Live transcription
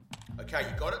Okay,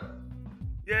 you got it?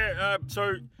 Yeah,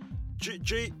 Jai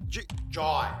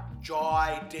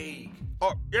Deeg.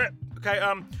 Oh, yeah, okay,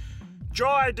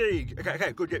 Jai Deeg.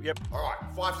 Okay, good, yep. All right,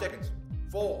 5 seconds.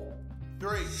 4,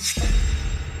 3.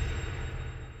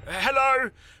 Hello,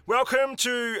 welcome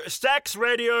to Stax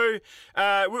Radio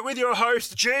with your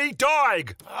host, G.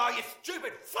 Dyke. Oh, you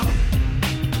stupid fuck!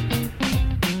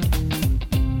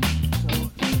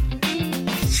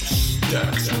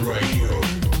 Stax Radio.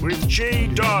 With G.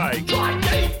 Dyke.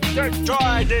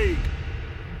 Jai Deeg.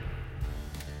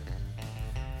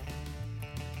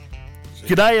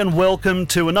 G'day and welcome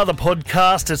to another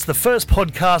podcast. It's the first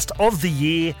podcast of the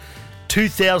year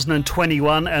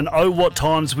 2021, and oh, what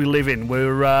times we live in.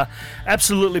 We're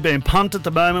absolutely being pumped at the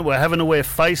moment. We're having to wear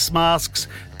face masks.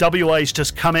 WA's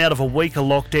just come out of a week of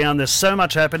lockdown. There's so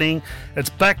much happening. It's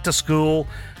back to school.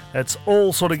 It's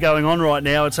all sort of going on right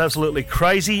now. It's absolutely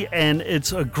crazy, and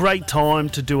it's a great time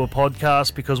to do a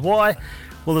podcast because why?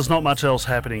 Well, there's not much else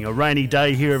happening. A rainy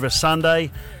day here of a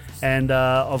Sunday, and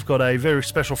I've got a very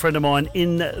special friend of mine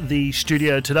in the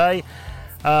studio today.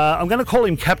 I'm going to call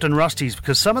him Captain Rusty's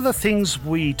because some of the things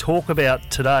we talk about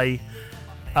today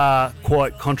are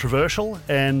quite controversial,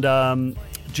 and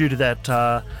due to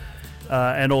that,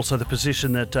 and also the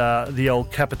position that the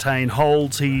old Captain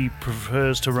holds, he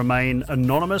prefers to remain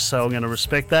anonymous, so I'm going to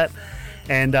respect that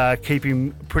and keep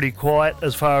him pretty quiet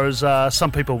as far as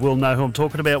some people will know who I'm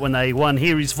talking about when they,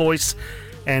 hear his voice,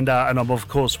 and I'm, of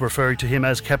course, referring to him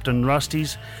as Captain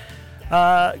Rusty's.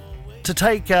 To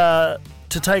take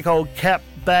old Cap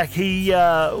back, we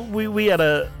had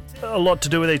a lot to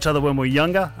do with each other when we were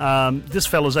younger. This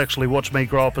fella's actually watched me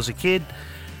grow up as a kid.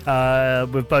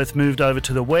 We've both moved over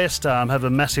to the west, have a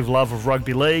massive love of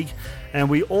rugby league, and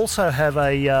we also have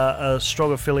a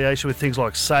strong affiliation with things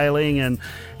like sailing, and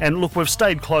look, we've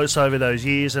stayed close over those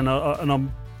years, and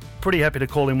I'm pretty happy to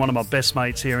call him one of my best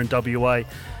mates here in WA.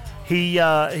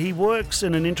 He works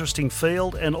in an interesting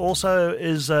field and also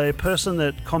is a person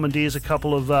that commandeers a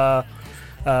couple of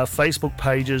Facebook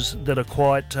pages that are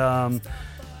quite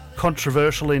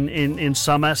controversial in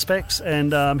some aspects,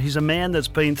 and he's a man that's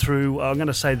been through, I'm going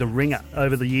to say, the ringer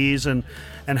over the years, and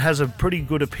has a pretty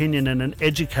good opinion and an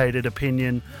educated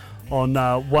opinion on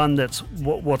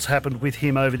what's happened with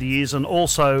him over the years, and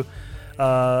also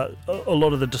a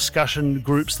lot of the discussion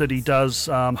groups that he does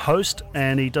host,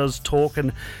 and he does talk,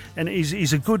 and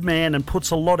he's a good man and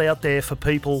puts a lot out there for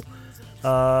people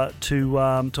to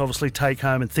obviously take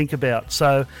home and think about.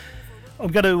 So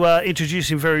I'm going to introduce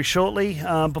him very shortly.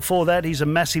 Before that, he's a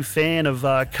massive fan of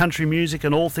country music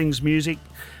and all things music.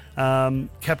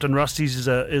 Captain Rusty's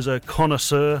is a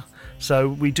connoisseur, so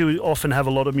we do often have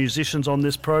a lot of musicians on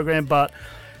this program, but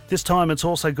this time it's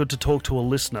also good to talk to a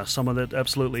listener, someone that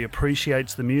absolutely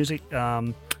appreciates the music.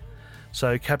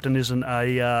 So Captain isn't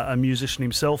a musician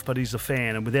himself, but he's a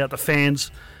fan, and without the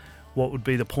fans, what would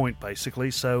be the point,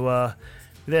 basically? So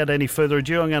without any further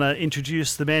ado, I'm going to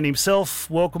introduce the man himself.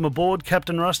 Welcome aboard,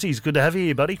 Captain Rusty. It's good to have you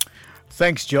here, buddy.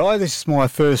 Thanks, Jai. This is my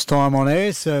first time on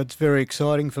air, so it's very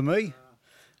exciting for me.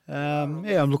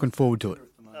 I'm looking forward to it.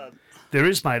 There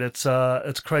is, mate.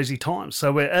 It's crazy times.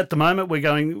 So we're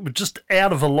just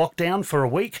out of a lockdown for a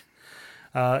week.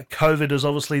 COVID is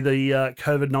obviously the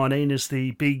COVID-19 is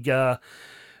the big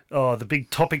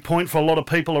topic point for a lot of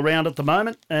people around at the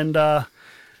moment, and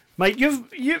mate,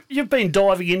 you've been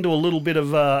diving into a little bit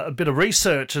of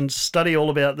research and study all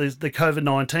about the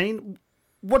COVID-19.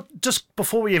 What, just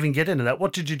before we even get into that,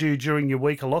 what did you do during your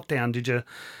week of lockdown? Did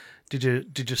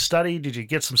you study? Did you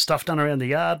get some stuff done around the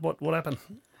yard? What happened?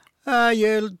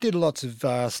 Did lots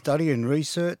of study and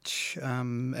research,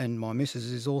 and my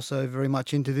missus is also very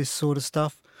much into this sort of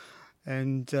stuff.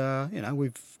 And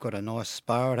we've got a nice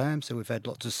spa at home, so we've had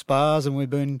lots of spas, and we've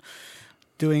been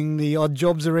doing the odd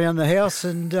jobs around the house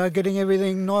and getting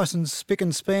everything nice and spick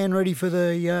and span ready for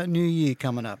the new year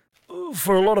coming up.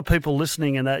 For a lot of people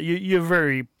listening, and that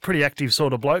you're a pretty active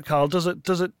sort of bloke, Carl. Does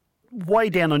it weigh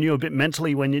down on you a bit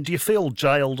mentally do you feel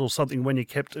jailed or something when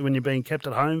you're being kept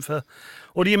at home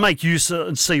or do you make use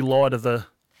and see light of the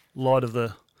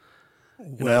the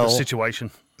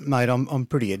situation? Mate, I'm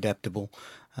pretty adaptable.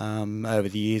 Over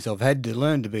the years, I've had to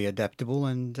learn to be adaptable,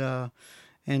 and I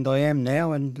am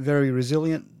now, and very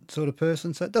resilient sort of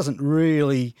person. So it doesn't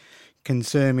really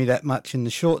concern me that much in the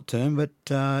short term, but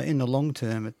in the long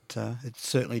term, it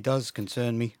certainly does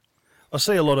concern me. I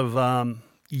see a lot of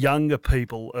younger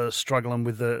people are struggling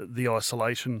with the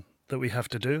isolation that we have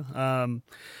to do.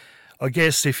 I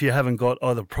guess if you haven't got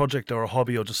either a project or a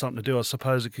hobby or just something to do, I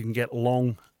suppose it can get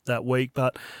long that week.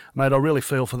 But, mate, I really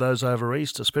feel for those over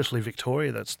east, especially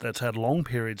Victoria, that's had long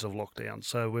periods of lockdown.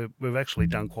 So we've actually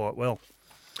done quite well.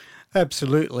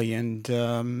 Absolutely, and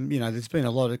there's been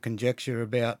a lot of conjecture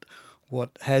about what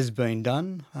has been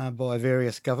done by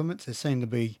various governments. There seem to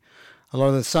be a lot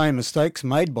of the same mistakes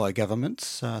made by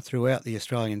governments throughout the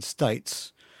Australian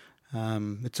states.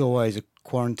 It's always a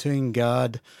quarantine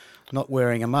guard not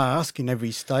wearing a mask in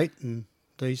every state, and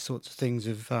these sorts of things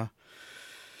have,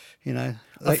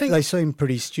 they seem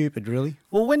pretty stupid, really.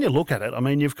 Well, when you look at it, I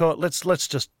mean, you've got let's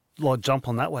just jump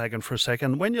on that wagon for a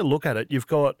second. When you look at it, you've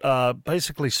got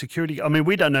basically security. I mean,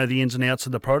 we don't know the ins and outs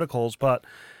of the protocols, but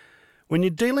when you're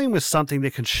dealing with something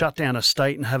that can shut down a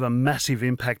state and have a massive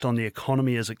impact on the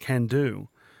economy as it can do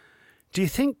you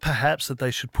think perhaps that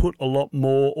they should put a lot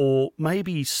more, or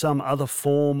maybe some other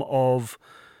form of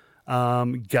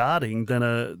guarding than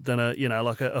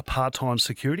a part-time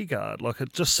security guard? Like,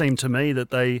 it just seemed to me that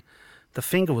the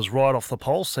finger was right off the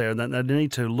pulse there, and that they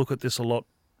need to look at this a lot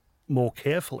more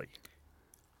carefully.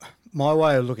 My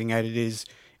way of looking at it is,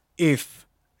 if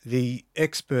the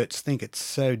experts think it's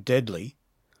so deadly,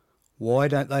 why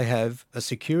don't they have a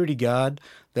security guard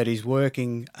that is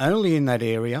working only in that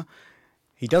area?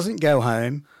 He doesn't go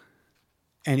home,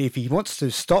 and if he wants to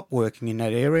stop working in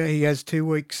that area, he has 2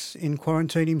 weeks in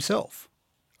quarantine himself.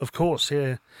 Of course,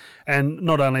 yeah. And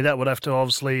not only that, would have to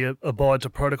obviously abide to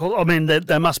protocol. I mean,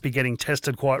 they must be getting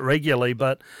tested quite regularly,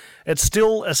 but it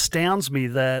still astounds me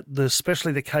that,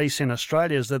 especially the case in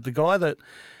Australia, is that the guy that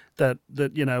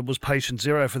was patient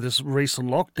zero for this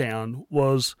recent lockdown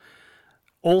was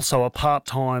also a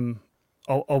part-time,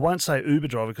 I won't say Uber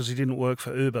driver because he didn't work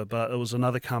for Uber, but it was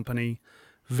another company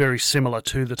very similar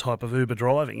to the type of Uber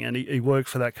driving, and he worked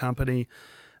for that company.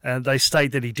 And they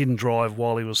state that he didn't drive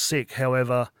while he was sick.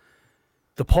 However,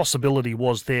 the possibility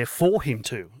was there for him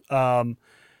to.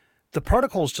 The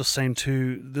protocols just seem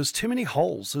there's too many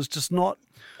holes. There's just not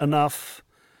enough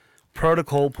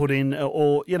protocol put in,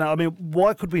 or,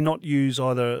 why could we not use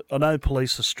either, I know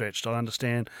police are stretched, I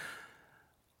understand,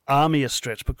 army are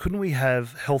stretched, but couldn't we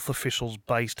have health officials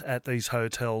based at these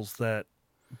hotels that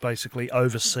basically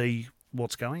oversee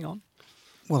what's going on?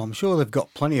 Well, I'm sure they've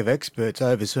got plenty of experts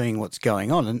overseeing what's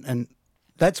going on, and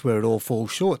that's where it all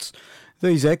falls short.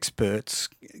 These experts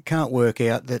can't work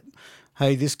out that,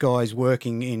 hey, this guy's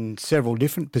working in several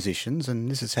different positions, and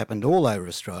this has happened all over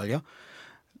Australia.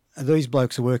 These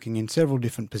blokes are working in several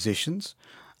different positions,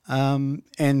 and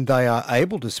they are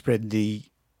able to spread the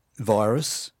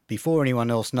virus before anyone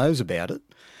else knows about it.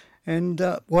 And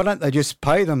why don't they just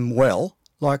pay them well,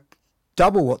 like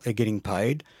double what they're getting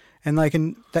paid, and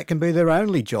that can be their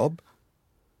only job,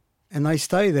 and they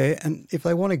stay there, and if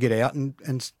they want to get out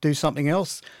and do something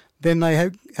else, then they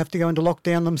have to go into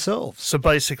lockdown themselves. So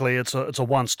basically it's a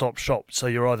one-stop shop. So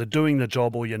you're either doing the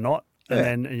job or you're not,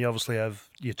 and then you obviously have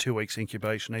your 2 weeks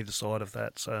incubation either side of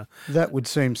that. So that would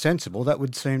seem sensible. That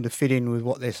would seem to fit in with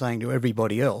what they're saying to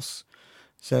everybody else.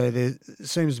 So there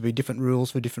seems to be different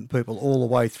rules for different people all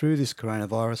the way through this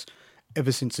coronavirus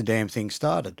ever since the damn thing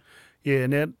started. Yeah,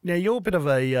 now you're a bit of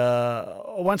a,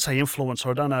 I won't say influencer,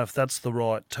 I don't know if that's the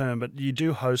right term, but you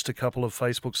do host a couple of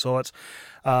Facebook sites.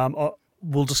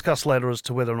 We'll discuss later as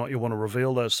to whether or not you want to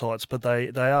reveal those sites, but they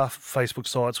are Facebook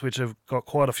sites which have got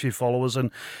quite a few followers,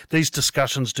 and these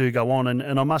discussions do go on.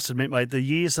 And I must admit, mate, the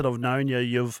years that I've known you,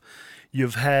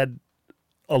 you've had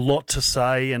a lot to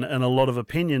say and a lot of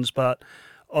opinions, but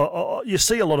you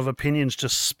see a lot of opinions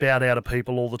just spout out of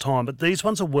people all the time, but these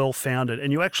ones are well-founded,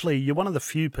 and you're one of the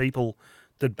few people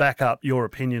that back up your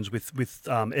opinions with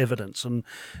evidence. And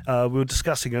we were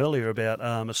discussing earlier about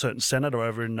a certain senator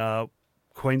over in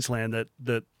Queensland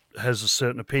that has a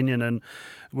certain opinion, and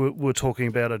we're talking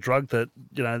about a drug that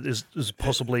is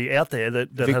possibly out there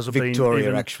that hasn't been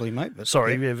Victoria actually, mate.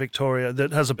 Victoria,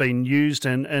 that hasn't been used,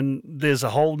 and there's a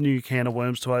whole new can of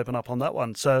worms to open up on that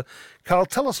one. So, Carl,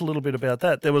 tell us a little bit about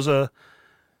that.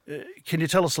 Can you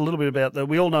tell us a little bit about that?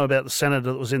 We all know about the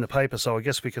senator that was in the paper, so I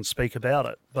guess we can speak about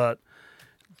it. But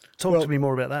talk to me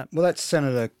more about that. Well, that's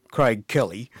Senator Craig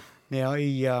Kelly. Now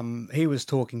he was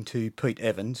talking to Pete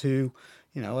Evans, who,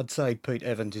 I'd say Pete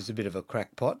Evans is a bit of a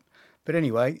crackpot. But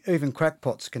anyway, even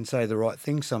crackpots can say the right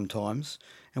thing sometimes,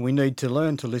 and we need to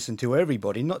learn to listen to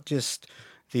everybody, not just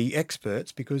the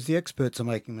experts, because the experts are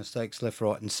making mistakes left,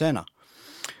 right and centre.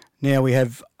 Now we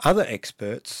have other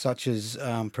experts, such as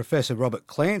Professor Robert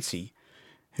Clancy,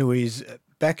 who is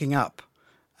backing up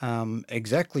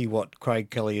exactly what Craig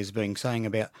Kelly has been saying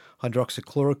about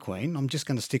hydroxychloroquine. I'm just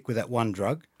going to stick with that one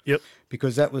drug. Yep.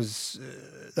 Because that was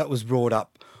brought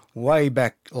up way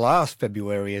back last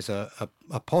February as a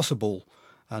possible,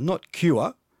 not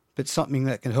cure, but something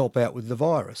that can help out with the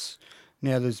virus.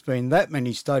 Now, there's been that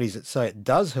many studies that say it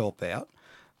does help out,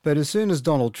 but as soon as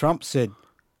Donald Trump said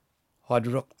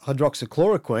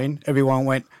hydroxychloroquine, everyone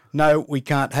went, no, we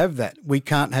can't have that. We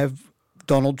can't have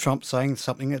Donald Trump saying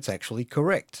something that's actually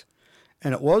correct.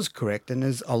 And it was correct, and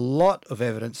there's a lot of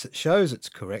evidence that shows it's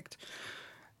correct.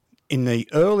 In the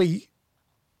early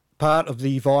part of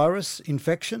the virus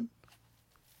infection,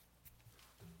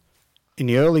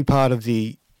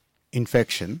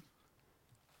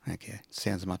 okay,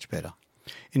 sounds much better.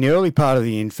 In the early part of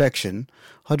the infection,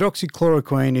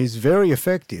 hydroxychloroquine is very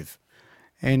effective.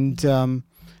 And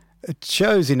it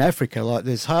shows in Africa, like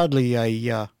there's hardly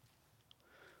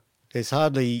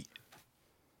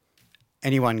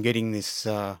anyone getting this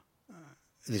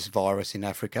virus in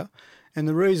Africa, and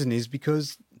the reason is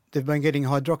because they've been getting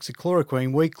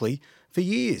hydroxychloroquine weekly for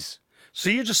years. So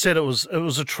you just said it was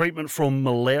a treatment from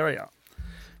malaria.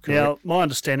 Correct. Now, my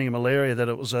understanding of malaria that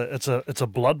it's a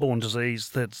bloodborne disease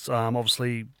that's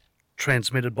obviously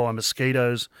transmitted by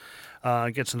mosquitoes.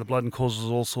 Gets in the blood and causes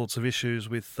all sorts of issues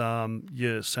with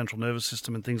your central nervous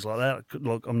system and things like that.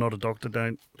 Look, I'm not a doctor.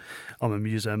 I'm a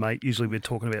muso, mate. Usually we're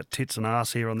talking about tits and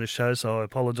arse here on this show, so I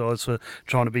apologise for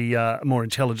trying to be more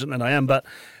intelligent than I am. But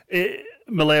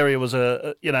malaria was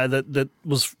there's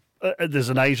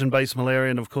an Asian-based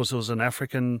malaria, and of course there was an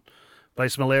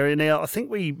African-based malaria. Now, I think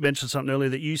we mentioned something earlier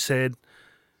that you said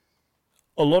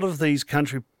a lot of these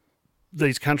countries,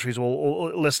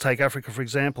 or let's take Africa for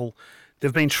example.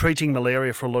 They've been treating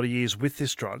malaria for a lot of years with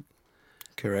this drug.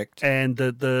 Correct. And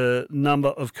the number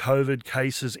of COVID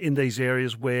cases in these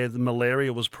areas where the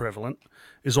malaria was prevalent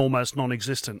is almost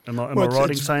non-existent. Am I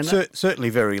right in saying that? Certainly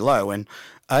very low. And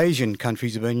Asian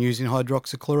countries have been using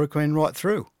hydroxychloroquine right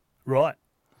through. Right.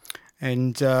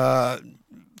 And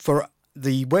for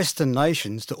the Western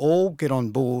nations to all get on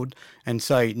board and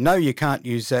say, no, you can't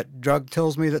use that drug,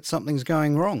 tells me that something's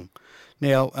going wrong.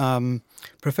 Now,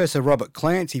 Professor Robert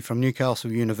Clancy from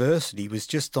Newcastle University was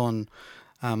just on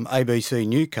ABC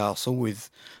Newcastle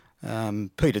with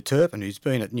Peter Turpin, who's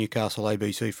been at Newcastle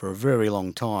ABC for a very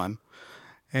long time.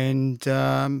 And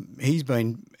he's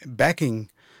been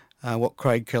backing what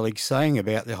Craig Kelly's saying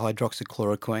about the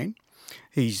hydroxychloroquine.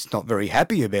 He's not very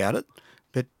happy about it,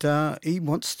 but he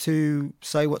wants to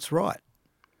say what's right.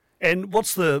 And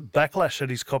what's the backlash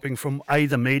that he's copping from A,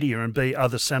 the media, and B,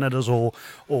 other senators or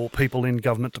people in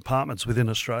government departments within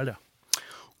Australia?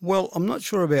 Well, I'm not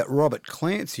sure about Robert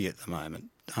Clancy at the moment,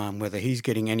 whether he's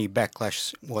getting any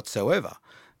backlash whatsoever,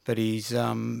 but he's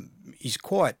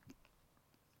quite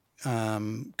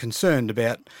concerned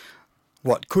about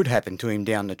what could happen to him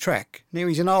down the track. Now,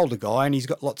 he's an older guy and he's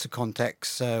got lots of contacts,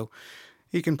 so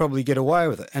he can probably get away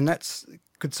with it. And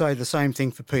could say the same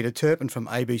thing for Peter Turpin from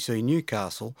ABC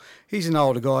Newcastle. He's an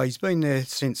older guy, he's been there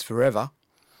since forever,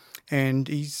 and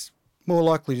he's more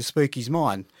likely to speak his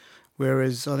mind.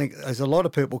 Whereas I think there's a lot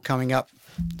of people coming up,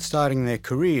 starting their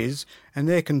careers, and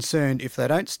they're concerned if they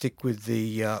don't stick with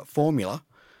the formula,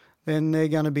 then they're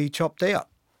going to be chopped out.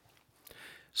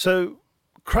 So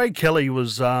Craig Kelly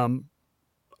was,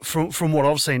 from what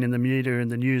I've seen in the media and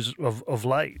the news of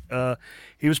late,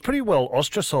 he was pretty well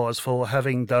ostracised for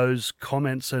having those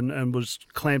comments and was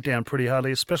clamped down pretty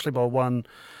hardly, especially by one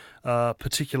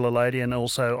particular lady, and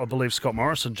also I believe Scott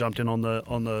Morrison jumped in on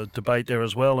the debate there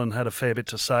as well and had a fair bit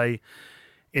to say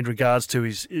in regards to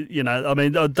his,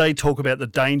 they talk about the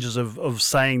dangers of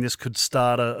saying this could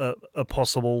start a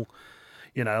possible,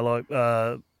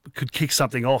 could kick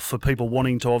something off for people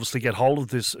wanting to obviously get hold of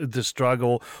this drug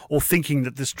or thinking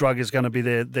that this drug is going to be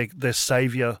their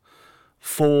saviour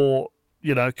for,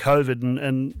 COVID,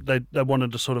 and they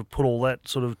wanted to sort of put all that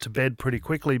sort of to bed pretty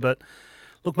quickly. But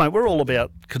look, mate, we're all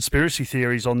about conspiracy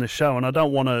theories on this show, and I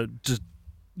don't want to just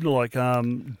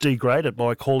degrade it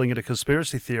by calling it a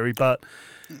conspiracy theory, but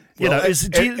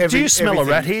do you smell a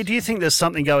rat here? Do you think there's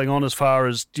something going on as far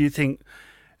as,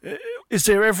 is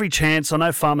there every chance? I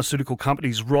know pharmaceutical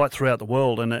companies right throughout the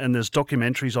world, and there's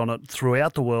documentaries on it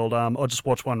throughout the world. I just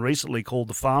watched one recently called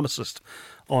The Pharmacist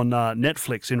on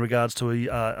Netflix in regards to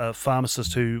a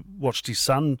pharmacist who watched his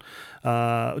son,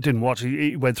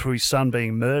 he went through his son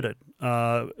being murdered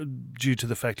due to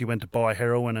the fact he went to buy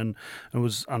heroin and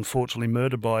was unfortunately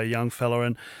murdered by a young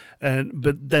fella.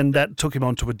 But then that took him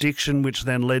onto addiction, which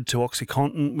then led to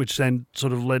OxyContin, which then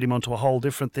sort of led him onto a whole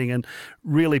different thing and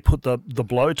really put the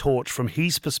blowtorch from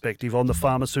his perspective on the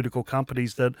pharmaceutical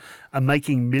companies that are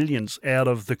making millions out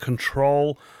of the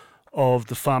control of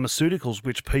the pharmaceuticals,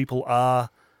 which people are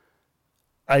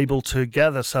able to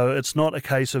gather. So it's not a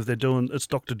case of it's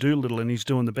Dr. Dolittle and he's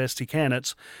doing the best he can.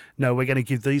 It's, no, we're going to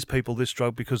give these people this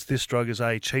drug because this drug is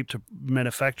cheap to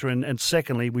manufacture, and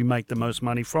secondly, we make the most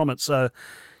money from it. So,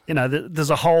 there's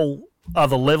a whole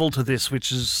other level to this,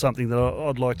 which is something that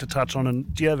I'd like to touch on.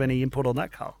 And do you have any input on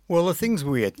that, Carl? Well, the things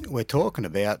we're talking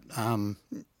about,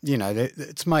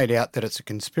 it's made out that it's a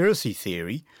conspiracy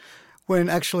theory when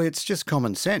actually it's just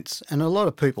common sense. And a lot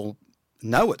of people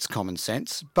know it's common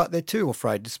sense, but they're too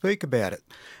afraid to speak about it.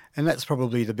 And that's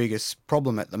probably the biggest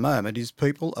problem at the moment is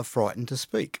people are frightened to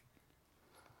speak.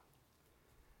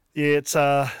 Yeah, it's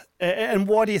and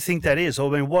why do you think that is? I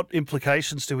mean, what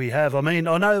implications do we have? I mean,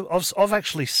 I know I've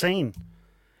actually seen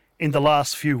in the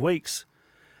last few weeks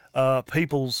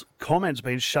people's comments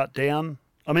being shut down.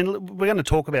 I mean, we're going to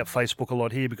talk about Facebook a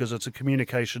lot here because it's a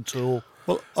communication tool.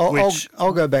 Well,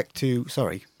 I'll go back to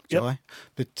Jai,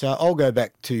 but I'll go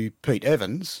back to Pete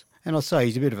Evans, and I'll say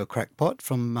he's a bit of a crackpot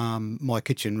from My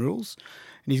Kitchen Rules.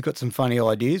 And he's got some funny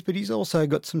ideas, but he's also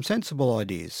got some sensible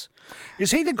ideas.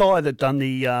 Is he the guy that done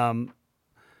he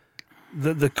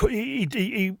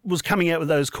was coming out with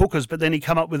those cookers, but then he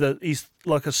come up with he's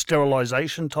like a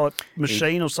sterilisation type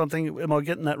machine or something? Am I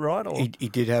getting that right? Or? He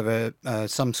did have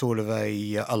some sort of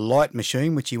a light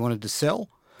machine which he wanted to sell.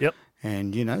 Yep.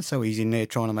 And so he's in there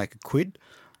trying to make a quid.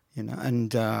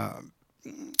 And I'm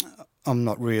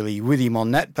not really with him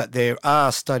on that, but there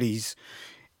are studies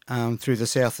through the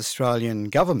South Australian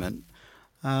government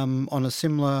on a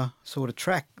similar sort of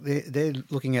track. They're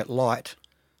looking at light,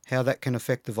 how that can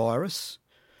affect the virus.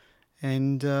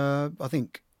 And I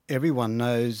think everyone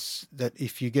knows that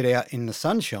if you get out in the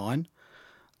sunshine,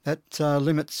 that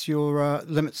limits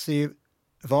the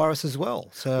virus as well.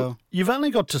 So you've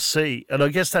only got to see, and I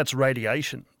guess that's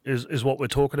radiation is what we're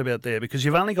talking about there, because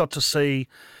you've only got to see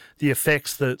the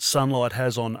effects that sunlight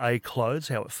has on clothes,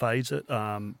 how it fades it,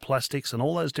 plastics and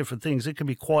all those different things. It can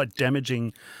be quite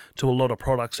damaging to a lot of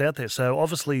products out there. So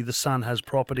obviously the sun has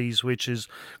properties which is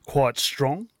quite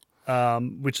strong,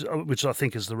 which I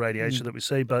think is the radiation that we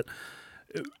see. But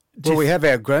we have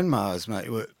our grandmas, mate,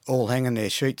 who are all hanging their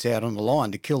sheets out on the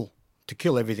line to kill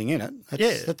everything in it.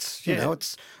 It's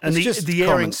just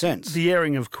common sense. The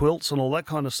airing of quilts and all that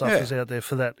kind of stuff is out there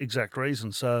for that exact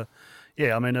reason. So,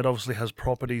 yeah, I mean, it obviously has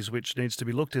properties which needs to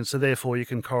be looked in. So therefore, you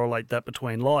can correlate that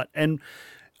between light. And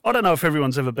I don't know if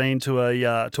everyone's ever been to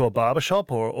a barber shop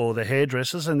or the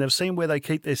hairdressers, and they've seen where they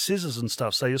keep their scissors and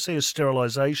stuff. So you'll see a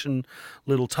sterilisation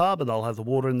little tub, and they'll have the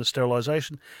water in the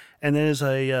sterilisation. And there's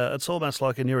it's almost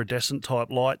like an iridescent type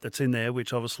light that's in there,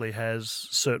 which obviously has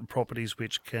certain properties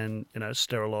which can,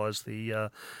 sterilise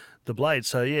the blade.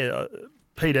 So yeah,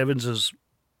 Pete Evans's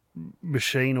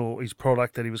machine or his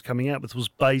product that he was coming out with was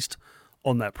based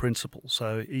on that principle.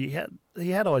 So he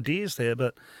had ideas there,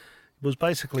 but it was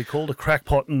basically called a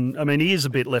crackpot. And I mean, he is a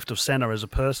bit left of centre as a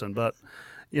person, but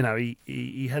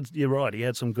he had. You're right. He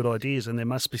had some good ideas, and there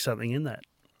must be something in that.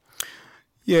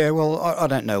 Yeah, well, I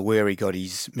don't know where he got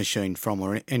his machine from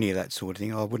or any of that sort of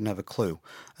thing. I wouldn't have a clue.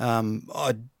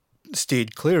 I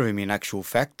steered clear of him in actual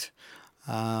fact.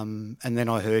 And then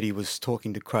I heard he was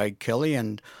talking to Craig Kelly,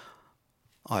 and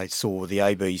I saw the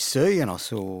ABC, and I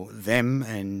saw them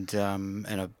and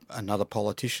another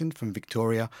politician from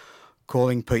Victoria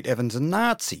calling Pete Evans a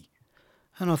Nazi.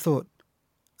 And I thought,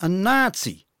 a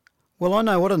Nazi? Well, I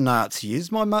know what a Nazi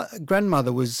is. My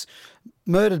grandmother was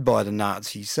murdered by the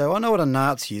Nazis, so I know what a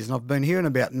Nazi is, and I've been hearing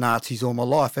about Nazis all my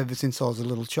life, ever since I was a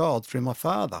little child, through my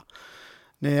father.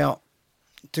 Now,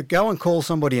 to go and call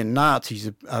somebody a Nazi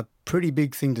is a pretty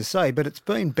big thing to say, but it's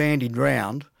been bandied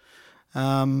round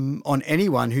on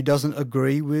anyone who doesn't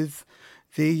agree with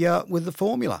the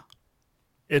formula.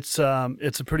 It's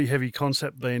a pretty heavy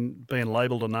concept being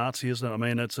labelled a Nazi, isn't it? I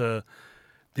mean,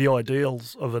 the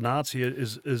ideals of a Nazi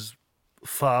is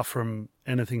far from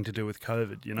anything to do with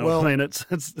COVID. Well, I mean, it's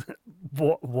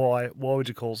why would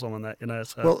you call someone that?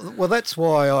 So. Well, that's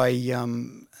why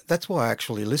I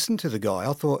actually listened to the guy.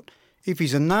 I thought, if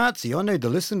he's a Nazi, I need to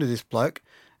listen to this bloke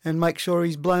and make sure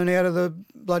he's blown out of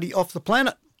the off the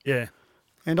planet. Yeah.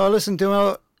 And I listened to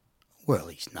him. Well,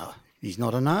 he's not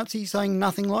a Nazi. He's saying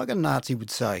nothing like a Nazi would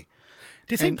say.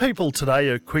 Do you think people today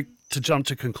are quick to jump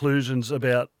to conclusions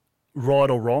about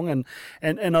right or wrong,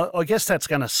 and I guess that's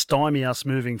going to stymie us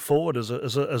moving forward as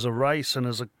a race and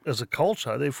as a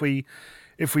culture if we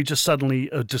just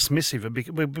suddenly are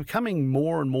dismissive? We're becoming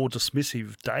more and more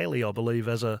dismissive daily, I believe,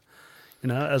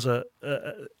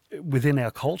 within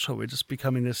our culture. We're just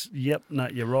becoming this. Yep, no,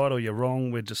 you're right or you're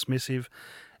wrong. We're dismissive.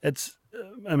 It's,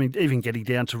 I mean, even getting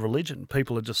down to religion,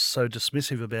 people are just so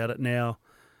dismissive about it now,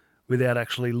 without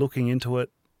actually looking into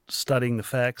it, studying the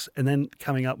facts, and then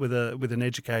coming up with an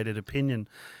educated opinion.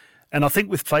 And I think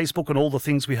with Facebook and all the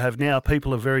things we have now,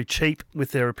 people are very cheap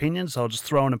with their opinions. They'll just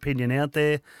throw an opinion out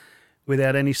there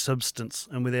without any substance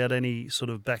and without any sort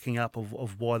of backing up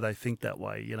of why they think that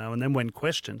way, And then when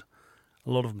questioned,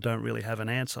 a lot of them don't really have an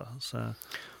answer. So,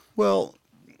 Well,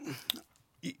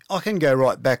 I can go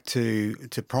right back to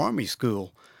primary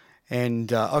school,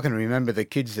 and I can remember the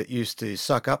kids that used to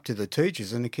suck up to the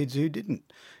teachers and the kids who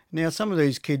didn't. Now, some of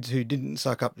these kids who didn't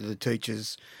suck up to the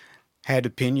teachers had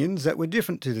opinions that were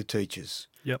different to the teachers.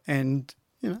 Yep. And,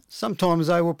 sometimes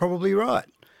they were probably right.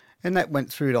 And that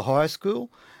went through to high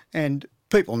school, and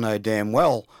people know damn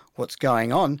well what's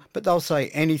going on, but they'll say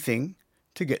anything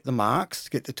to get the marks, to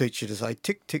get the teacher to say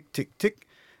tick, tick, tick, tick.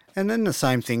 And then the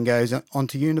same thing goes on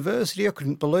to university. I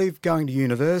couldn't believe going to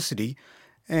university,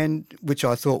 and which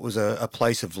I thought was a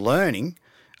place of learning.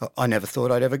 I never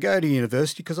thought I'd ever go to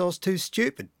university because I was too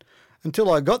stupid.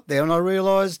 Until I got there and I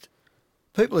realised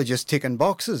people are just ticking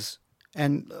boxes.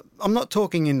 And I'm not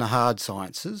talking in the hard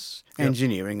sciences,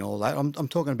 engineering, all that. I'm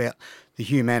talking about the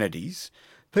humanities.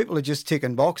 People are just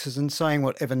ticking boxes and saying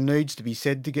whatever needs to be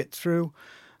said to get through,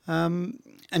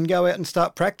 and go out and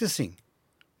start practicing.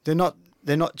 They're not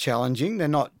challenging. They're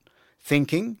not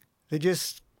thinking. They're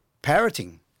just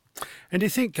parroting. and do you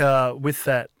think with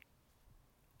that,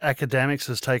 academics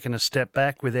has taken a step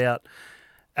back without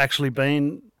actually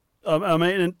being? I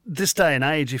mean, in this day and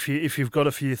age, if you've got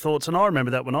a few thoughts, and I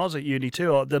remember that when I was at uni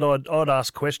too, that I'd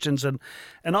ask questions and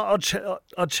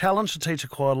I'd challenge the teacher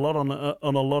quite a lot on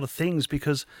a lot of things,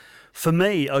 because for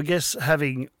me, I guess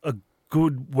having a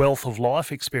good wealth of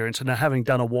life experience and having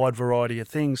done a wide variety of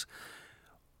things,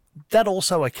 that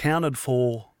also accounted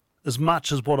for as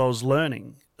much as what I was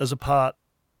learning as a part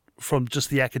from just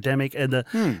the academic and the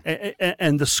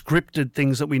and the scripted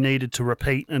things that we needed to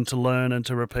repeat and to learn and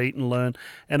to repeat and learn.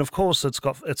 And of course, it's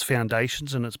got its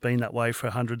foundations and it's been that way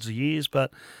for hundreds of years.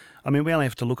 But I mean, we only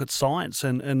have to look at science,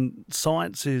 and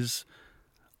science is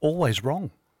always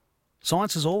wrong.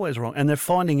 Science is always wrong, and they're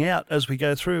finding out as we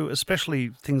go through, especially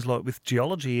things like with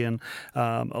geology and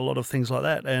a lot of things like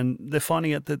that, and they're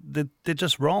finding out that they're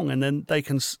just wrong, and then they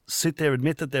can sit there,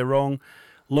 admit that they're wrong,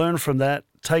 learn from that,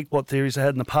 take what theories they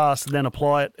had in the past and then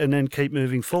apply it and then keep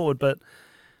moving forward. But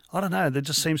I don't know, there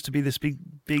just seems to be this big...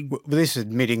 Well, this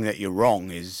admitting that you're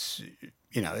wrong is,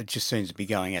 it just seems to be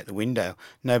going out the window.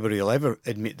 Nobody will ever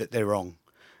admit that they're wrong.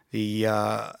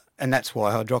 And that's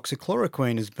why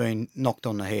hydroxychloroquine has been knocked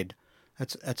on the head.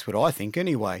 That's what I think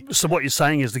anyway. So what you're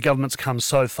saying is the government's come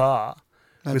so far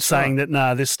with saying that,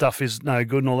 no, this stuff is no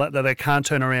good and all that they can't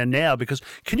turn around now, because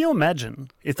can you imagine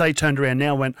if they turned around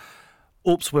now and went,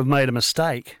 oops, we've made a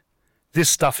mistake. This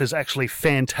stuff is actually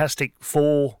fantastic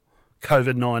for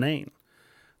COVID-19.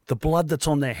 The blood that's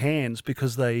on their hands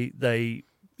because they yeah,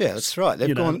 that's right.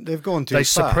 They've gone too far. They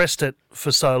suppressed it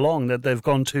for so long that they've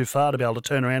gone too far to be able to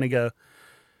turn around and go,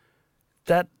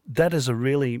 that is a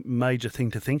really major thing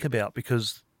to think about,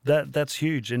 because that's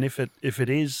huge. And if it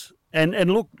is,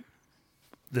 and look,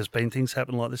 there's been things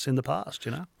happen like this in the past,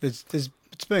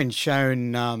 It's been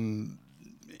shown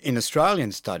in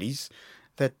Australian studies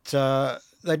that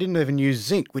they didn't even use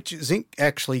zinc, which zinc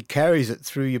actually carries it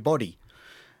through your body.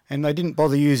 And they didn't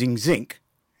bother using zinc,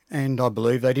 and I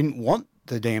believe they didn't want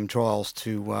the damn trials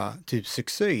to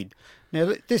succeed.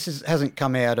 Now, this hasn't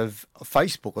come out of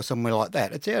Facebook or somewhere like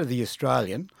that. It's out of the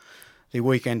Australian, the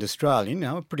Weekend Australian,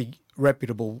 a pretty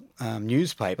reputable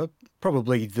newspaper,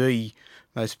 probably the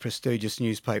most prestigious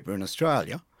newspaper in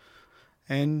Australia.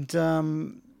 And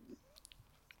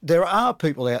there are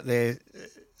people out there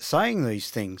saying these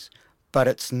things, but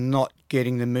it's not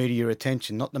getting the media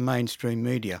attention, not the mainstream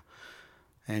media.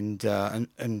 And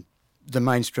the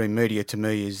mainstream media, to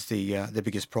me, is the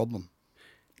biggest problem.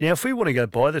 Now, if we want to go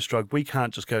buy this drug, we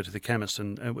can't just go to the chemist,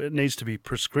 and it needs to be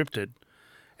prescripted.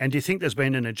 And do you think there's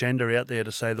been an agenda out there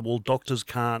to say that, well, doctors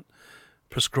can't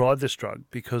prescribe this drug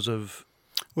because of...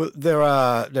 Well, there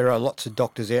are lots of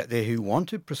doctors out there who want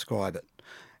to prescribe it.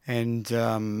 And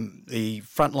the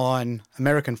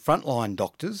American frontline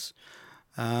doctors,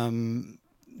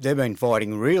 they've been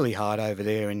fighting really hard over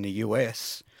there in the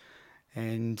US.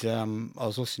 And I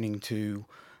was listening to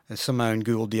Simone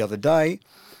Gould the other day,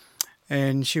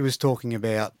 and she was talking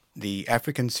about the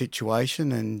African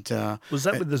situation. And was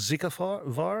that with the Zika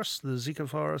virus? The Zika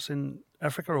virus in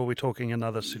Africa, or are we talking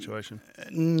another situation?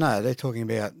 No, they're talking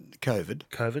about COVID.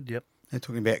 COVID, yep. They're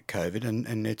talking about COVID,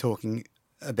 and they're talking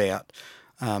about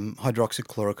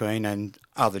hydroxychloroquine and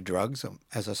other drugs.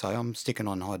 As I say, I'm sticking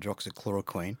on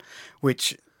hydroxychloroquine,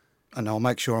 which, and I'll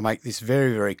make sure I make this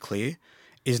very, very clear,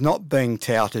 is not being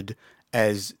touted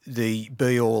as the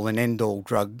be-all and end-all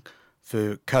drug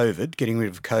for COVID, getting rid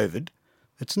of COVID.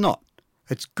 It's not.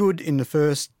 It's good in the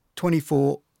first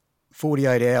 24,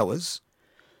 48 hours,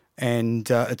 and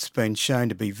it's been shown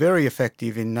to be very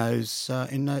effective in those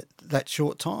that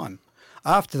short time.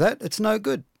 After that, it's no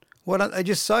good. Why don't they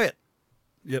just say it?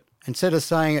 Yep. instead of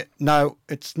saying it, no,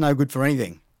 it's no good for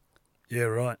anything. Yeah,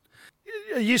 right.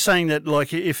 Are you saying that,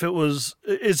 like, if it was,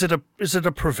 is it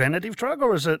a preventative drug,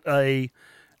 or is it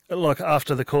like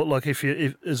after the court, like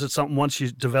is it something once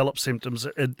you develop symptoms,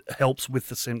 it helps with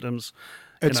the symptoms?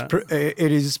 It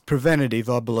is preventative,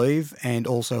 I believe, and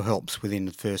also helps within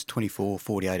the first 24,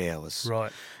 48 hours.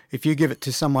 Right. If you give it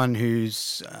to someone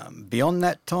who's beyond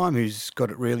that time, who's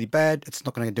got it really bad, it's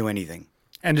not going to do anything.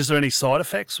 And is there any side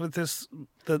effects with this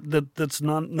that's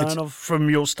known of from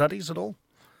your studies at all?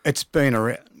 It's been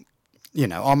around.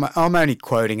 I'm only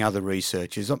quoting other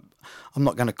researchers. I'm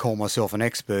not going to call myself an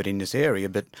expert in this area,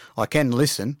 but I can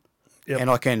listen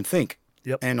and I can think.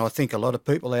 Yep. And I think a lot of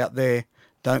people out there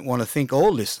don't want to think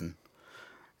or listen.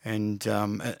 And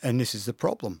this is the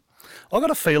problem. I've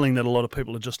got a feeling that a lot of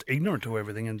people are just ignorant to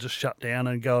everything and just shut down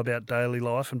and go about daily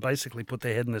life and basically put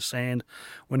their head in the sand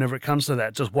whenever it comes to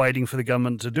that, just waiting for the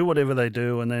government to do whatever they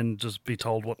do and then just be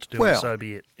told what to do, and so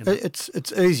be it.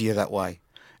 It's easier that way.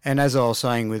 And as I was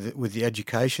saying with the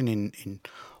education in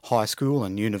high school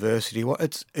and university,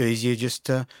 it's easier just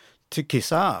to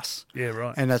kiss ass. Yeah,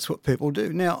 right. And that's what people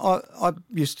do. Now, I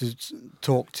used to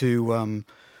talk to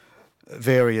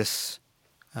various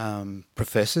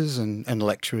professors and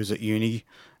lecturers at uni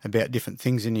about different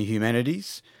things in the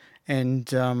humanities,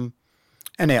 and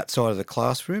outside of the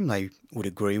classroom, they would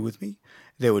agree with me.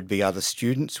 There would be other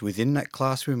students within that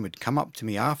classroom would come up to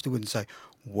me afterward and say,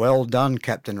 "Well done,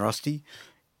 Captain Rusty."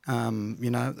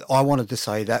 I wanted to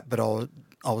say that, but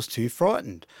I was too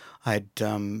frightened. I had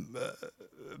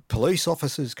police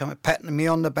officers come patting me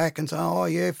on the back and say, "Oh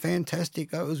yeah,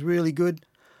 fantastic, that was really good."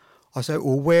 I said,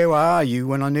 "Well, where are you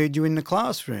when I need you in the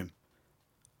classroom?"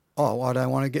 "Oh, I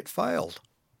don't want to get failed."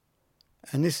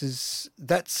 And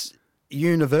that's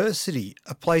university,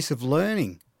 a place of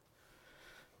learning.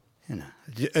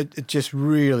 It just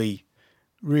really,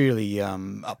 really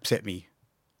upset me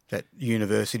that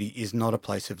university is not a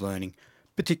place of learning,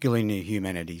 particularly in the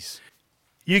humanities.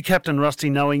 You, Captain Rusty,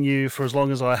 knowing you for as long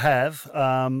as I have,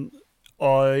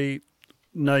 I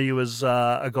know you as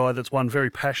a guy that's very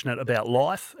passionate about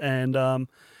life, and and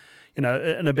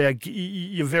about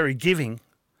you're very giving,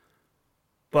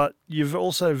 but you're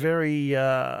also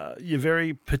you're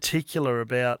very particular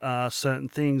about certain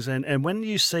things, and when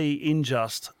you see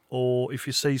unjust, or if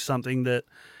you see something that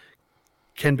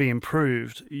can be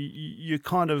improved, you're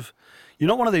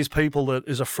not one of these people that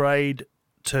is afraid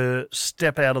to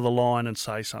step out of the line and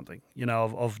say something.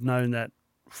 I've known that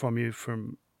from you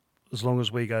from as long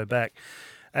as we go back.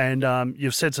 And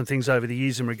you've said some things over the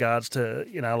years in regards to,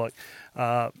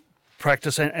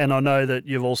 practice. And I know that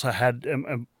you've also had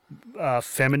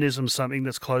feminism, something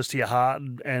that's close to your heart,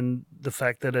 and the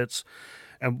fact that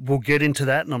and we'll get into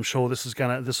that, and I'm sure this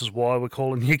is why we're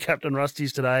calling you Captain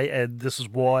Rusty's today, and this is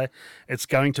why it's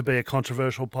going to be a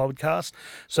controversial podcast.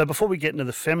 So before we get into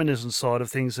the feminism side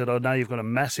of things that I know you've got a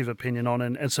massive opinion on,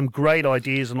 and some great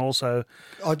ideas, and also...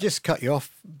 I'll just cut you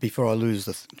off before I lose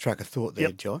the track of thought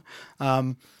there, John.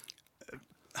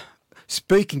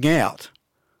 Speaking out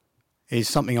is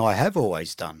something I have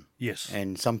always done. Yes.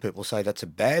 And some people say that's a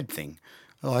bad thing.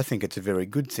 Well, I think it's a very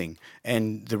good thing.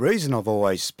 And the reason I've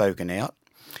always spoken out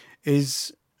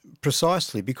is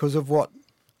precisely because of what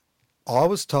I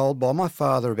was told by my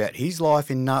father about his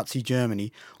life in Nazi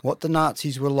Germany, what the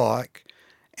Nazis were like,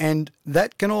 and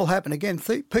that can all happen again.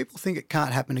 People think it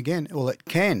can't happen again. Well, it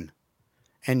can.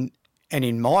 And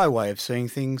in my way of seeing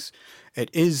things, it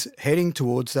is heading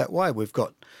towards that way. We've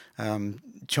got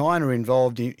China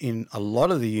involved in a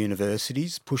lot of the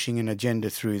universities, pushing an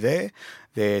agenda through there.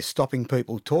 They're stopping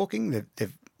people talking.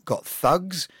 They've got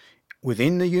thugs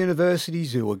within the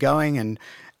universities who are going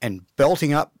and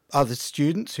belting up other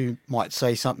students who might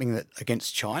say something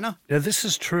against China. Now, this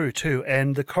is true too,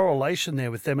 and the correlation there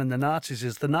with them and the Nazis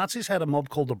is the Nazis had a mob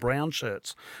called the Brown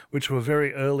Shirts, which were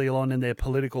very early on in their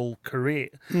political career,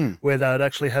 where they would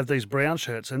actually have these brown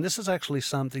shirts, and this is actually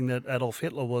something that Adolf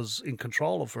Hitler was in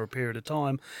control of for a period of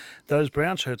time. Those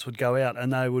brown shirts would go out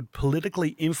and they would politically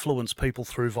influence people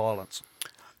through violence.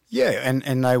 Yeah,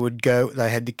 and they would go. They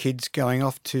had the kids going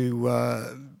off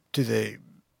to the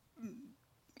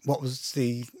what was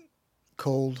the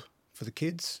called for the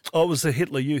kids? Oh, it was the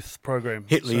Hitler Youth program.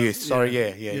 Hitler Youth. Sorry,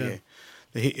 yeah.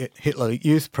 The Hitler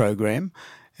Youth program,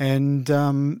 and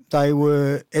they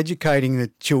were educating the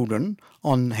children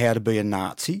on how to be a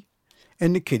Nazi,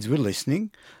 and the kids were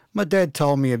listening. My dad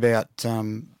told me about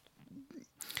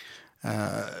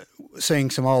seeing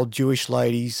some old Jewish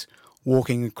ladies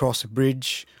walking across a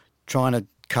bridge, trying to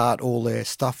cart all their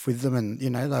stuff with them, and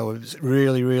they were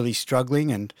really, really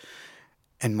struggling. And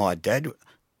my dad,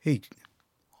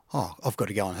 I've got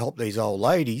to go and help these old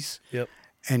ladies. Yep.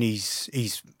 and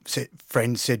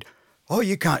friend said, "Oh,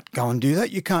 you can't go and do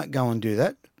that. You can't go and do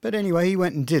that." But anyway, he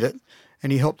went and did it,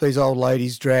 and he helped these old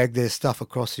ladies drag their stuff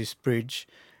across this bridge.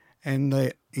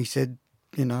 And he said,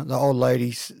 the old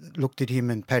ladies looked at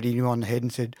him and patted him on the head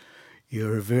and said,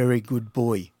 "You're a very good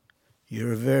boy.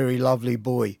 You're a very lovely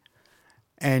boy."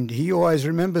 And he always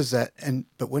remembers that.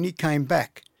 But when he came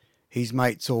back, his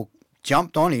mates all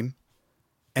jumped on him,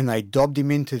 and they dobbed him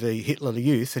into the Hitler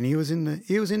Youth, and he was in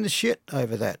the shit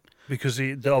over that. Because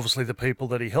obviously the people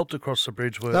that he helped across the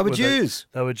bridge were Jews.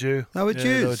 They were Jew. They were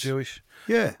Jews. They were Jewish.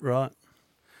 Yeah. Right.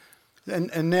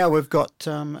 And now we've got,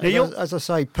 as I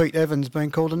say, Pete Evans being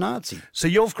called a Nazi. So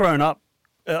you've grown up.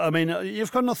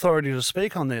 You've got an authority to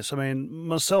speak on this. I mean,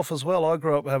 myself as well. I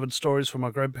grew up having stories from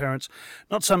my grandparents,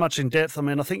 not so much in depth. I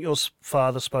mean, I think your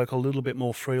father spoke a little bit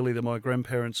more freely than my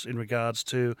grandparents in regards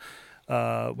to.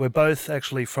 We're both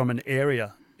actually from an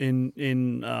area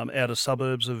in outer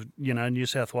suburbs of New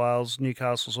South Wales,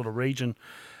 Newcastle sort of region,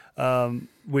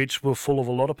 which were full of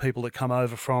a lot of people that come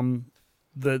over from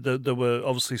that were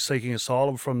obviously seeking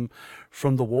asylum from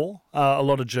the war. A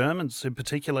lot of Germans in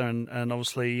particular, and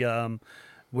obviously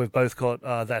we've both got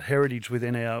that heritage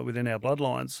within our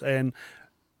bloodlines, and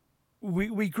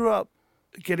we grew up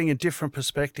getting a different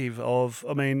perspective of.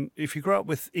 I mean, if you grew up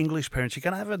with English parents, you're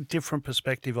going to have a different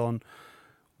perspective on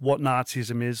what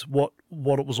Nazism is, what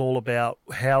it was all about,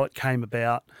 how it came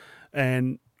about,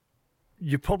 and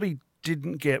you probably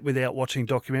didn't get, without watching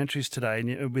documentaries today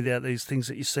and without these things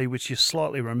that you see, which you're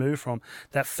slightly removed from,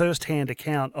 that first-hand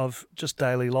account of just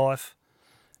daily life.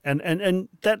 And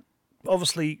that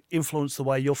obviously influenced the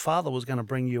way your father was going to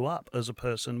bring you up as a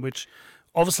person, which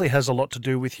obviously has a lot to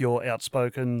do with your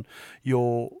outspoken,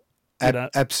 your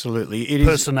absolutely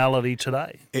personality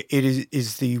today. It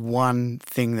is the one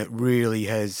thing that really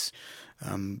has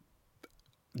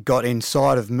got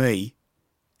inside of me,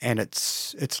 and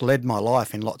it's led my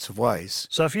life in lots of ways.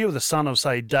 So if you were the son of,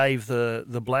 say, Dave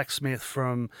the blacksmith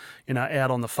from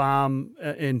out on the farm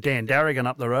in Dandarrigan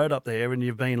up the road up there, and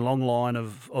you've been long line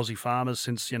of Aussie farmers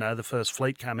since the first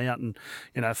fleet came out and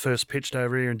first pitched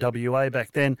over here in WA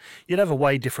back then, you'd have a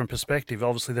way different perspective.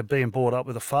 Obviously, they're being brought up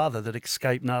with a father that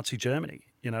escaped Nazi Germany,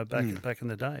 back in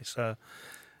the day. So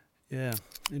yeah,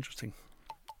 interesting.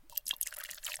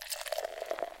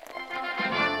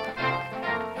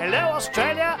 Hello,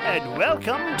 Australia, and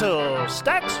welcome to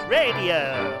Stax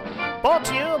Radio, brought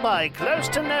to you by Close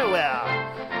to Nowhere.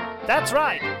 That's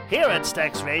right, here at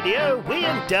Stax Radio, we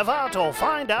endeavour to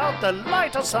find out the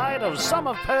lighter side of some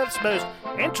of Perth's most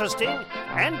interesting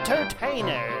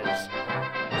entertainers.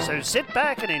 So sit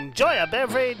back and enjoy a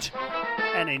beverage,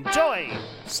 and enjoy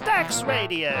Stax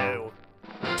Radio.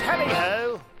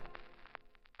 Tally-ho!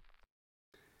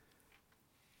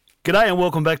 G'day and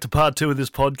welcome back to part 2 of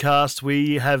this podcast.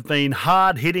 We have been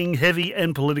hard-hitting, heavy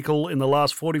and political in the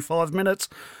last 45 minutes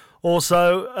or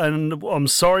so, and I'm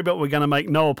sorry, but we're going to make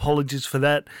no apologies for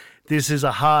that. This is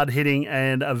a hard-hitting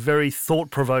and a very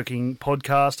thought-provoking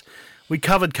podcast. We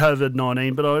covered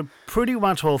COVID-19, but I pretty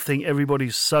much well think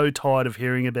everybody's so tired of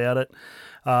hearing about it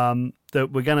that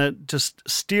we're going to just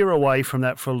steer away from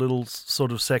that for a little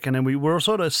sort of second. And we're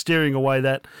sort of steering away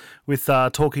that with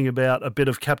talking about a bit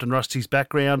of Captain Rusty's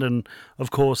background and,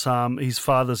 of course, his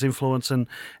father's influence. And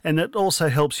it also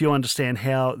helps you understand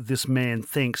how this man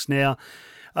thinks. Now,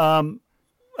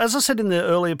 as I said in the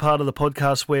earlier part of the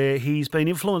podcast, where he's been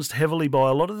influenced heavily by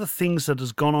a lot of the things that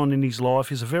has gone on in his life.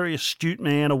 He's a very astute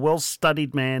man, a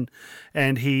well-studied man,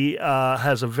 and he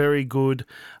has a very good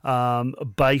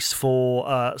base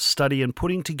for study and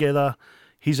putting together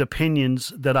his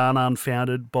opinions that aren't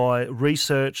unfounded by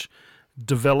research,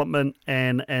 development,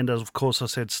 and of course, I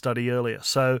said study earlier.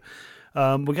 So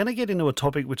we're going to get into a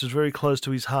topic which is very close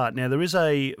to his heart. Now, there is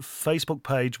a Facebook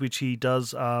page which he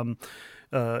does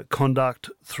conduct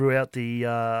throughout the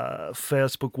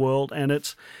Facebook world, and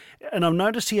I've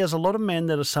noticed he has a lot of men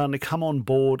that are starting to come on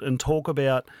board and talk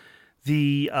about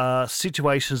the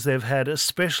situations they've had,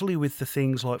 especially with the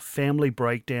things like family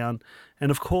breakdown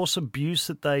and, of course, abuse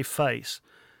that they face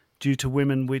due to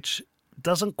women, which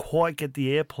doesn't quite get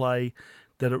the airplay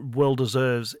that it well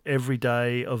deserves every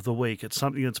day of the week. It's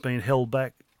something that's been held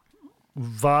back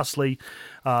vastly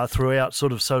throughout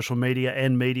sort of social media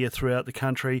and media throughout the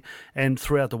country and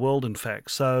throughout the world, in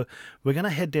fact. So we're going to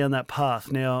head down that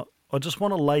path. Now, I just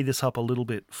want to lay this up a little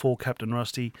bit for Captain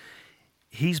Rusty.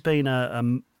 He's been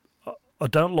I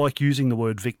don't like using the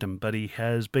word victim, but he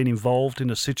has been involved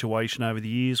in a situation over the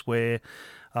years where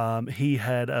he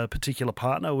had a particular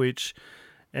partner, which,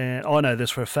 and I know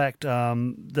this for a fact,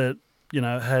 that,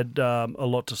 had a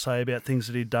lot to say about things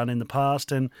that he'd done in the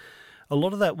past, and a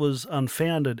lot of that was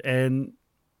unfounded. And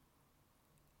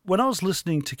when I was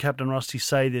listening to Captain Rusty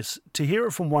say this, to hear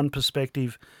it from one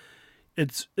perspective,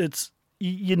 it's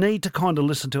you need to kind of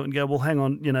listen to it and go, well, hang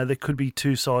on, there could be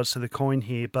two sides to the coin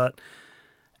here. But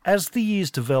as the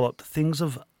years developed, things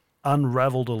have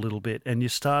unraveled a little bit, and you're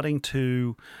starting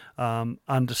to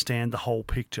understand the whole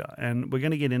picture. And we're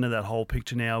going to get into that whole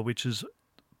picture now, which is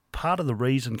part of the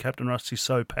reason Captain Rusty's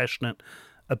so passionate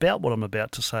about what I'm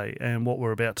about to say and what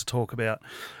we're about to talk about.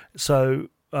 So,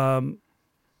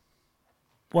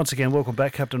 once again, welcome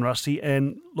back, Captain Rusty.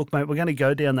 And look, mate, we're going to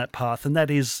go down that path, and that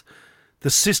is the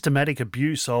systematic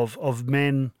abuse of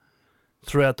men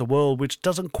throughout the world, which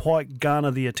doesn't quite garner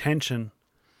the attention.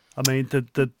 I mean,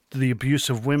 the abuse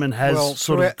of women has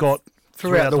got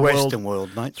throughout the Western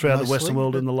world, mate. Throughout the Western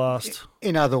world in the last...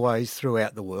 In other ways,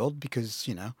 throughout the world, because,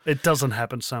 It doesn't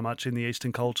happen so much in the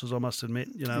Eastern cultures, I must admit.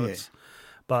 Yeah.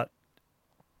 But,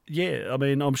 yeah, I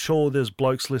mean, I'm sure there's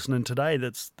blokes listening today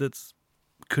that's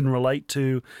can relate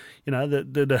to,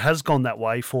 that it has gone that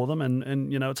way for them,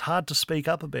 and it's hard to speak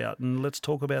up about, and let's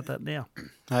talk about that now.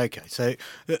 Okay, so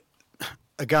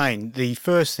again, the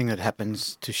first thing that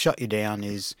happens to shut you down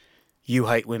is you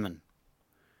hate women.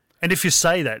 And if you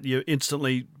say that, you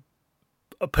instantly,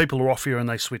 people are off you and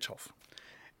they switch off.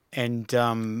 And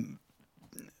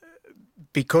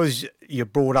because you're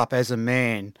brought up as a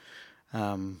man,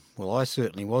 well, I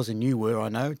certainly was, and you were, I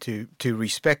know, to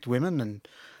respect women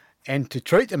and to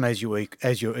treat them as your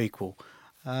equal.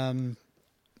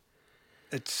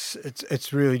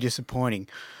 It's really disappointing.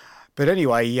 But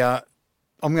anyway,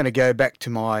 I'm going to go back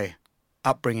to my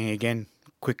upbringing again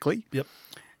quickly. Yep.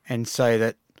 And say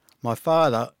that my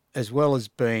father, as well as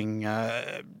being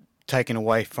taken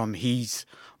away from his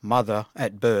mother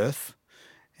at birth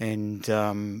and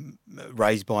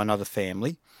raised by another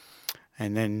family,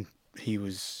 and then he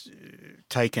was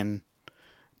taken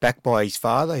back by his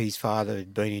father. His father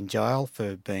had been in jail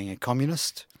for being a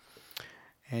communist,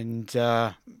 and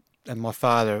my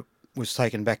father was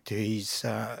taken back to his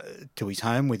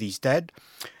home with his dad,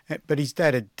 but his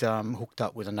dad had hooked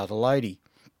up with another lady.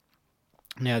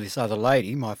 Now, this other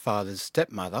lady, my father's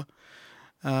stepmother,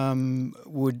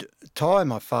 would tie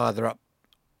my father up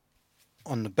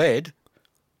on the bed,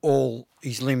 all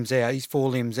his limbs out, his four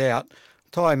limbs out,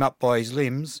 tie him up by his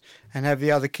limbs, and have the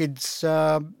other kids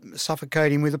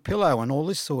suffocate him with a pillow and all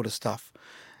this sort of stuff.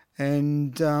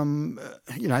 And,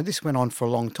 this went on for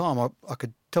a long time. I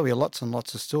could tell you lots and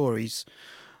lots of stories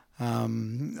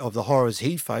of the horrors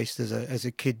he faced as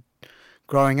a kid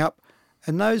growing up.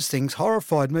 And those things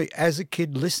horrified me as a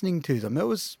kid listening to them. It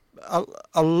was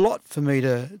a lot for me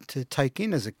to take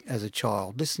in as a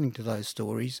child, listening to those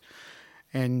stories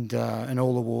and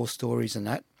all the war stories and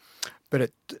that. But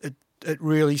it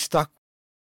really stuck.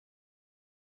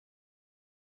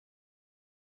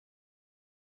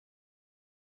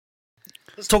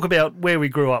 Let's talk about where we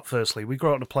grew up firstly. We grew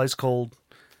up in a place called...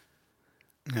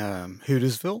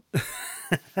 Hootersville.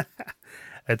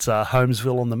 It's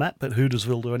Holmesville on the map, but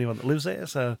Hootersville to anyone that lives there.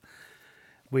 So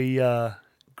we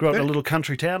grew up in a little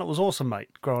country town. It was awesome, mate,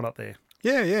 growing up there.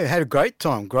 Yeah, had a great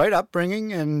time, great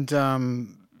upbringing, and,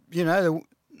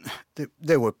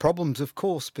 there were problems, of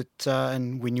course, but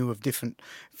and we knew of different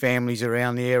families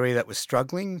around the area that were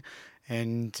struggling,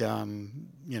 and,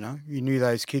 you knew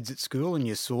those kids at school and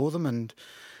you saw them, and...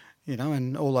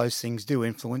 and all those things do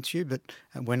influence you, but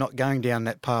we're not going down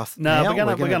that path now. We're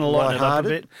going to lighten it up a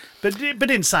bit.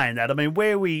 But in saying that, I mean,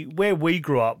 where we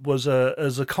grew up was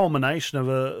a culmination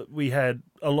of we had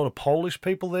a lot of Polish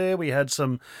people there. We had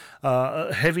some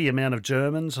a heavy amount of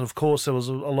Germans. Of course, there was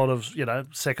a lot of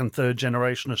second, third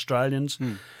generation Australians.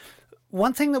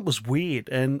 One thing that was weird,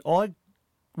 and I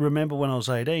remember when I was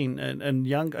 18 and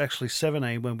young, actually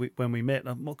 17 when we met.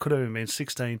 What could have been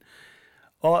 16.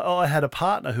 I had a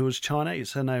partner who was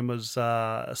Chinese. Her name was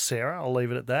Sarah. I'll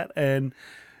leave it at that. And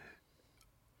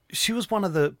she was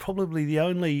probably the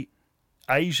only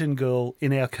Asian girl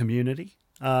in our community.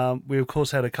 We of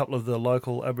course had a couple of the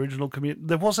local Aboriginal community.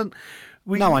 There wasn't.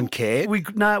 No one cared. We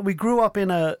grew up in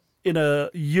a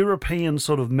European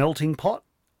sort of melting pot,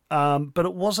 but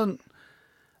it wasn't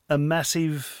a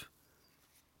massive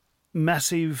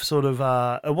sort of.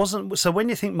 It wasn't. So when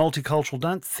you think multicultural,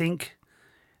 don't think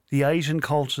the Asian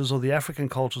cultures or the African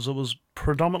cultures. It was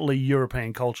predominantly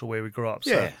European culture where we grew up.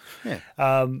 So, yeah.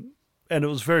 And it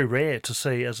was very rare to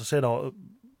see, as I said,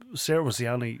 Sarah was the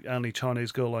only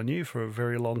Chinese girl I knew for a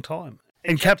very long time.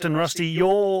 And Captain Rusty,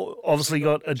 you're obviously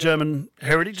got a German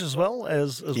heritage as well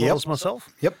as myself.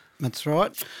 Yep, that's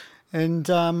right. And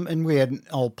we had an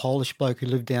old Polish bloke who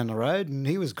lived down the road, and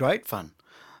he was great fun.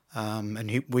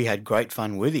 We had great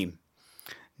fun with him.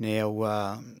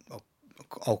 Now,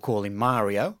 I'll call him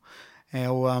Mario.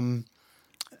 Now,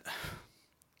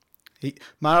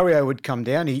 Mario would come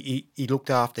down. He looked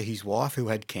after his wife who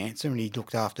had cancer, and he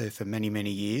looked after her for many,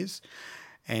 many years.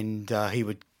 And he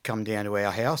would come down to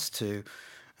our house to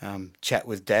chat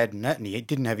with Dad and that. And he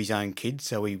didn't have his own kids,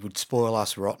 so he would spoil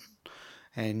us rotten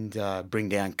and bring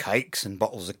down cakes and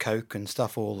bottles of Coke and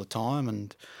stuff all the time.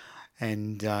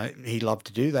 And he loved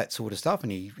to do that sort of stuff.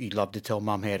 And he loved to tell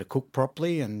Mum how to cook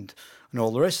properly and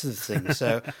all the rest of the things.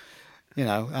 So,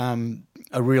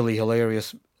 a really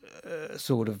hilarious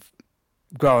sort of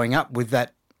growing up with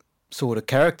that sort of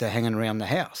character hanging around the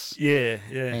house. Yeah.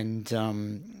 And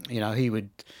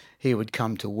he would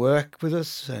come to work with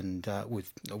us, and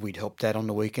we'd help Dad on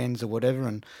the weekends or whatever.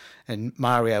 And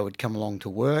Mario would come along to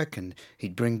work, and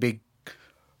he'd bring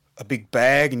a big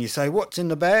bag, and you say, "What's in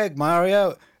the bag,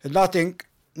 Mario?"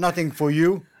 Nothing for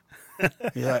you.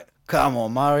 You're like, "Come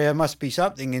on, Mario, must be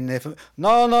something in there for..."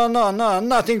 No,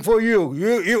 nothing for you.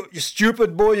 You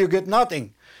stupid boy, you get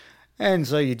nothing. And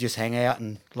so you just hang out,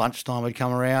 and lunchtime would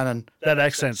come around, and That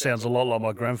accent sounds a lot like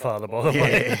my grandfather, by the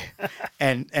way.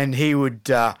 and he would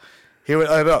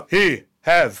open up, "Here,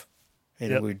 have,"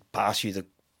 and Yep. we'd pass you the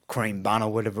cream bun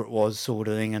or whatever it was, sort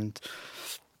of thing, and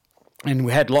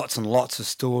we had lots and lots of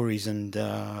stories, and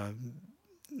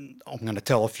I'm going to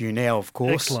tell a few now, of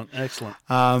course. Excellent.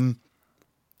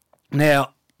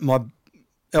 Now, my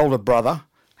elder brother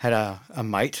had a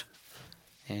mate,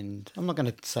 and I'm not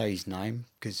going to say his name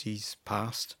because he's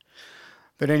passed.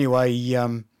 But anyway,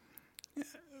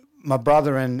 my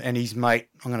brother and his mate,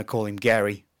 I'm going to call him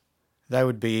Gary, they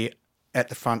would be at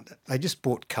the front. They just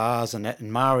bought cars and that.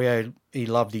 And Mario, he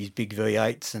loved his big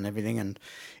V8s and everything. And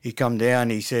he'd come down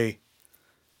and he'd say,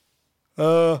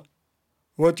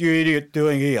 "What you idiot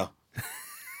doing here?"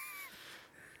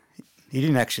 He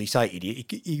didn't actually say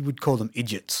idiot. He would call them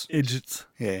idiots. Idiots.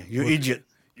 Yeah, you idiot.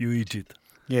 You idiot.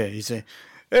 Yeah, he said,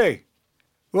 "Hey,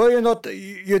 why you not,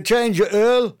 you change your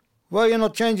oil? Why you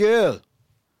not change your oil?"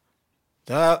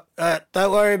 Don't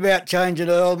worry about changing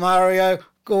oil, Mario. It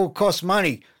all costs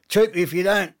money. Cheap if you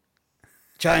don't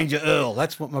change your oil.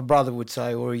 That's what my brother would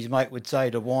say, or his mate would say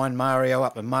to wind Mario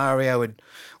up, and Mario would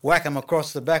whack him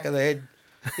across the back of the head.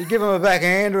 He'd give him a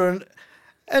backhander,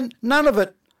 and none of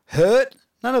it hurt.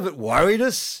 None of it worried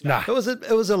us. Nah. It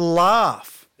was a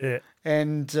laugh. Yeah.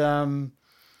 And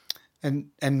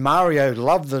Mario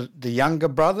loved the younger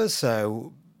brother,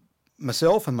 so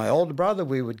myself and my older brother,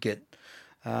 we would get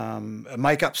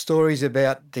make up stories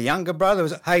about the younger brother. It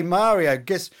was, "Hey Mario,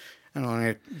 guess," and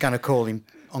I'm going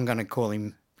to call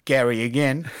him Gary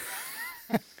again.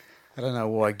 I don't know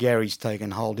why Gary's taken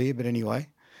hold here, but anyway,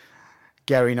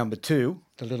 Gary number 2,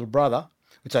 the little brother,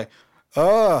 would say,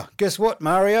 "Oh, guess what,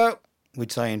 Mario?"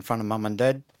 We'd say in front of Mum and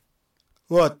Dad.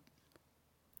 "What?"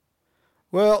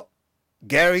 "Well,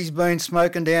 Gary's been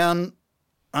smoking down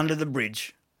under the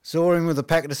bridge. Saw him with a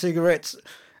packet of cigarettes,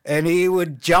 and he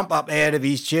would jump up out of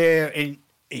his chair and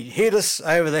he'd hit us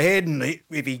over the head, and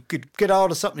if he could get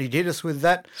hold of something, he'd hit us with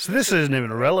that." So this isn't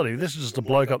even a relative. This is just a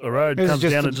bloke up the road This is comes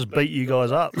just down a- and just beat you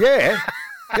guys up. Yeah,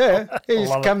 yeah. He love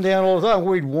just come down all the time.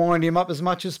 We'd wind him up as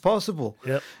much as possible.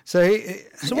 Yep. So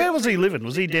So where was he living?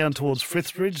 Was he down towards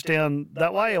Frithbridge, down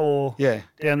that way, or Yeah.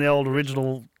 down the old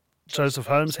original Joseph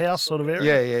Holmes house sort of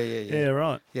area? Yeah,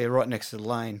 right. Yeah, right next to the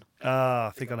lane. Ah,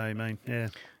 I think I know what you mean. Yeah.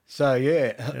 So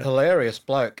yeah, hilarious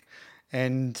bloke.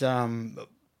 And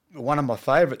one of my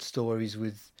favourite stories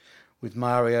with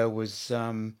Mario was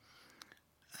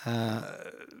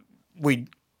we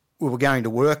were going to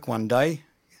work one day,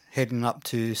 heading up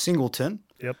to Singleton,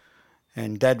 Yep.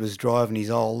 and Dad was driving his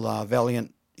old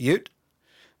Valiant Ute.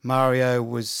 Mario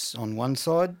was on one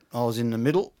side, I was in the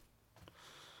middle,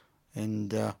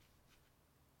 and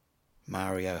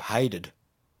Mario hated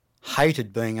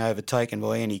being overtaken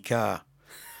by any car.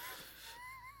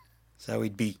 So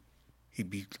he'd be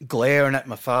glaring at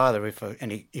my father if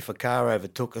a car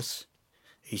overtook us.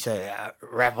 He'd say,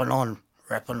 rapping on,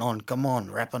 come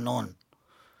on, rapping on,"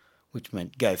 which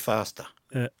meant go faster.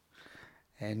 Yeah.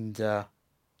 And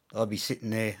I'd be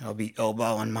sitting there, I'd be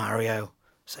elbowing Mario,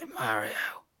 say, "Mario,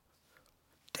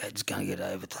 Dad's going to get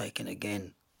overtaken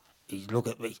again." He'd look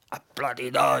at me, "I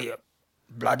bloody know you,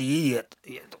 bloody idiot."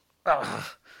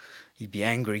 He'd be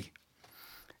angry.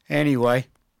 Anyway,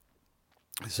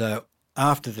 so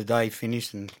after the day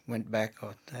finished and went back,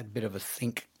 I had a bit of a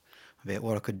think about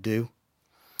what I could do.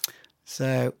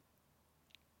 So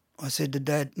I said to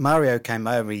Dad, Mario came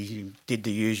over, he did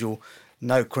the usual,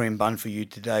 "No cream bun for you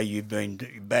today, you've been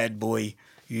a bad boy,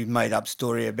 you made up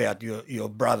story about your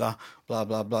brother, blah,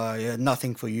 blah, blah, yeah,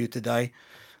 nothing for you today."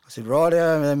 I said, "Right,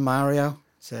 Mario."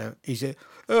 So he said,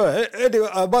 "Oh, Eddie,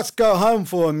 I must go home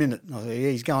for a minute." I said, "Yeah,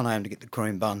 he's going home to get the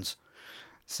cream buns."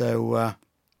 So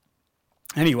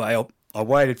anyway, I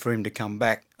waited for him to come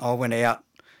back. I went out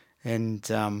and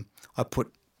I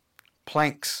put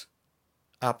planks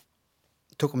up,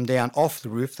 took them down off the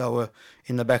roof. They were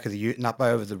in the back of the ute and up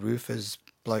over the roof, as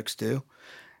blokes do.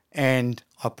 And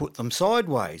I put them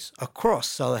sideways across,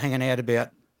 so they're hanging out about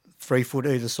 3 foot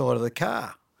either side of the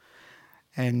car.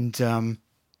 And I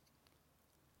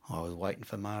was waiting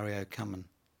for Mario coming.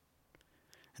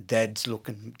 Dad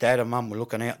and Mum were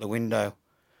looking out the window,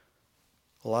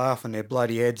 laughing their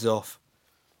bloody heads off.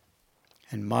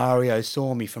 And Mario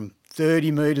saw me from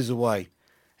 30 metres away,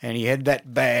 and he had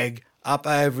that bag up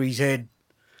over his head,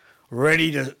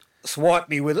 ready to swipe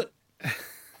me with it.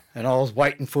 And I was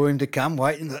waiting for him to come,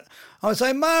 I would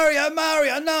say, Mario,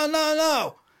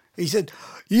 no. He said,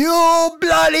 you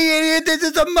bloody idiot, this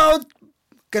is the most...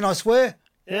 Can I swear?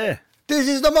 Yeah. This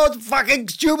is the most fucking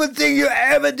stupid thing you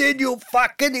ever did, you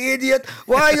fucking idiot.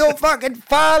 Why your fucking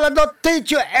father not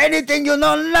teach you anything? You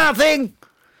know nothing.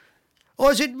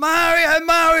 I said,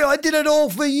 Mario, I did it all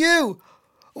for you.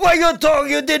 What you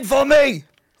talking you did for me?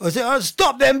 I said, oh,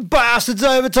 stop them bastards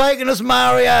overtaking us,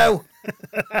 Mario.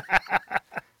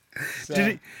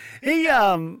 Did he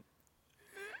I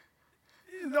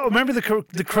remember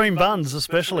the cream buns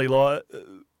especially. Like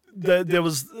there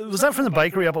was that from the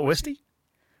bakery up at Westy?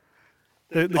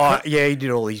 Yeah, he did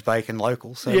all these bacon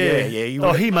local. So yeah.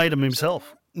 He made them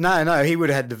himself. No, he would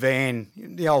have had the van.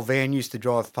 The old van used to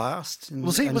drive past and,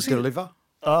 deliver.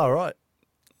 Oh, right.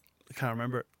 I can't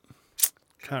remember it.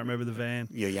 Can't remember the van.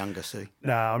 You're younger, see.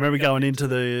 No, I remember going into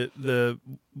the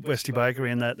Westy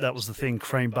Bakery and that was the thing,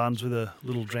 cream buns with a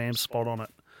little jam spot on it.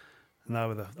 And they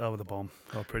were the bomb.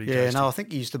 They were pretty tasty. No, I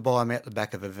think he used to buy them out the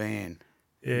back of a van.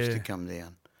 Yeah. Used to come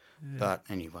down. Yeah. But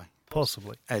anyway.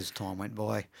 Possibly. As time went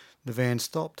by, the van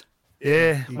stopped.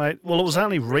 Yeah, mate. Well, it was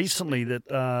only recently that,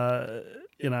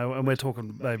 and we're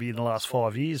talking maybe in the last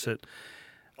 5 years, that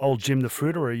old Jim the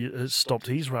Fruiterer has stopped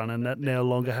his run, and that no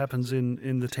longer happens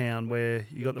in the town, where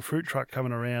you got the fruit truck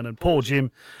coming around. And poor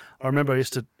Jim, I remember I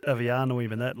used to have a yarn to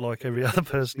him and that, like every other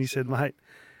person. He said, mate,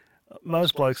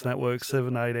 most blokes in that work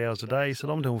 7, 8 hours a day. He said,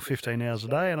 I'm doing 15 hours a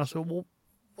day. And I said, well,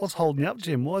 what's holding you up,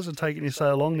 Jim? Why is it taking you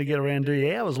so long to get around and do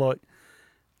your hours? Like,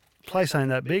 the place ain't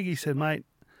that big. He said, mate,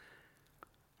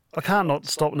 I can't not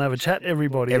stop and have a chat.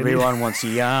 Everyone wants a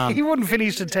yarn. He wouldn't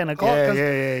finish at 10 o'clock. Yeah.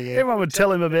 Everyone would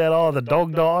tell him about, the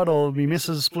dog died, or my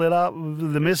missus split up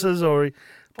with the missus, or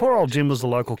poor old Jim was the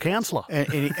local councillor.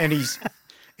 And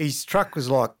his truck was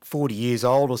like 40 years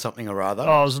old or something or other.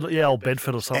 Oh, it was, old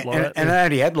Bedford or something like that. And it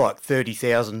only had like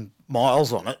 30,000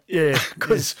 miles on it. Yeah.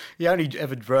 Because he only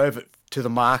ever drove it to the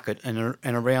market and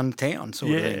around town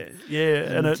sort of thing.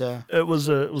 Yeah. And it was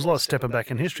like stepping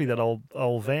back in history, that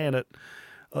old van.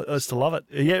 I used to love it.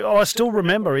 Yeah, I still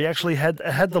remember he actually had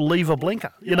the lever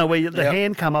blinker. Where the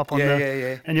hand come up on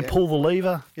and you pull the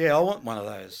lever. Yeah, I want one of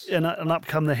those. And up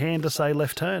come the hand to say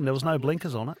left turn. There was no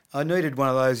blinkers on it. I needed one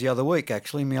of those the other week,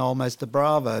 actually, my old Mazda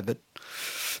Bravo, but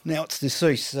now it's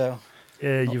deceased, so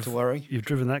not to worry. You've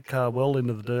driven that car well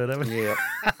into the dirt, haven't you? Yeah,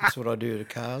 that's what I do to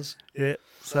cars. Yeah.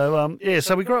 So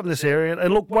so we grew up in this area,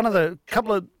 and look, the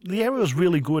area was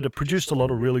really good. It produced a lot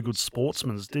of really good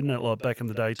sportsmen, didn't it? Like back in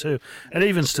the day too, and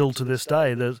even still to this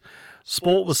day, the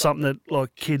sport was something that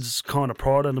like kids kind of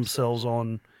prided themselves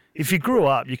on. If you grew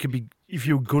up, if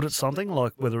you were good at something,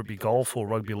 like whether it be golf or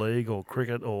rugby league or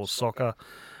cricket or soccer,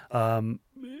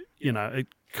 it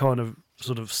kind of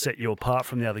sort of set you apart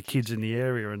from the other kids in the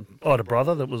area. And I had a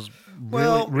brother that was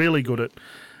really good at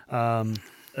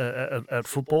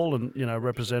football, and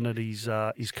represented his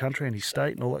country and his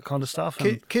state and all that kind of stuff.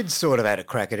 And kids sort of had a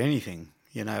crack at anything.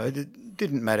 It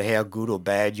didn't matter how good or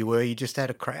bad you were; you just had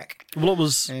a crack. Well, it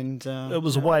was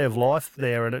a way of life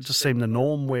there, and it just seemed the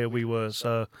norm where we were.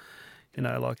 So,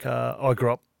 I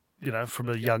grew up, from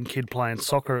a young kid playing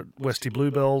soccer at Westy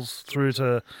Bluebells through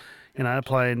to,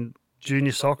 playing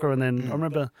junior soccer, and then I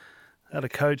remember I had a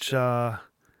coach. It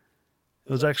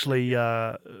was actually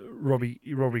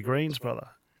Robbie Green's brother.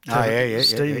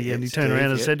 Stevie, and he turned around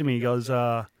and said to me, he goes,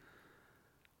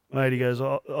 mate, he goes,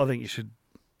 I think you should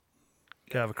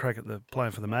go have a crack at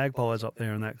playing for the Magpies up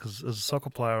there and that, because as a soccer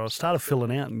player, I started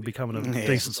filling out and becoming a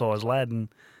decent-sized lad, and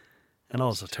I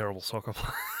was a terrible soccer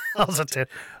player.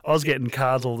 I was getting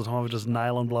cards all the time for just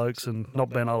nailing blokes and not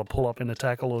being able to pull up in a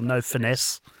tackle, or no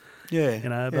finesse.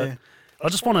 But I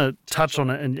just want to touch on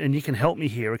it, and you can help me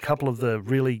here, a couple of the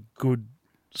really good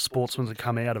sportsmen that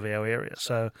come out of our area.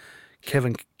 So Keith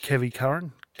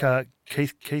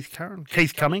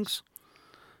Cummings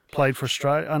played for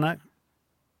Australia. Oh no,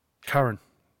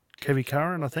 Kevy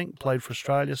Curran, I think, played for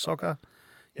Australia soccer.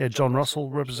 Yeah, John Russell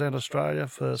represented Australia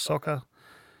for soccer.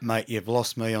 Mate, you've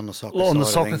lost me on the soccer. On the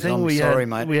side soccer of thing, I'm sorry,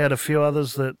 mate. We had a few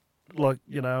others that like,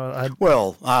 I had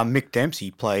Well, Mick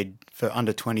Dempsey played for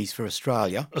under-20s for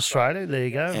Australia Australia. There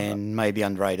you go. and maybe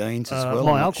under-18s as well.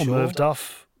 My I'm not uncle sure. Merv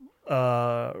Duff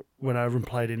went over and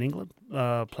played in England,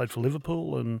 played for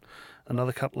Liverpool and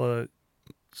another couple of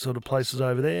sort of places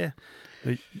over there.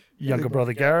 The younger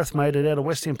brother Gareth made it out of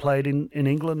West End, played in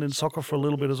England in soccer for a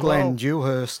little bit as Glenn well.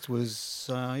 Dewhurst he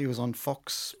was on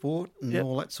Fox Sport and Yep.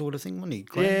 all that sort of thing, wasn't he,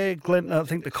 Glenn? Yeah, Glenn, I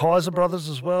think the Kaiser brothers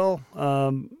as well.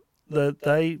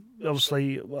 They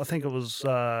obviously, I think it was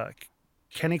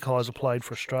Kenny Kaiser played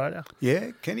for Australia.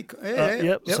 Yeah, Kenny. Yeah,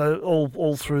 Yep. So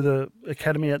all through the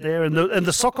academy out there, and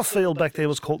the soccer field back there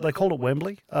they called it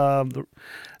Wembley.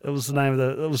 It was the name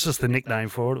of it was just the nickname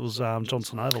for it. It was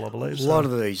Johnson Oval, I believe. A lot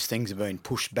of these things have been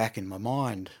pushed back in my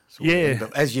mind. sort of Yeah. thing,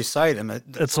 but as you say them,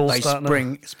 It's all they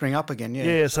starting spring up again. Yeah.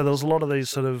 Yeah, so there was a lot of these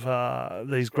sort of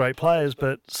these great players,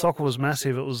 but soccer was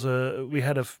massive. It was we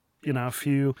had a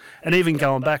few, and even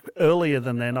going back earlier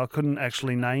than then, I couldn't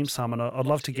actually name some, and I'd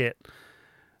love to get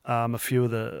a few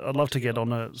of I'd love to get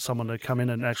on someone to come in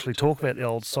and actually talk about the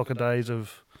old soccer days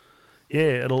of.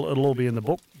 Yeah, it'll all be in the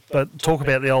book, but talk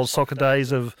about the old soccer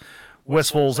days of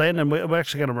West Wallsend, and we're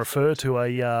actually going to refer to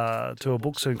a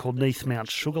book soon called Neath Mount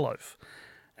Sugarloaf.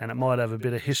 And it might have a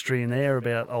bit of history in there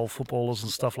about old footballers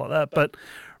and stuff like that. But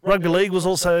rugby league was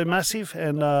also massive,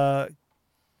 and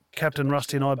Captain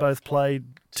Rusty and I both played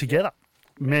together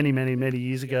many, many, many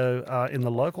years ago in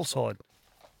the local side.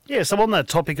 Yeah, so on that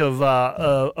topic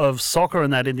of soccer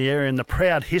and that in the area and the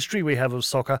proud history we have of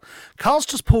soccer, Carl's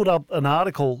just pulled up an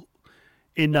article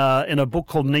in a book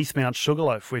called Neath Mount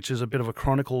Sugarloaf, which is a bit of a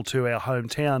chronicle to our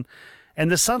hometown. And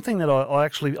there's something that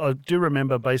I do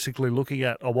remember basically looking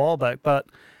at a while back, but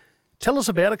tell us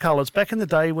about it, Carl. It's back in the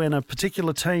day when a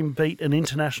particular team beat an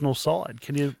international side.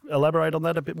 Can you elaborate on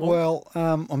that a bit more? Well,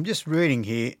 I'm just reading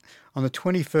here on the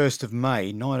 21st of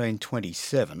May,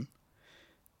 1927.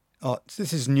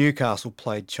 This is Newcastle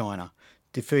played China,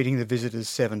 defeating the visitors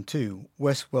 7-2.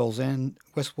 West Wallsend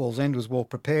was well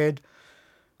prepared.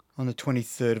 On the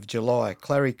 23rd of July,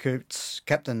 Clary Coots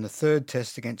captained the third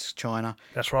test against China,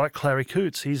 That's right, Clary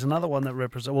Coots. He's another one that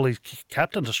represents. Well, he's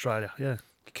captained Australia. Yeah.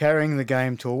 carrying the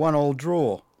game to a 1-1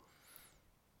 draw.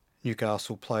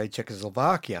 Newcastle played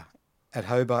Czechoslovakia at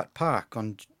Hobart Park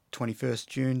on 21st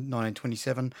June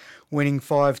 1927, winning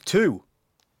 5-2.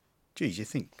 Geez, you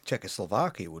think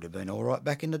Czechoslovakia would have been all right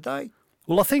back in the day?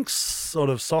 Well, I think sort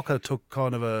of soccer took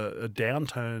kind of a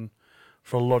downturn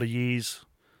for a lot of years.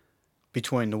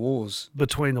 Between the wars.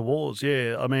 Between the wars,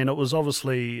 yeah. I mean, it was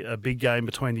obviously a big game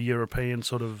between the European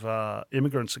sort of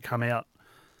immigrants that come out,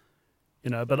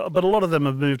 but a lot of them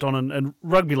have moved on, and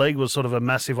rugby league was sort of a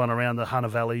massive one around the Hunter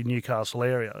Valley, Newcastle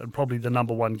area, and probably the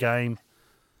number one game.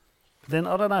 But then,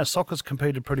 I don't know, soccer's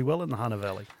competed pretty well in the Hunter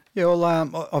Valley. Yeah,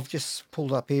 well, I've just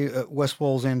pulled up here West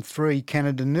Wallsend 3,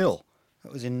 Canada 0.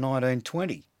 That was in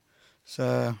 1920.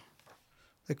 So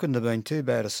they couldn't have been too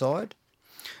bad a side.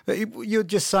 But you're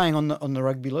just saying on the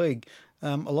rugby league,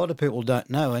 a lot of people don't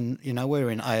know, and we're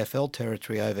in AFL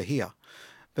territory over here,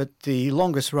 but the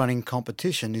longest running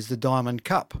competition is the Diamond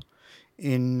Cup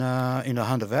in the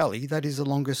Hunter Valley. That is the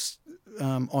longest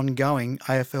ongoing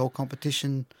AFL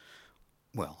competition.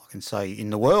 Well, I can say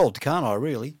in the world, can't I?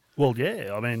 Really? Well,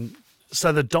 yeah. I mean,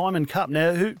 so the Diamond Cup.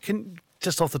 Now, who can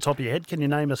just off the top of your head, can you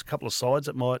name us a couple of sides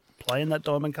that might play in that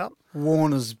Diamond Cup?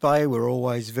 Warners Bay were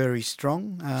always very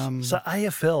strong. So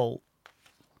AFL.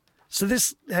 So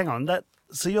this, hang on,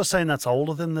 so you're saying that's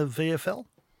older than the VFL?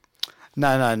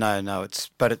 No.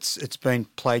 It's been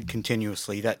played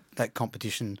continuously. That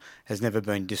competition has never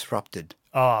been disrupted.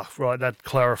 Ah, right. That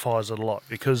clarifies it a lot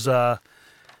because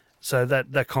so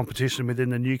that competition within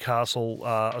the Newcastle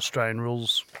Australian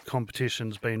rules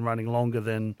competition's been running longer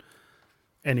than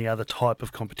any other type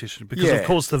of competition because, of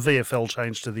course, the VFL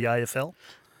changed to the AFL.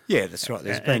 Yeah, that's right.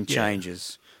 There's been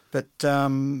changes, but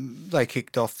they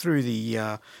kicked off through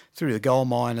the gold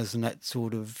miners and that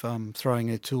sort of throwing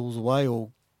their tools away or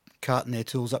carting their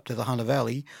tools up to the Hunter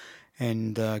Valley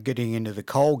and getting into the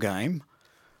coal game.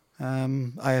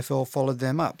 AFL followed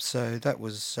them up, so that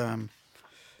was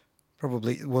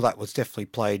that was definitely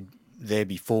played there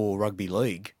before rugby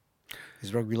league,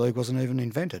 because rugby league wasn't even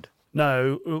invented.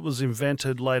 No, it was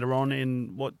invented later on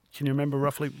in what? Can you remember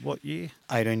roughly what year?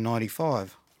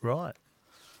 1895. Right.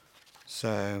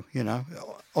 So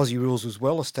Aussie rules was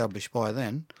well established by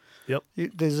then. Yep.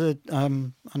 There's I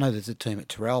know there's a team at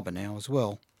Teralba now as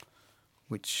well,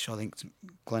 which I think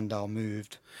Glendale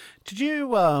moved. Did you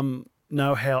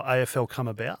know how AFL come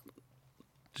about?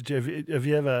 Have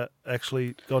you ever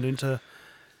actually gone into?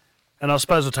 And I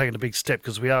suppose we're taking a big step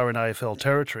because we are in AFL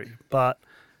territory. But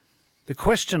the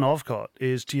question I've got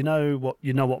is, do you know what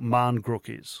Marngrook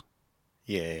is?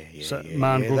 Yeah, So yeah.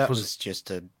 Marngrook That was- was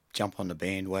just a jump on the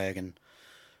bandwagon.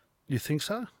 You think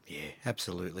so? Yeah,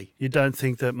 absolutely. You don't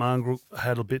think that Marngrook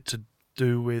had a bit to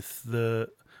do with the,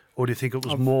 or do you think it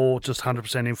was more just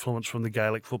 100% influence from the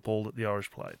Gaelic football that the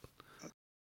Irish played?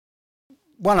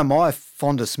 One of my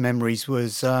fondest memories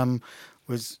was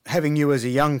having you as a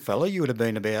young fella. You would have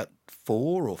been about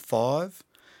 4 or 5,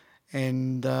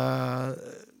 and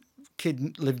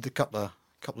kid lived a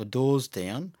couple of doors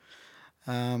down.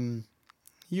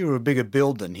 You were a bigger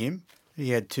build than him.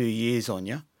 He had 2 years on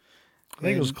you. I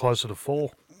think it was closer to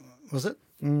 4. Was it?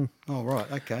 Oh,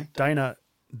 right. Okay. Dana,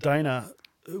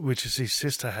 which is his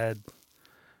sister, had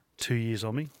 2 years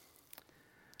on me,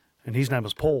 and his name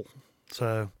was Paul.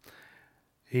 So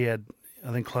he had,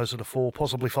 I think, closer to 4,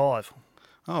 possibly 5.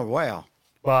 Oh, wow.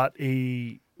 But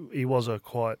he was a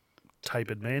quite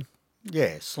tapered man,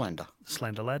 Yeah, slender.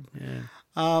 slender lad. Yeah,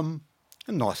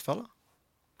 A nice fella.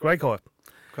 great guy.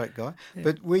 Great guy.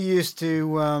 But we used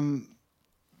to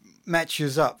match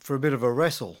us up for a bit of a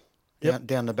wrestle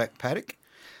down the back paddock.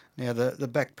 Now, the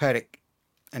back paddock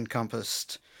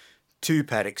encompassed 2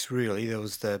 paddocks, really. There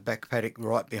was the back paddock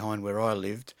right behind where I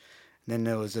lived, and then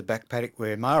there was the back paddock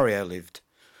where Mario lived.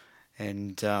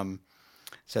 And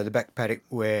so the back paddock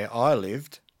where I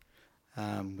lived,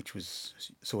 which was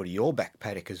sort of your back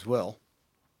paddock as well,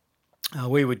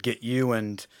 we would get you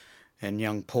and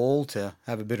young Paul to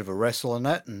have a bit of a wrestle on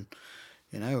that, and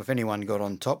you know, if anyone got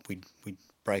on top, we'd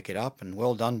break it up and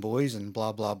well done, boys, and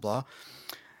blah blah blah.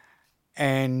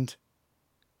 And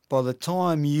by the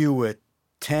time you were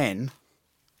 10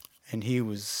 and he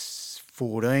was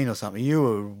 14 or something, you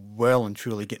were well and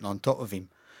truly getting on top of him.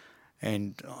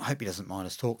 And I hope he doesn't mind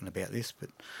us talking about this,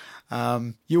 but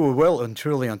you were well and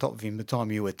truly on top of him by the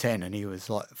time you were 10 and he was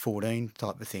like 14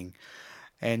 type of thing.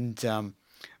 And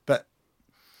but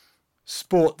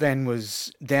sport then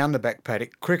was down the back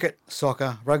paddock: cricket,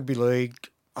 soccer, rugby league.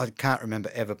 I can't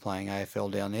remember ever playing AFL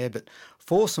down there, but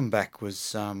foursome back was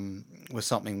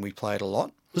something we played a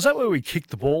lot. Was that where we kicked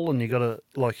the ball and you got to,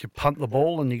 like, you punt the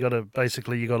ball and you got to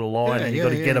a line and you got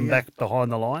to get them back behind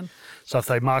the line? So if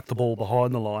they mark the ball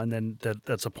behind the line, then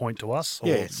that's a point to us? Or,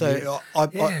 Yeah, so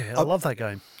I love that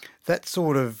game.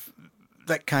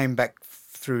 That came back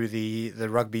through the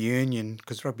rugby union,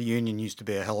 because rugby union used to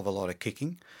be a hell of a lot of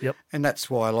kicking. Yep. And that's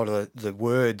why a lot of the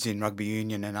words in rugby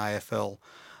union and AFL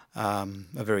are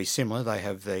very similar. They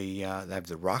have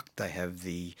the ruck, they have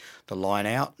the line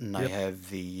out, and they have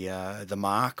the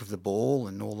mark of the ball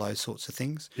and all those sorts of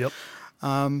things. Yep.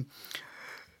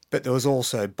 But there was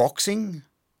also boxing.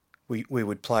 We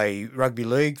would play rugby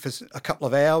league for a couple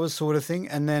of hours, sort of thing,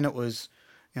 and then it was,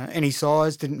 you know, any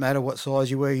size, didn't matter what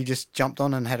size you were, you just jumped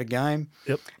on and had a game.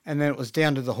 Yep. And then it was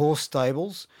down to the horse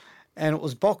stables, and it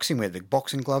was boxing. We had the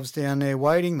boxing gloves down there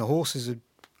waiting. The horses would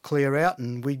clear out,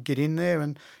 and we'd get in there,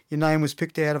 and your name was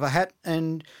picked out of a hat,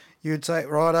 and you'd say,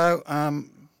 righto,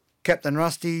 Captain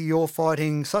Rusty, you're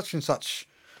fighting such and such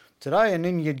today, and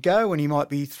then you'd go, and he might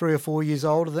be 3 or 4 years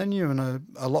older than you and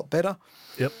a lot better.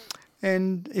 Yep.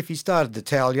 And if he started to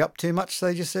towel you up too much,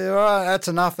 they just say, all right, that's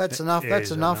enough, that's enough,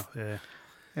 that's enough. Yeah.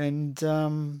 And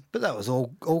but that was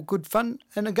all good fun.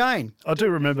 And again, I do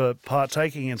remember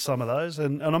partaking in some of those,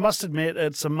 and I must admit,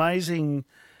 it's amazing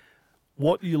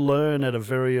what you learn at a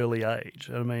very early age.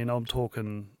 I mean, I'm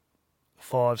talking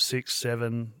 5, 6,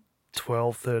 7,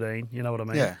 12, 13, you know what I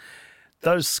mean? yeah,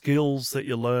 Those skills that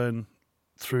you learn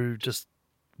through just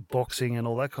boxing and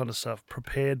all that kind of stuff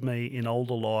prepared me in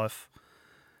older life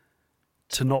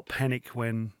to not panic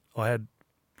when I had,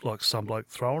 like, some bloke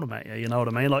throwing them at you, you know what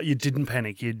I mean? Like, you didn't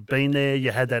panic. You'd been there, you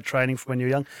had that training from when you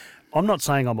were young. I'm not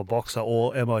saying I'm a boxer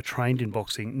or am I trained in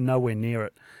boxing, nowhere near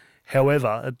it.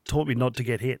 However, it taught me not to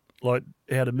get hit, like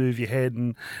how to move your head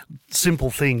and simple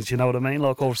things, you know what I mean?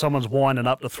 Like, or if someone's winding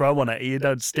up to throw one at you,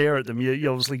 don't stare at them. You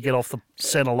obviously get off the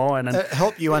centre line. And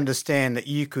help you understand that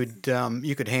you could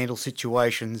handle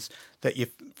situations that you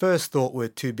first thought were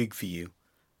too big for you.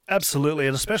 absolutely,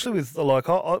 and especially with, like,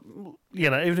 you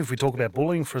know, even if we talk about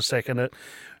bullying for a second,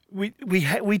 we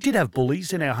did have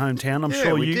bullies in our hometown. I'm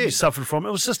sure you suffered from it.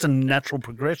 It was just a natural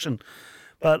progression.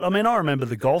 But I mean, I remember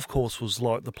the golf course was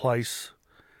like the place.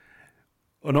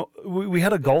 We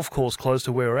had a golf course close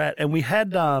to where we're at, and we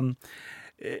had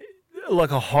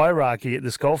like a hierarchy at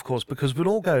this golf course because we'd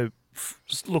all go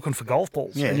looking for golf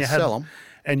balls. Yeah, and you sell them.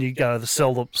 And you go to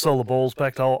sell the balls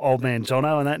back to old man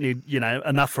Jono and that, and you know,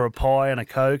 enough for a pie and a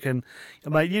Coke, and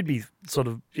mate, you'd be sort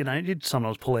of, you know, you'd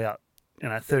sometimes pull out, you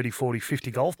know, 30, 40,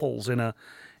 50 golf balls in a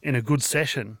good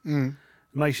session. Mm.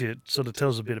 Makes you, sort of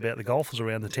tells a bit about the golfers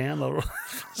around the town.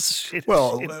 Shit.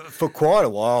 For quite a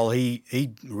while, he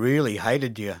really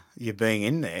hated you being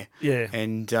in there. Yeah.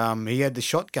 And he had the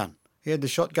shotgun. He had the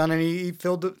shotgun and he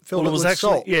filled it Well, it was with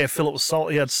actually salt. fill it with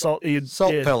salt. He had salt.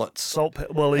 Salt pellets.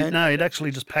 Well, And- no, he'd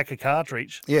actually just pack a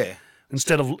cartridge Yeah.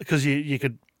 instead of because you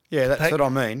could. Yeah, that's pack- what I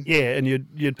mean. Yeah, and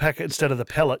you'd pack it instead of the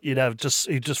pellet. You'd just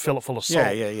fill it full of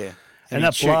salt. Yeah. And he'd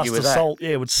that shoot you blast with of that. salt,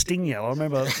 would sting you. I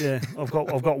remember. Yeah, I've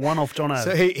got one off John O.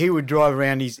 So he would drive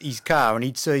around his car and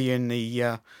he'd see you in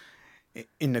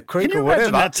the creek Can you or whatever.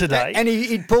 imagine that today? And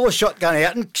he'd pull a shotgun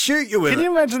out and shoot you with Can it.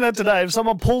 you imagine that today? If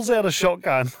someone pulls out a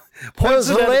shotgun, was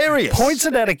hilarious. points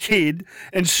it at a kid,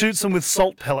 and shoots them with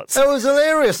salt pellets. That was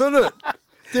hilarious, wasn't it?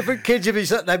 Different kids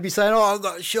they'd be saying, "Oh, I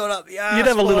got shot up the arse." You'd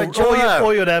have a by little, Jono."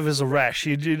 all you'd have is a rash.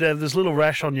 You'd have this little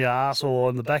rash on your ass or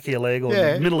on the back of your leg or in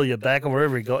Yeah. the middle of your back or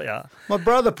wherever he got you. My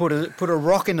brother put a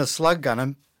rock in a slug gun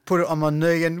and put it on my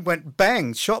knee and went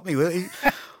bang, shot me with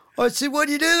it. I said, "What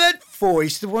do you do that for?" He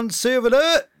said, "Want to see if it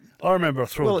hurt." I remember I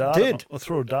threw Well, a it dart. did. I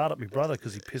threw a dart at my brother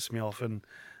because he pissed me off, and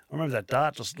I remember that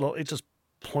dart just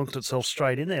plonked itself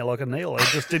straight in there like a needle. It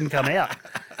just didn't come out.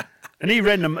 And he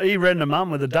ran to mum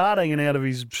with a dart hanging out of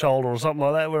his shoulder or something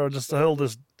like that, where I just hurled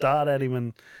this dart at him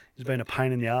and he's been a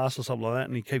pain in the ass or something like that,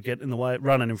 and he kept getting in the way,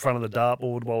 running in front of the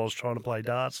dartboard while I was trying to play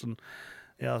darts, and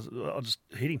I just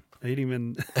hit him,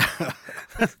 and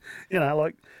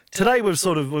like today we've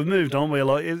moved on. We're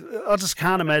like, I just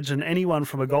can't imagine anyone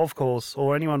from a golf course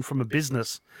or anyone from a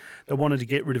business that wanted to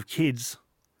get rid of kids.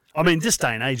 I mean, this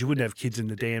day and age, you wouldn't have kids in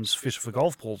the dams fishing for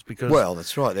golf balls because Well,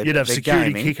 that's right. you'd have they're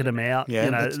security gaming. kicking them out. Yeah,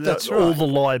 that's all right. the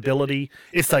liability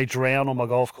if they drown on my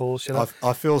golf course.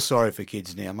 I feel sorry for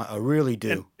kids now, mate. I really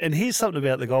do. And here's something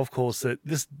about the golf course that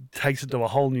this takes it to a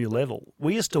whole new level.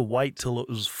 We used to wait till it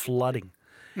was flooding.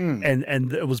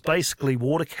 And it was basically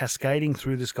water cascading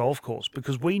through this golf course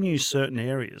because we knew certain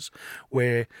areas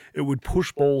where it would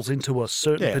push balls into a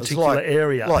certain Yeah, it was particular like,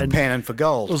 area. like and panning for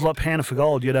gold. it was like panning for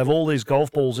gold. You'd have all these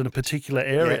golf balls in a particular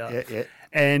area, yeah.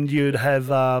 and you'd have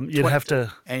have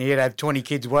to. And you'd have 20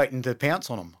 kids waiting to pounce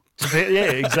on them.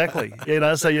 Yeah, exactly.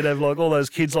 So you'd have like all those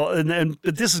kids, but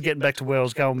this is getting back to where I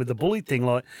was going with the bully thing.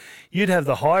 Like, you'd have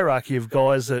the hierarchy of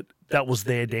guys that was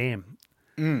their dam.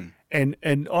 And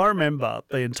I remember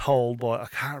being told by, I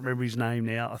can't remember his name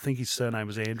now. I think his surname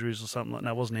was Andrews or something like that.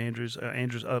 No, it wasn't Andrews.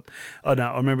 Andrews. No,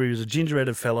 I remember he was a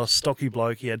ginger-headed fella, stocky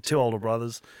bloke. He had two older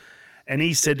brothers. And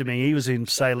he said to me, he was in,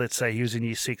 let's say he was in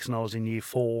year 6 and I was in year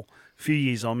 4, a few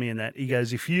years on me and that. He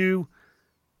goes, if you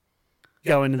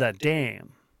go into that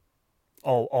dam,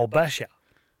 I'll bash you.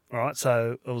 All right.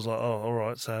 So I was like, oh, all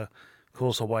right. So, of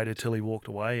course, I waited till he walked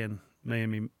away, and me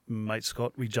and my mate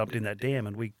Scott, we jumped in that dam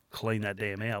and we cleaned that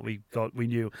dam out. We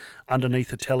knew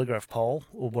underneath a telegraph pole,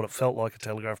 or what it felt like a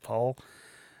telegraph pole,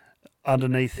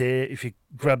 underneath there, if you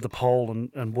grab the pole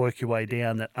and work your way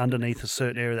down, that underneath a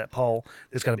certain area of that pole,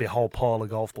 there's going to be a whole pile of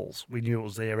golf balls. We knew it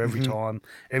was there every time.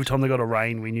 Every time they got a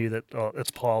rain, we knew that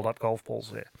it's piled up golf balls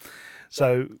there.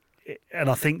 So, and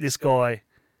I think this guy,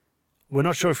 we're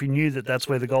not sure if he knew that that's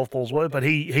where the golf balls were, but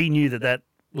he knew that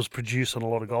was producing a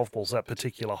lot of golf balls, that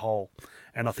particular hole.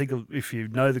 And I think if you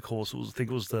know the course, I think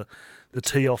it was the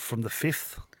tee off from the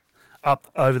 5th up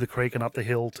over the creek and up the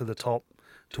hill to the top,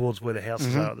 towards where the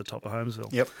houses are at the top of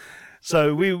Holmesville. Yep.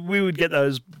 So we would get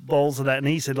those balls of that, and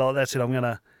he said, "Oh, that's it. I'm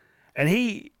gonna." And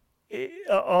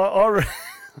I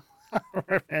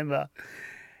remember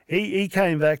he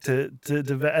came back to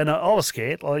and I was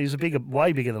scared. Like, he was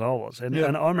way bigger than I was, and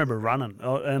I remember running,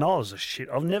 and I was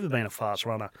I've never been a fast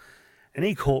runner, and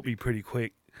he caught me pretty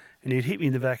quick. And he'd hit me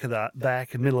in the back of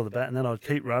the middle of the bat, and then I'd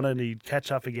keep running. He'd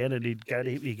catch up again, and he'd go to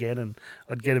hit me again, and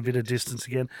I'd get a bit of distance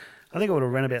again. I think I would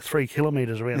have ran about 3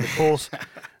 kilometres around the course,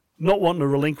 not wanting to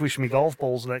relinquish my golf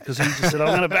balls and that, because he just said, "I'm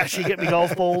going to bash you, get me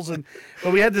golf balls."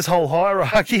 But we had this whole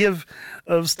hierarchy of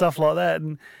stuff like that.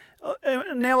 And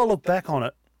now I look back on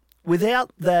it,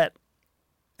 without that,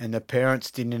 And the parents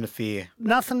didn't interfere.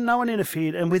 no one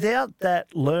interfered, and without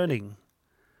that learning,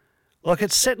 like,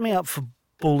 it set me up for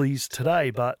bullies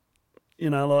today, but.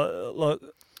 Like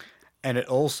And it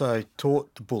also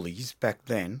taught the bullies back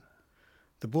then,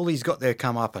 the bullies got their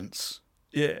comeuppance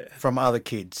from other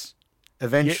kids.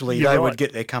 Eventually, you're they right. would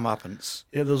get their comeuppance.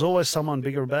 Yeah, there's always someone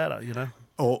bigger and badder,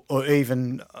 Or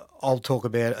even, I'll talk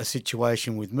about a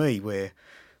situation with me where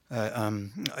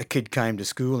a kid came to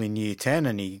school in year 10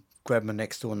 and he grabbed my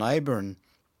next door neighbour and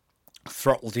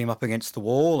throttled him up against the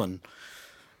wall and,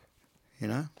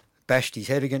 bashed his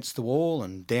head against the wall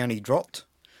and down he dropped.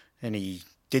 And he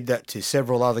did that to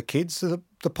several other kids, to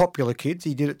the popular kids.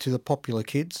 He did it to the popular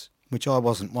kids, which I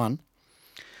wasn't one.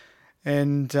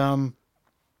 And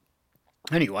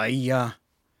anyway,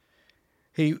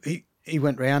 he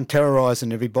went round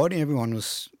terrorising everybody. Everyone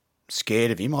was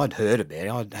scared of him. I'd heard about it.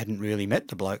 I hadn't really met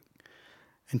the bloke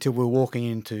until we were walking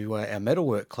into our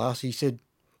metalwork class. He said,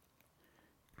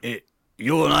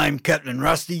 your name Captain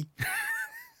Rusty?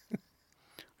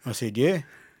 I said, yeah.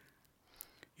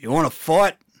 You want to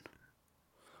fight?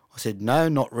 I said, no,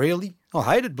 not really. I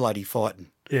hated bloody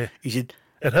fighting. Yeah. He said,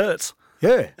 It hurts.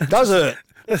 yeah, it does hurt.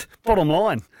 Bottom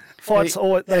line. Fights,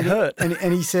 they hurt.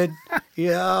 And he said,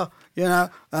 yeah, yeah,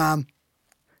 I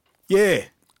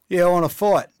want to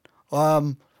fight.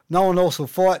 No one else will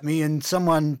fight me, and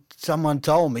someone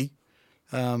told me,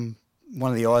 one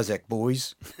of the Isaac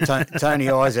boys, Tony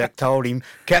Isaac, told him,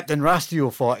 Captain Rusty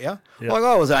will fight you. Yep. Like,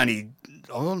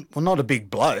 I'm not a big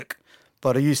bloke,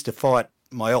 but I used to fight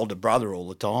my older brother all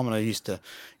the time, and I used to,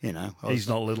 He's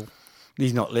not little.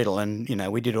 He's not little, and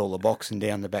we did all the boxing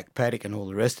down the back paddock and all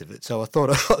the rest of it. So I thought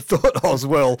I was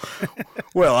well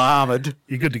armoured.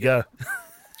 You're good to go.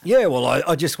 Yeah, well,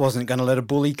 I just wasn't going to let a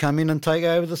bully come in and take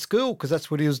over the school, because that's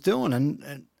what he was doing,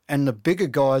 and the bigger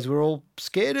guys were all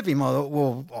scared of him. I thought,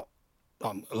 well,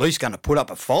 I'm at least going to put up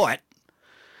a fight.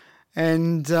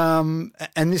 And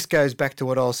this goes back to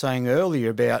what I was saying earlier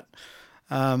about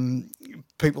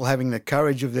people having the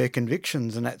courage of their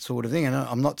convictions and that sort of thing. And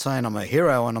I'm not saying I'm a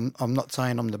hero, and I'm not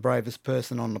saying I'm the bravest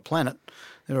person on the planet.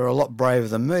 There are a lot braver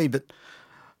than me, but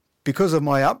because of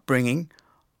my upbringing,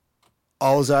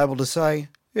 I was able to say,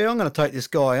 yeah, I'm going to take this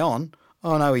guy on.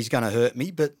 I know he's going to hurt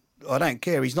me, but I don't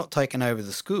care. He's not taking over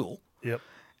the school. Yep.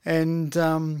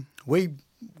 And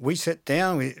we sat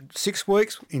down. 6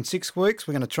 weeks. In 6 weeks,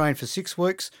 we're going to train for 6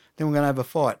 weeks. Then we're going to have a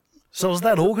fight. So was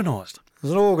that organised?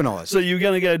 Was it organised? So you were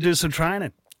going to go do some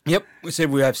training? Yep. We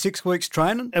said we have 6 weeks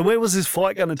training. And where was this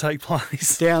fight going to take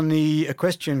place? Down the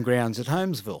equestrian grounds at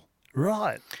Holmesville.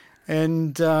 Right.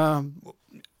 And I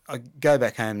go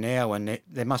back home now, and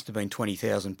there must have been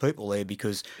 20,000 people there,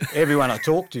 because everyone I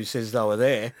talked to says they were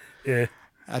there. Yeah.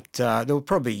 There were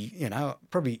probably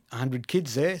 100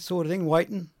 kids there, sort of thing,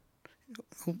 waiting.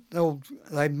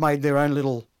 They made their own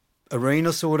little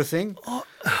arena sort of thing.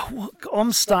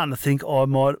 I'm starting to think I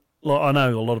might. Like, I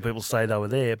know a lot of people say they were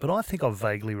there, but I think I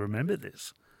vaguely remember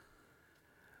this.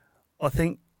 I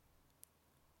think.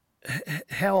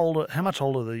 How much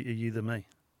older are you than me?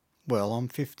 Well, I'm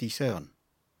 57.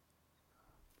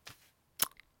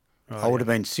 Right, I would have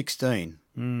been 16.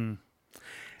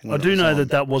 I do know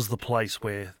that was the place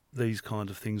where these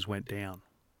kind of things went down.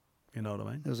 You know what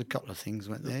I mean? There was a couple of things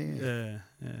went there.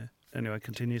 Yeah. Yeah. Anyway,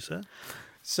 continue, sir.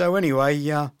 So anyway,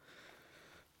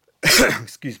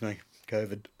 excuse me,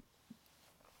 COVID.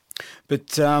 But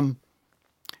so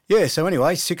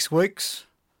anyway, 6 weeks,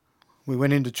 we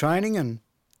went into training, and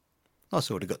I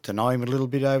sort of got to know him a little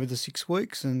bit over the 6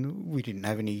 weeks, and we didn't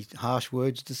have any harsh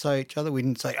words to say to each other. We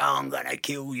didn't say, I'm going to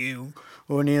kill you,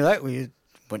 or any of that. We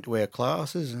went to our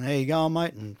classes, and there you go,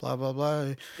 mate, and blah, blah,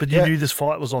 blah. But you knew this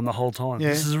fight was on the whole time. Yeah.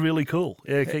 This is really cool.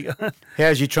 Yeah, keep going.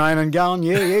 How's your training going?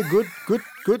 Yeah,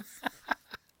 good.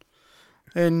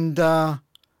 And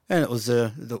it was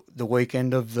the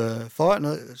weekend of the fight,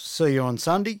 and see you on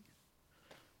Sunday.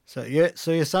 So, yeah,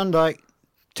 see you Sunday,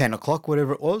 10 o'clock,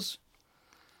 whatever it was.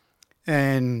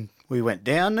 And we went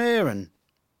down there, and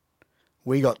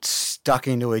we got stuck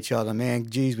into each other, man.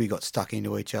 Geez, we got stuck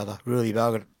into each other. Really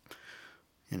bad.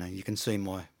 You can see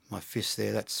my fist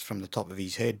there. That's from the top of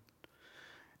his head.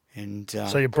 And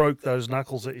so you broke those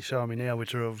knuckles that you're showing me now,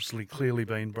 which are obviously clearly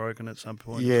been broken at some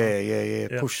point. Yeah.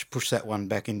 Yep. Push that one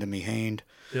back into my hand.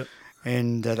 Yep.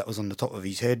 And that was on the top of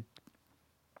his head.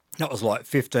 That was like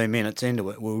 15 minutes into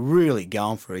it. We were really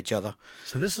going for each other.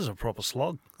 So this is a proper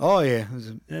slog. Oh yeah.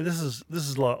 Yeah, this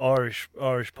is like Irish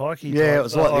pikey. Yeah, type, it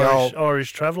was like the old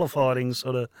Irish traveller fighting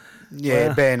sort of. Yeah,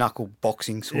 Wow. bare knuckle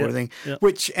boxing sort of thing. Yep.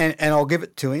 Which and I'll give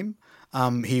it to him.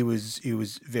 He was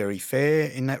very fair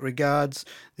in that regards.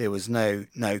 There was no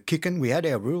kicking. We had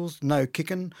our rules. No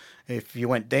kicking. If you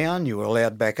went down, you were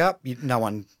allowed back up. No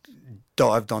one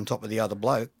dived on top of the other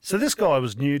bloke. So this guy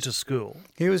was new to school,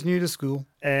 He was new to school.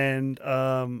 and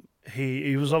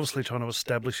he was obviously trying to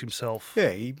establish himself. Yeah,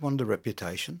 he wanted a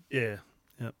reputation. Yeah.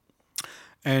 Yep.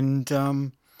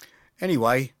 And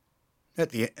anyway, at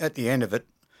the end of it,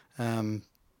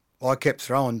 I kept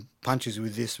throwing punches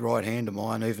with this right hand of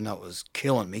mine, even though it was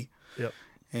killing me. Yep.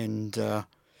 And I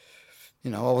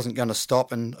wasn't going to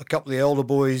stop. And a couple of the older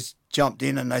boys jumped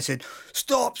in and they said,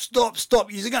 "Stop!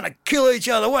 You're going to kill each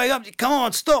other. Wake up! Come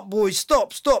on, stop, boys!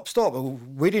 Stop!" Well,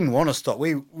 we didn't want to stop.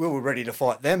 We were ready to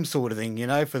fight them, sort of thing,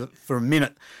 for a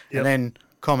minute. Yep. And then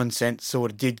common sense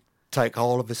sort of did take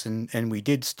hold of us, and we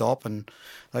did stop. And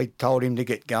they told him to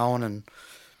get going, and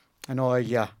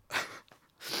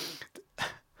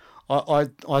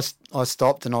I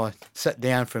stopped, and I sat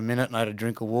down for a minute and had a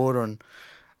drink of water, and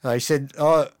they said,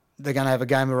 "Oh, they're going to have a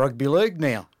game of rugby league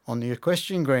now on the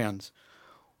equestrian grounds."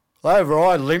 I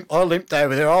limped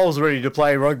over there. I was ready to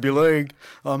play rugby league.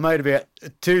 I made about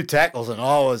 2 tackles and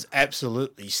I was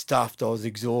absolutely stuffed. I was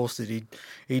exhausted.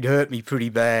 He'd hurt me pretty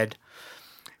bad.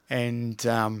 And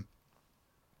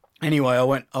anyway, I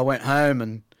went home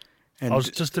and I was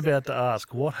just about to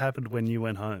ask, what happened when you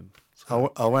went home?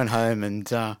 I went home and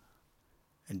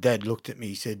Dad looked at me.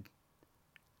 He said,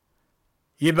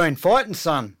 "You been fighting,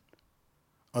 son?"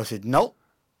 I said, "Nope."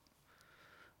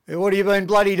 "What have you been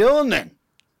bloody doing then?"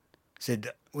 I said,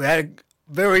 "We had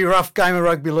a very rough game of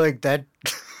rugby league, Dad."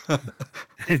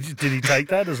 Did he take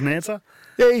that as an answer?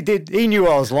 Yeah, he did. He knew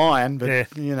I was lying, but, Yeah.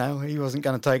 you know, he wasn't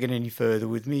going to take it any further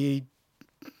with me.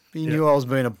 He knew I was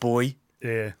being a boy.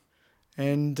 Yeah.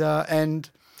 And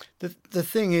the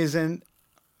thing is, and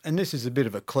this is a bit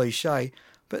of a cliche,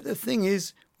 but the thing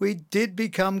is, we did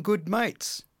become good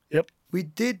mates. Yep. We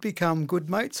did become good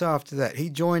mates after that. He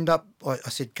joined up. I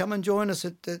said, "Come and join us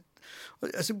at the."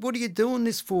 I said, "What are you doing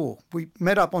this for?" We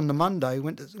met up on the Monday,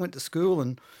 went to school,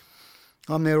 and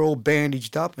I'm there all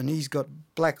bandaged up, and he's got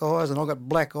black eyes, and I've got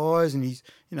black eyes, and his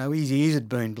ears had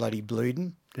been bloody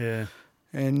bleeding. Yeah.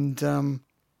 And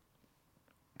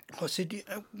I said,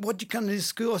 "What'd you come to this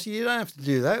school?" I said, "You don't have to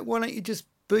do that. Why don't you just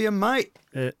be a mate?"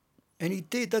 Yeah. And he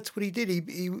did. That's what he did.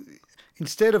 He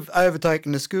instead of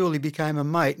overtaking the school, he became a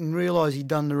mate and realised he'd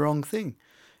done the wrong thing.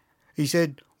 He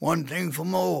said, "One thing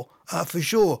for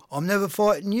sure, I'm never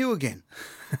fighting you again."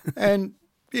 And,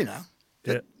 you know,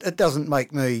 it doesn't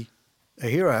make me a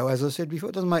hero, as I said before.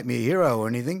 It doesn't make me a hero or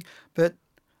anything, but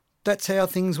that's how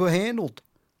things were handled.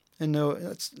 And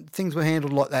things were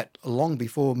handled like that long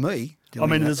before me. I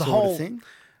mean, there's a whole thing.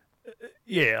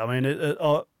 Yeah, I mean,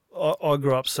 I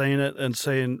grew up seeing it and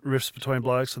seeing rifts between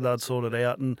blokes, and they'd sort it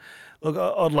out. And look,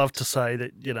 I'd love to say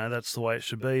that, you know, that's the way it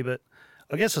should be, but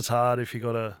I guess it's hard if you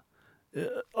got to.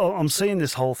 I'm seeing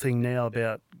this whole thing now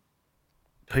about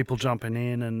people jumping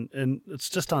in, and it's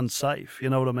just unsafe. You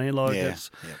know what I mean? Like it's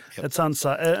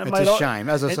unsafe. It's a shame,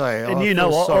 as I say. And I you know,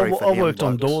 feel sorry for I the worked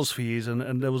young on blokes. doors for years,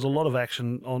 and there was a lot of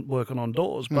action on working on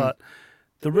doors. But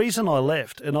the reason I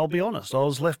left, and I'll be honest, I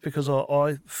was left because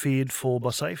I feared for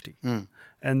my safety.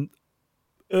 And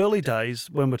early days,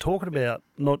 when we're talking about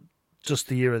not just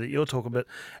the era that you're talking about,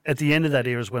 at the end of that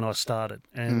era is when I started.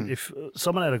 And if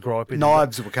someone had a gripe with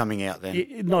Knives were coming out then.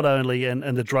 not only,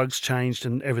 and the drugs changed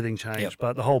and everything changed,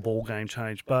 but the whole ball game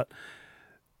changed. But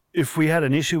if we had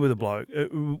an issue with a bloke,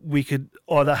 we could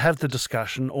either have the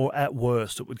discussion or at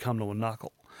worst it would come to a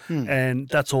knuckle. And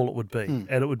that's all it would be. And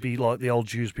it would be like the old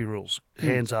Dewsbury rules.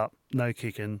 Hands up, no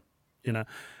kicking, you know.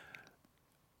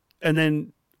 And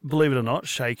then, believe it or not,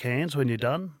 shake hands when you're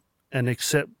done and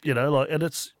accept, you know, like, and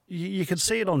it's, you can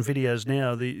see it on videos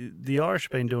now. The Irish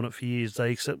have been doing it for years.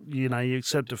 They accept, you know, you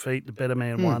accept defeat, the better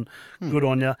man won, good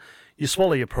on you. You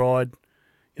swallow your pride,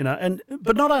 you know,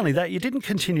 but not only that, you didn't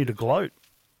continue to gloat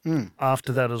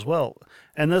after that as well.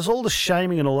 And there's all the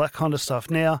shaming and all that kind of stuff.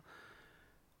 Now,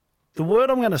 the word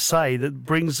I'm going to say that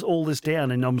brings all this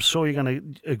down, and I'm sure you're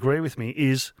going to agree with me,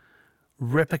 is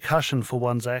repercussion for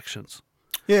one's actions.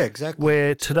 Yeah, exactly.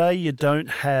 Where today you don't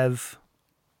have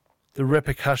the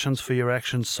repercussions for your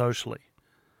actions socially.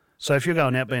 So if you're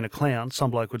going out being a clown,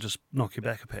 some bloke would just knock you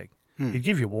back a peg. He'd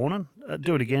give you a warning,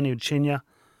 do it again, he'd chin you.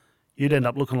 You'd end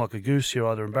up looking like a goose. You're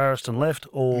either embarrassed and left,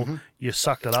 or you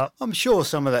sucked it up. I'm sure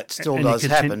some of that still and does you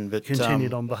happen, but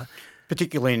continued on.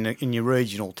 particularly in your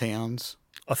regional towns.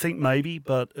 I think maybe,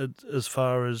 but as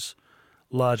far as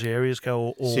large areas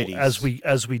go, or Cities.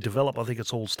 as we develop, I think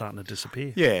it's all starting to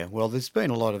disappear. Yeah, well, there's been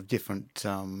a lot of different,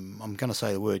 I'm going to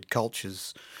say the word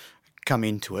cultures, come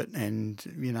into it, and,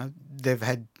 you know, they've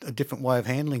had a different way of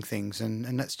handling things,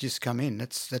 and that's just come in.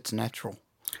 That's natural.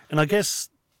 And I guess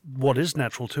what is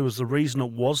natural too is the reason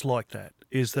it was like that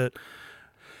is that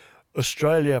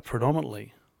Australia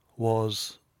predominantly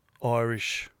was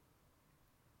Irish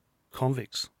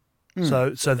convicts.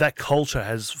 So that culture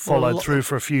has followed through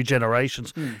for a few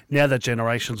generations. Now that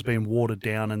generation's been watered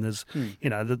down, and there's, you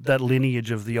know, that lineage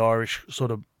of the Irish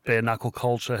sort of bare knuckle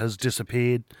culture has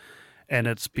disappeared, and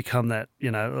it's become that,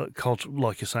 you know, culture,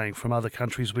 like you're saying, from other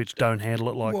countries which don't handle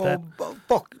it like that.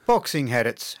 Boxing had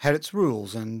its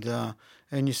rules, and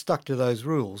you stuck to those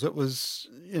rules. It was,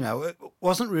 you know, it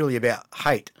wasn't really about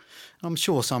hate. I'm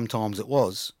sure sometimes it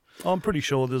was. I'm pretty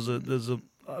sure there's a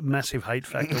massive hate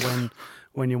factor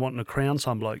when you're wanting to crown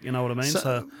some bloke, you know what I mean?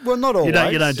 So well, not always.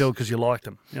 You don't do it because you liked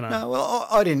him, you know. No, well,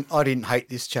 I didn't hate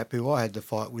this chap who I had to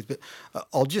fight with, but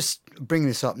I'll just bring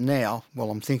this up now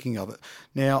while I'm thinking of it.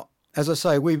 Now, as I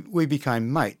say, we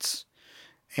became mates,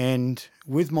 and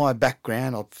with my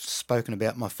background, I've spoken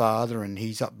about my father and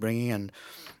his upbringing, and,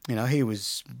 you know, he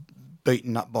was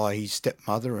beaten up by his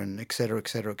stepmother and et cetera, et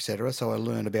cetera, et cetera. So I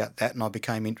learned about that, and I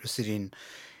became interested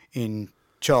in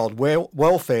child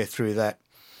welfare through that.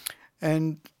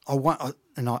 And I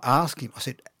asked him, I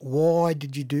said, why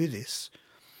did you do this?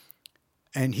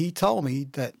 And he told me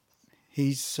that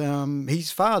his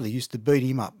father used to beat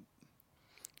him up,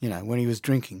 when he was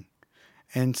drinking.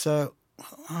 And so,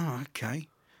 okay.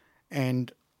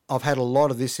 And I've had a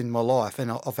lot of this in my life,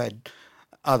 and I've had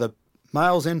other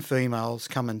males and females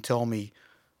come and tell me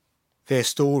their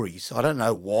stories. I don't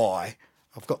know why.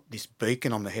 I've got this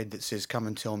beacon on my head that says, come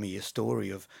and tell me your story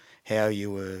of how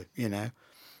you were,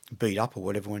 beat up or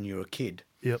whatever when you were a kid.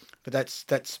 Yep. But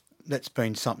that's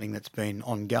been something that's been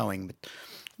ongoing. But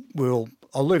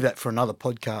I'll leave that for another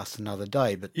podcast another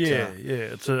day. But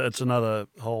it's another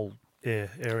whole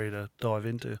area to dive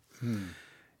into.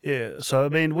 Yeah. So I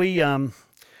mean,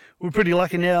 we're pretty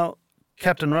lucky now,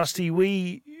 Captain Rusty.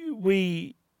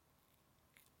 We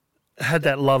had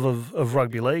that love of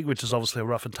rugby league, which is obviously a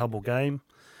rough and tumble game.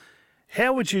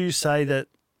 How would you say that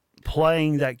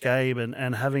playing that game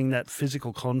and having that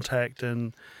physical contact,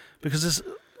 and because this,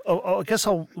 I guess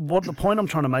what the point I'm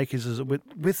trying to make is that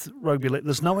with rugby league,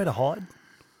 there's nowhere to hide.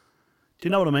 Do you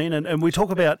know what I mean? And we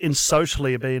talk about in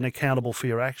socially being accountable for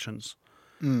your actions.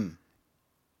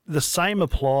 The same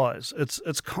applies.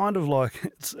 It's kind of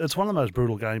like it's one of the most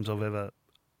brutal games I've ever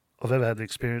had the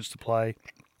experience to play.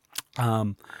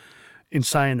 In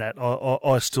saying that,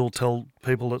 I still tell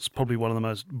people it's probably one of the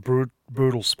most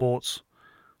brutal sports.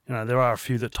 There are a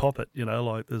few that top it.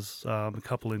 Like there's a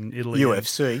couple in Italy.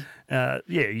 UFC.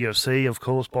 UFC, of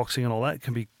course, boxing and all that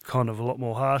can be kind of a lot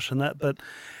more harsh than that. But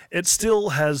it still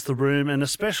has the room, and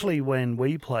especially when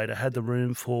we played, it had the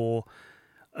room for,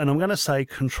 and I'm going to say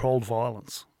controlled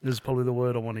violence is probably the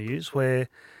word I want to use, where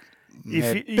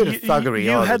if bit of thuggery,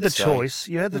 you I had would the say. choice,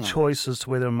 you had the choice as to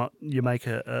whether you make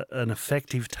an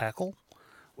effective tackle,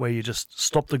 where you just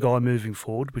stop the guy moving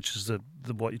forward, which is the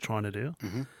what you're trying to do,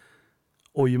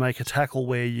 or you make a tackle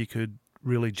where you could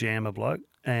really jam a bloke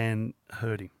and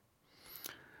hurt him.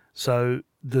 So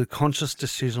the conscious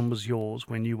decision was yours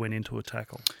when you went into a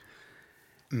tackle.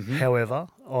 However,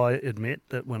 I admit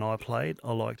that when I played,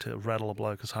 I liked to rattle a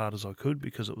bloke as hard as I could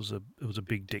because it was a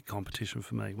big dick competition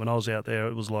for me. When I was out there,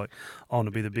 it was like, I want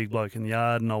to be the big bloke in the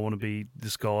yard and I want to be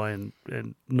this guy and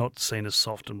not seen as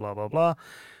soft and blah, blah, blah,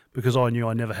 because I knew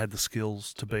I never had the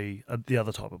skills to be the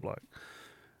other type of bloke.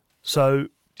 So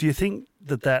do you think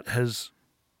that has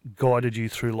guided you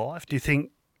through life? Do you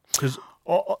think, because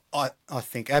I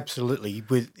think absolutely.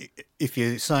 If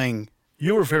you're saying,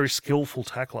 you were a very skillful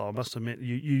tackler, I must admit.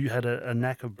 You had a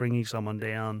knack of bringing someone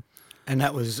down. and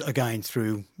that was again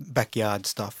through backyard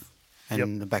stuff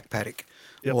and the back paddock.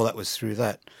 All that was through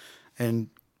that, and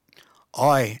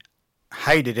I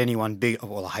hated anyone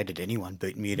I hated anyone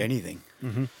beating me at anything.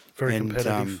 Mm-hmm. Very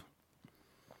competitive.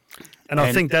 And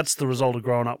I think that's the result of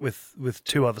growing up with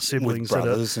two other siblings, with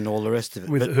brothers and all the rest of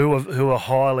it, who are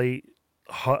highly.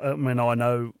 I mean, I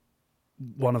know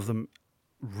one of them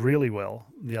really well.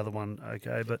 The other one,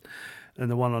 okay,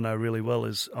 and the one I know really well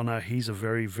is I know he's a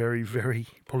very, very, very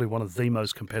probably one of the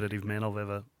most competitive men I've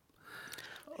ever.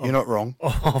 You're not wrong.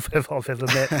 I've ever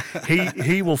met.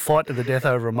 He will fight to the death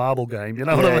over a marble game. You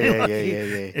know what I mean?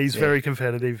 Yeah. He's very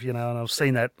competitive, and I've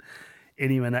seen that in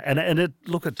him, and it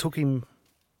took him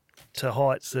to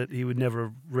heights that he would never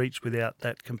have reached without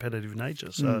that competitive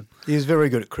nature. So he was very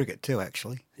good at cricket too,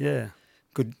 actually. Yeah,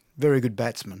 very good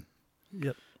batsman.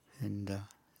 Yep. And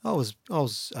I was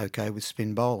okay with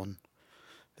spin bowling,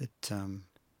 but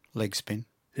leg spin.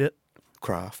 Yep.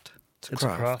 Craft. It's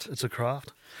a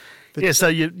craft. But so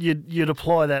you'd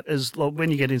apply that as like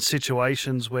when you get in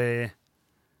situations where.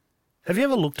 Have you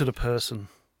ever looked at a person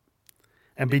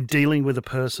and been dealing with a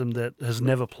person that has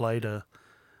never played a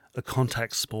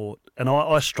contact sport? And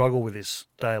I struggle with this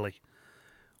daily,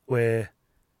 where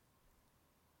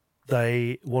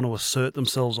they want to assert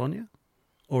themselves on you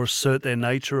or assert their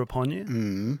nature upon you.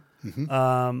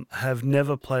 Mm-hmm. Have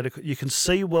never played you can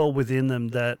see well within them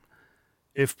that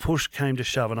if push came to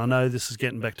shove, and I know this is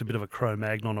getting back to a bit of a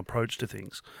Cro-Magnon approach to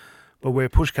things, but where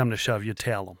push come to shove, you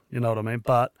towel them. You know what I mean?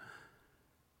 But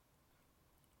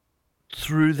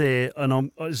through their, I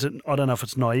don't know if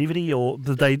it's naivety or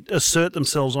that they assert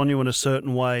themselves on you in a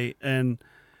certain way, and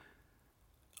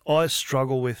I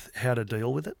struggle with how to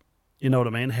deal with it. You know what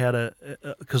I mean? How to,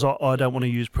 because I don't want to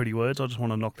use pretty words. I just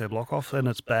want to knock their block off, and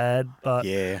it's bad. But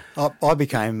yeah, I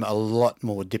became a lot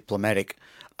more diplomatic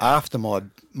after my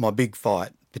big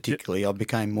fight. Particularly, I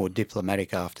became more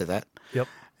diplomatic after that. Yep.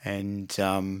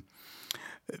 And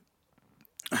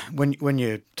when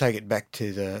you take it back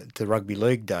to the rugby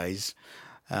league days,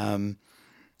 and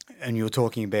you were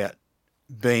talking about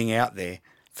being out there,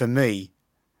 for me,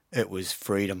 it was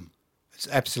freedom. It's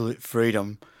absolute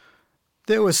freedom.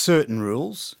 There were certain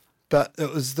rules, but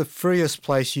it was the freest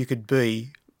place you could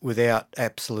be without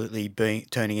absolutely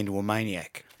turning into a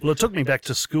maniac. Well, it took me back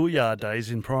to schoolyard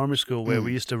days in primary school where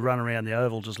we used to run around the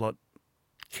oval just like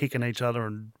kicking each other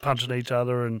and punching each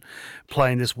other and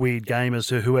playing this weird game as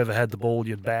to whoever had the ball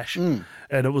you'd bash. And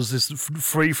it was this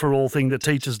free-for-all thing that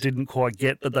teachers didn't quite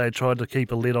get, but they tried to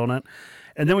keep a lid on it.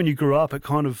 And then when you grew up, it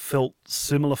kind of felt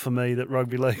similar for me that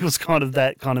rugby league was kind of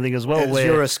that kind of thing as well. It was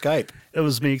your escape. It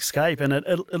was me escape, and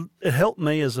it helped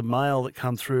me as a male that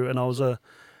come through. And I was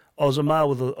a male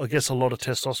with, I guess, a lot of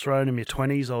testosterone in my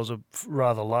 20s. I was a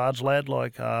rather large lad,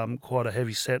 like quite a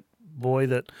heavy set boy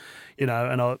that,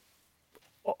 and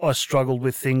I struggled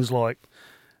with things like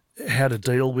how to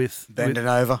deal with Bending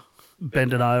over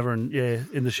and,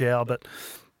 in the shower. But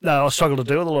no, I struggled to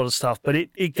deal with a lot of stuff. But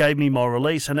it gave me my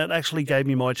release, and it actually gave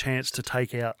me my chance to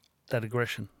take out that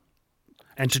aggression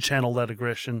and to channel that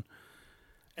aggression.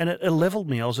 And it leveled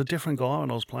me. I was a different guy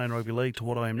when I was playing rugby league to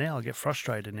what I am now. I get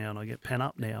frustrated now, and I get pent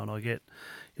up now, and I get,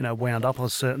 wound up on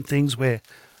certain things where,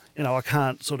 I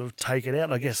can't sort of take it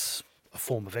out. I guess a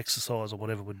form of exercise or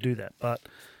whatever would do that. But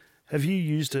have you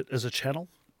used it as a channel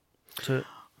to?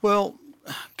 Well,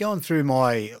 going through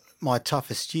my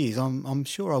toughest years, I'm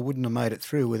sure I wouldn't have made it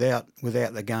through without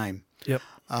the game. Yep.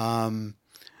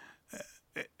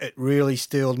 It really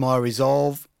steeled my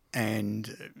resolve,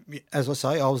 and as I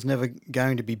say, I was never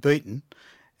going to be beaten,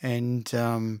 and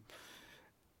I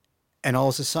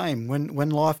was the same. When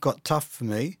life got tough for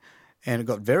me, and it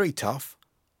got very tough,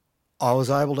 I was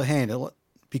able to handle it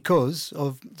because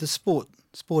of the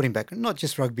sporting background, not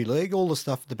just rugby league, all the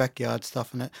stuff, the backyard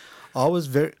stuff, and it.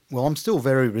 I'm still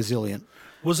very resilient.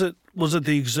 Was it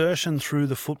the exertion through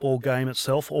the football game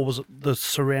itself, or was it the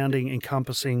surrounding,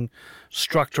 encompassing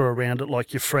structure around it,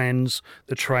 like your friends,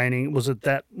 the training? Was it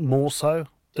that more so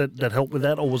that helped with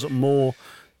that, or was it more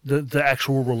the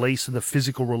actual release and the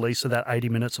physical release of that 80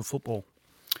 minutes of football?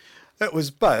 It was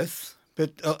both,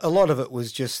 but a lot of it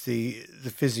was just the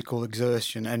physical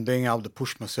exertion and being able to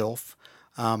push myself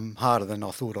harder than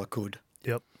I thought I could.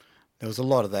 Yep. There was a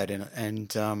lot of that in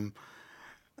it,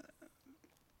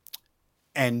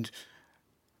 and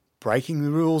breaking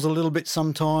the rules a little bit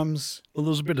sometimes. Well, there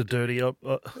was a bit of dirty. A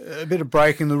bit of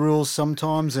breaking the rules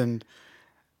sometimes, and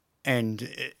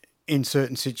in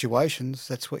certain situations,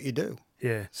 that's what you do.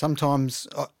 Yeah. Sometimes,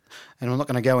 and I'm not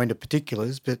going to go into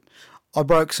particulars, but I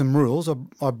broke some rules.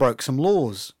 I broke some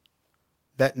laws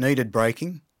that needed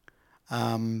breaking.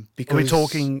 Because are we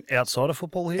talking outside of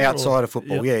football here? Outside of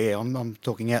football, Yep. yeah. I'm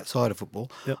talking outside of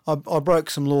football. Yep. I broke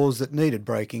some laws that needed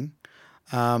breaking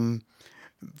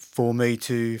for me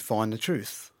to find the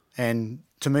truth. And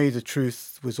to me, the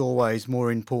truth was always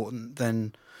more important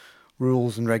than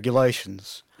rules and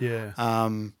regulations. Yeah.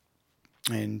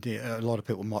 And a lot of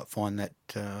people might find that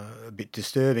a bit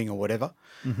disturbing or whatever.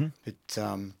 Mm-hmm. But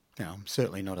I'm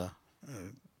certainly not a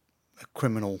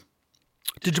criminal.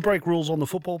 Did you break rules on the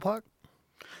football park?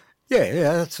 Yeah,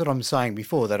 that's what I'm saying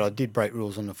before, that I did break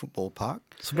rules on the football park.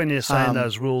 So when you're saying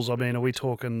those rules, I mean, are we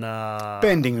talking...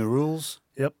 Bending the rules.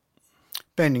 Yep.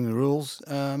 Bending the rules.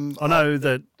 I know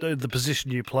that the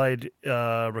position you played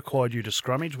required you to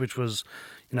scrummage, which was,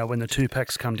 when the two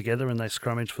packs come together and they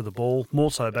scrummage for the ball. More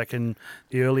so back in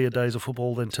the earlier days of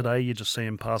football than today. You just see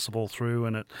them pass the ball through,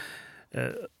 and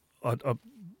it's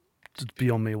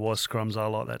beyond me why scrums are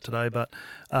like that today. But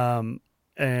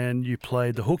and you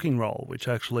played the hooking role, which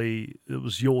actually it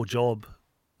was your job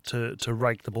to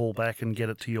rake the ball back and get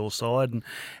it to your side. And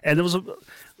there was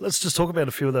let's just talk about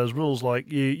a few of those rules.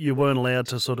 Like you weren't allowed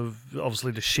to sort of,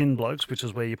 obviously, to shin blokes, which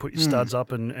is where you put your studs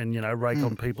up and rake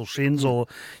on people's shins, or,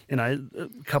 a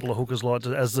couple of hookers like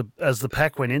to, as the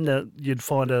pack went in, you'd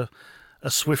find a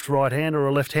swift right hand or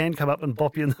a left hand come up and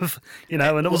bop you in the,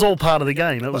 and it was all part of the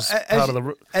game. It was part of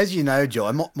the... As you know,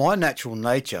 Jai, my natural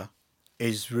nature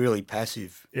is really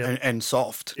passive and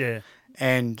soft. Yeah.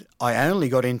 And I only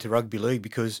got into rugby league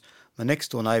because my next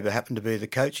door neighbour happened to be the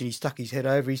coach, and he stuck his head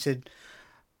over. He said,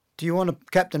 "Do you want to,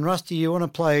 Captain Rusty, you want to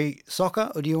play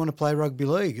soccer or do you want to play rugby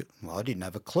league?" Well, I didn't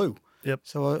have a clue. Yep.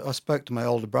 So I spoke to my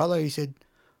older brother. He said,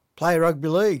 "Play rugby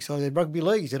league." So I said, "Rugby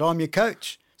league." He said, "I'm your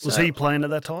coach." Was he playing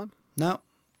at that time? No.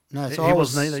 So he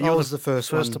wasn't either. I was the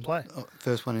first one to play.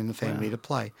 First one in the family to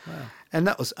play. Wow. And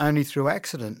that was only through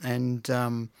accident.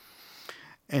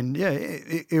 And yeah,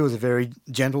 he was a very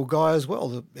gentle guy as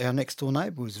well. Our next door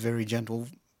neighbour was a very gentle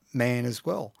man as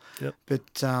well. Yep.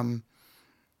 But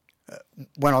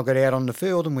when I got out on the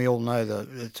field, and we all know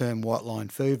the term white line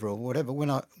fever or whatever, when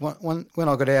I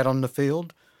got out on the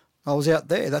field, I was out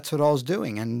there. That's what I was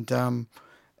doing, and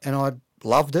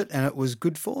loved it, and it was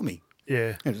good for me.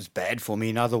 Yeah. It was bad for me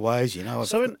in other ways, you know,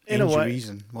 So in a way, injuries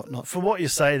and whatnot. for what you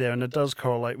say there, and it does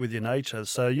correlate with your nature.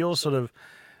 So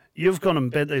you've gone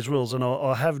and bent these rules, and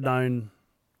I have known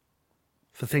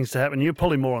for things to happen. You're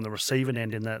probably more on the receiving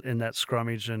end in that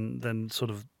scrummage and than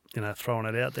sort of throwing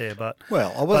it out there. But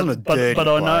Well, I wasn't a dirty but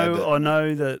I player, know I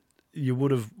know that you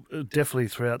would have definitely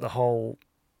throughout the whole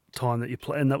time that you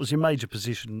play, and that was your major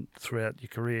position throughout your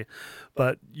career.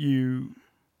 But you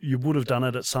would have done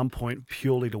it at some point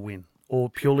purely to win, or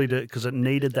purely because it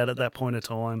needed that at that point of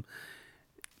time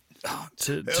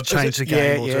to change the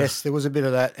game. Yes, there was a bit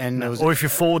of that, and there was, or if your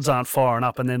forwards aren't firing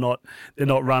up and they're not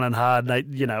running hard,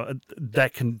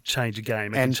 that can change a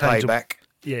game. It and can change payback.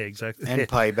 Yeah, exactly. And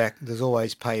payback. There's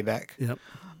always payback. Yep.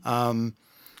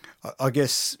 I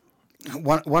guess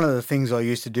one of the things I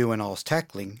used to do when I was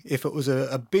tackling, if it was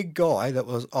a big guy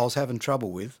that I was having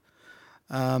trouble with,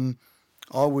 I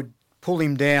would pull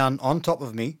him down on top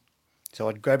of me. So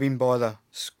I'd grab him by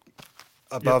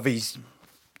above his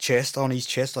chest, on his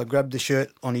chest. I'd grab the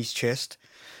shirt on his chest,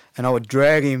 and I would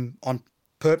drag him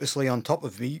purposely on top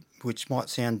of me, which might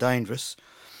sound dangerous.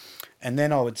 And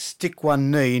then I would stick one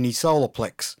knee in his solar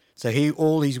plex. So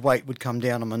all his weight would come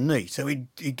down on my knee. So he'd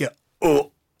get,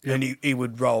 and he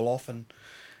would roll off. And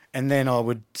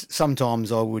then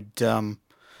sometimes I would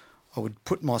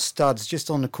put my studs just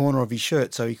on the corner of his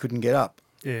shirt so he couldn't get up.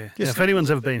 Yeah. If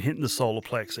anyone's ever been hitting the solar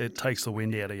plex, it takes the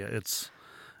wind out of you. It's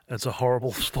a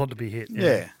horrible spot to be hit.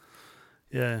 Yeah.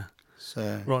 Yeah.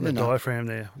 So right in the diaphragm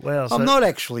there. Wow. I'm not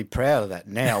actually proud of that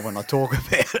now when I talk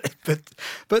about it,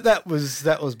 but that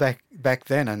was back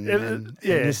then, and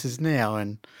this is now.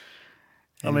 And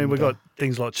I mean, we've got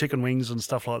things like chicken wings and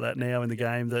stuff like that now in the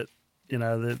game that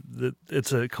that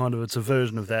it's a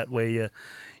version of that where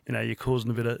you're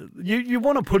causing a bit of you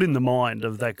want to put in the mind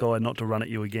of that guy not to run at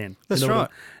you again. That's right,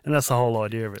 and that's the whole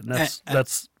idea of it. And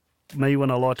that's me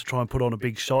when I like to try and put on a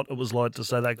big shot. It was like to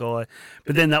say that guy,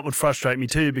 but then that would frustrate me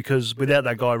too because without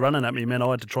that guy running at me, man,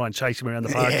 I had to try and chase him around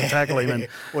the park and tackle him,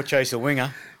 or chase a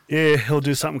winger. Yeah, he'll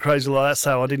do something crazy like that.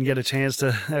 So I didn't get a chance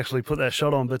to actually put that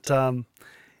shot on, but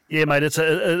yeah, mate,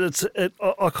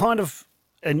 I kind of.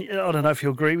 And I don't know if you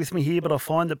agree with me here, but I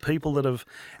find that people that have,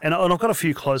 and I've got a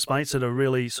few close mates that have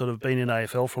really sort of been in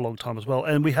AFL for a long time as well,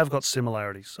 and we have got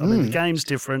similarities. I mean, the game's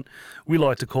different. We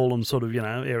like to call them sort of,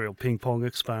 aerial ping pong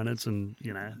exponents and,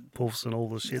 poofs and all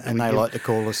the shit. And they like to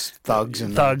call us thugs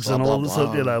and thugs blah, and blah, all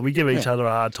this. blah. We give each other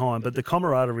a hard time, but the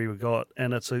camaraderie we got,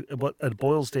 and what it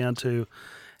boils down to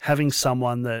having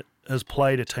someone that has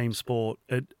played a team sport.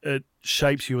 It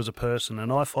shapes you as a person,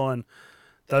 and I find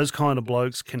those kind of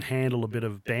blokes can handle a bit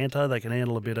of banter. They can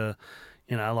handle a bit of,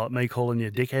 like me calling you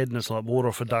a dickhead, and it's like water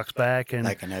off a duck's back. And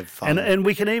they can have fun. And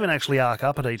we can even actually arc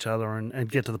up at each other and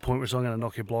get to the point where I'm going to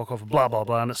knock your block off, blah, blah,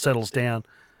 blah, and it settles down.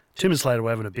 2 minutes later,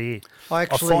 we're having a beer. I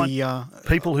find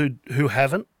people who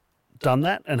haven't done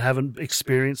that and haven't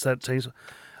experienced that team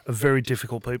are very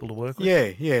difficult people to work with.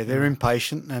 Yeah, they're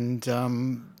impatient and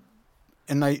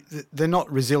they're not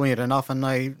resilient enough, and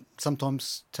they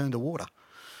sometimes turn to water.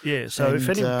 Yeah, so if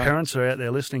any parents are out there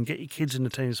listening, get your kids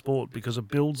into team sport because it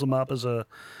builds them up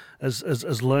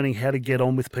as learning how to get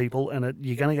on with people, and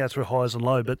you're going to go through highs and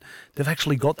lows, but they've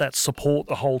actually got that support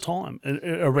the whole time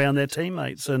around their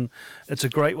teammates, and it's a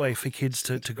great way for kids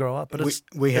to grow up. But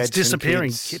it's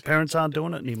disappearing. Parents aren't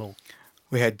doing it anymore.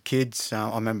 We had kids.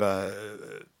 I remember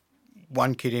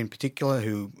one kid in particular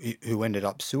who ended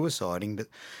up suiciding, but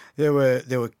there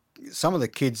were some of the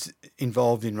kids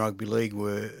involved in rugby league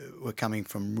were coming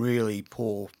from really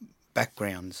poor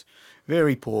backgrounds,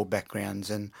 very poor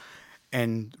backgrounds,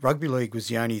 and rugby league was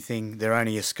their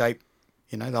only escape.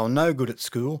 They were no good at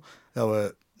school, they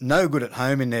were no good at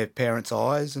home in their parents'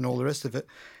 eyes, and all the rest of it,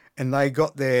 and they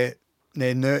got their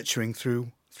nurturing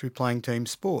through playing team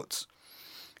sports.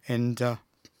 And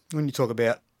when you talk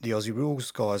about the Aussie Rules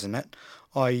guys and that,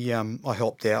 I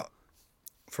helped out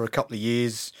for a couple of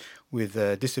years with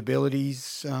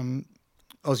disabilities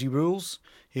Aussie Rules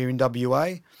here in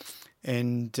WA,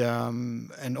 and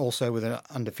also with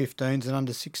under 15s and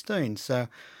under 16s. So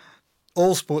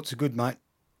all sports are good, mate.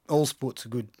 All sports are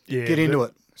good. Yeah, get into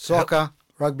it. Soccer,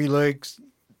 rugby leagues,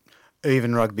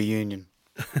 even rugby union.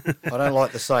 I don't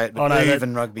like to say it, but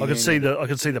rugby union. I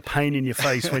could see the pain in your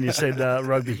face when you said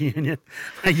rugby union.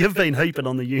 You've been heaping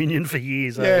on the union for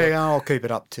years. Yeah, I'll keep it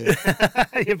up too.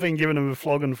 You've been giving them a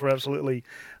flogging for absolutely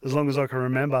as long as I can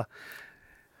remember.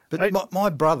 But my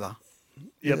brother,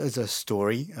 there's a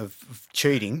story of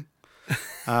cheating.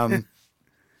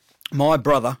 My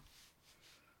brother,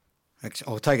 actually,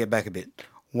 I'll take it back a bit.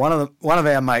 One of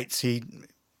our mates, he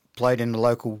played in the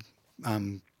local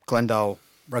Glendale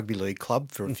rugby league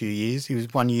club for a few years. He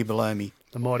was 1 year below me,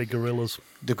 The mighty Gorillas.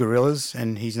 the Gorillas,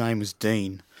 and his name was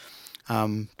Dean.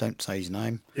 Don't say his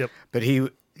name. Yep. But he,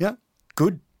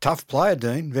 good, tough player,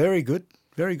 Dean. Very good,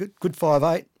 very good. Good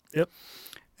 5'8". Yep.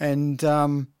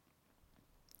 And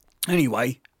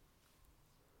anyway,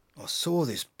 I saw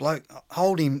this bloke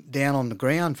hold him down on the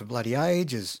ground for bloody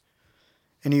ages,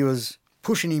 and he was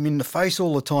pushing him in the face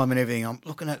all the time and everything. I'm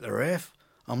looking at the ref.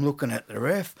 I'm looking at the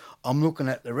ref. I'm looking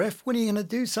at the ref. When are you going to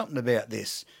do something about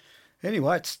this?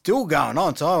 Anyway, it's still going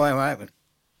on, so I went and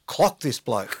clocked this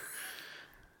bloke.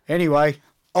 Anyway,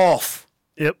 off.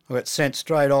 Yep. I got sent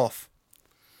straight off.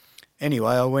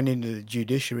 Anyway, I went into the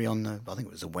judiciary on I think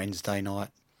it was a Wednesday night,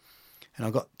 and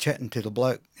I got chatting to the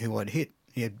bloke who I'd hit.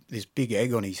 He had this big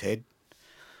egg on his head.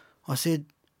 I said,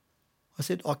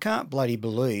 I can't bloody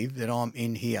believe that I'm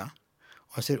in here.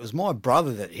 I said, it was my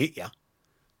brother that hit you.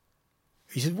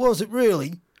 He said, was it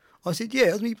really? I said, yeah,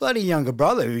 it was my bloody younger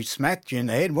brother who smacked you in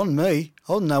the head. It wasn't me.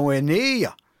 I was nowhere near you.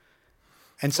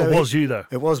 And so It was you, though.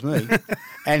 It was me.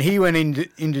 And he went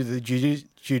into the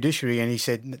judiciary and he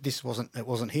said, it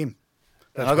wasn't him.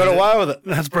 And I got away with it.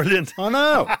 That's brilliant. I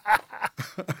know.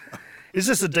 Is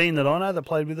this the Dean that I know that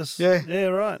played with us? Yeah. Yeah,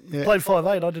 right. Yeah. Played 5'8".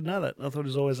 I didn't know that. I thought he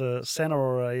was always a centre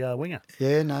or a winger.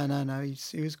 Yeah, no.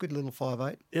 He was a good little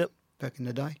 5'8" Yep. back in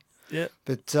the day. Yeah.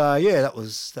 But that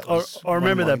was. I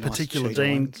remember one of that my nice particular cheetah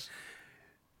Dean. ones.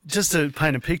 Just to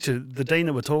paint a picture, the Dean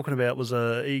that we're talking about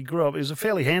he grew up, he was a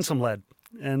fairly handsome lad.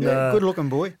 And Yeah, good looking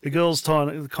boy. the girls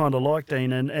kind of liked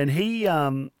Dean. And he's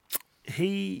not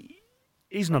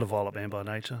a violent man by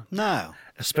nature, No.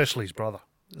 especially his brother.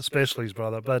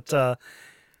 But I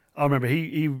remember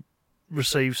he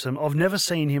received some. I've never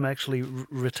seen him actually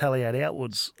retaliate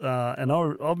outwards, and I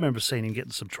remember seeing him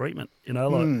getting some treatment.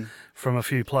 From a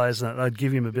few players, and they'd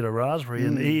give him a bit of raspberry,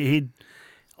 and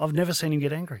I've never seen him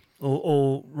get angry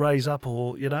or raise up,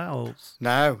 or.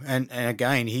 No, and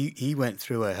again, he went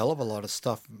through a hell of a lot of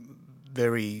stuff,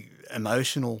 very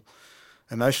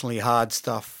emotionally hard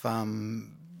stuff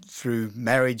through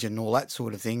marriage and all that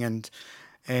sort of thing, and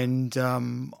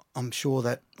I'm sure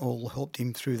that all helped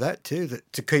him through that too,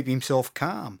 to keep himself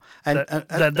calm. And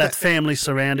that family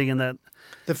surrounding and that.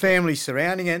 The family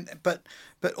surrounding it, but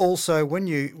also when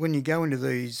you go into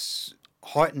these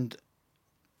heightened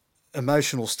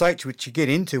emotional states, which you get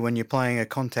into when you're playing a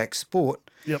contact sport,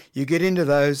 Yep. you get into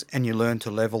those and you learn to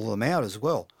level them out as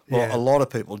well. Well, Yeah. a lot of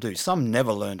people do. Some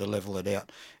never learn to level it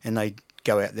out, and they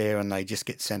go out there and they just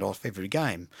get sent off every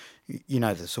game. You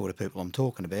know the sort of people I'm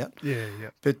talking about. Yeah,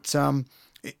 yeah. But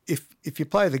if you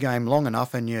play the game long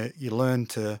enough and you learn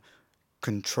to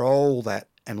control that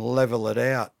and level it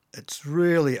out, it's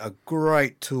really a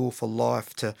great tool for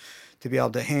life to be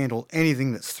able to handle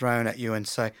anything that's thrown at you and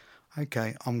say,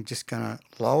 okay, I'm just going to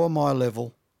lower my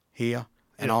level here,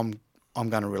 and I'm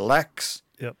going to relax.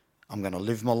 Yep. I'm going to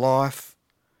live my life,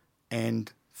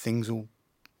 and things will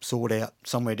sort out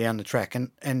somewhere down the track.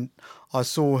 And I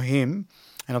saw him,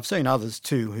 and I've seen others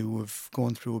too who have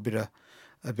gone through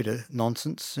a bit of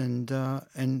nonsense, and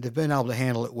they've been able to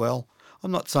handle it well.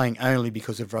 I'm not saying only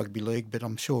because of rugby league, but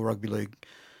I'm sure rugby league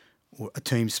or a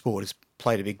team sport has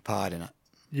played a big part in it.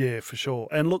 Yeah, for sure.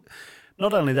 And look,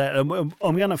 not only that, I'm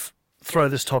going to throw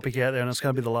this topic out there, and it's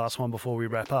going to be the last one before we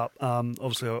wrap up.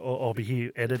 Obviously, I'll be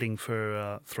here editing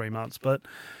for 3 months, but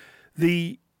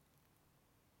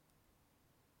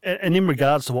and in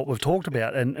regards to what we've talked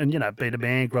about, and being a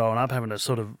man growing up, having a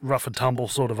sort of rough and tumble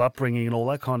sort of upbringing and all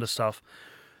that kind of stuff,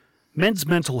 men's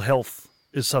mental health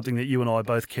is something that you and I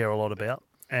both care a lot about.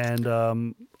 And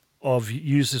I've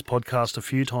used this podcast a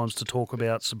few times to talk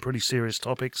about some pretty serious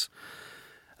topics.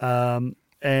 And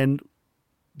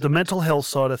the mental health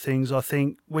side of things, I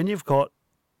think when you've got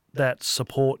that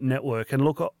support network, and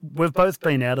look, we've both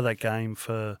been out of that game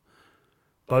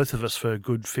both of us for a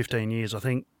good 15 years. I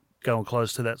think going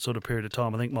close to that sort of period of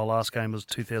time. I think my last game was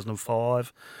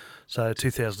 2005, so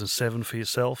 2007 for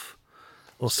yourself.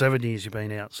 Well, 7 years you've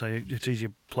been out, so geez,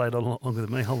 you played a lot longer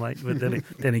than me, old mate. But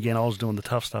then again, I was doing the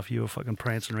tough stuff. You were fucking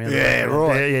prancing around. Yeah,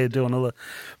 right. Yeah, doing all the.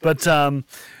 But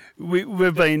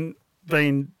we've been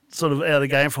sort of out of the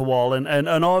game for a while, and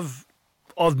I've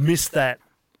missed that.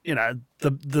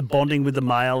 The bonding with the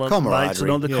male and mates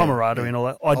and all the camaraderie and all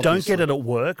that. I don't get it at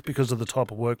work because of the type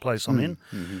of workplace I'm in.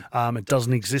 Mm-hmm. It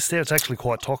doesn't exist there. It's actually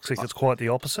quite toxic. It's quite the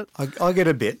opposite. I get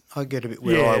a bit.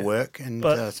 Where I work, and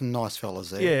some nice fellas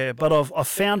there. Yeah, but I've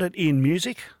found it in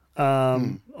music.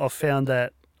 I've found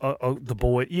that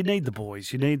you need the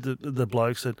boys. You need the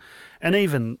blokes and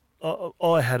even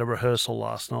I had a rehearsal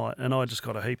last night, and I just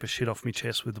got a heap of shit off my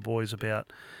chest with the boys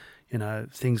about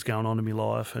things going on in my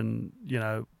life, and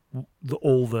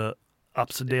all the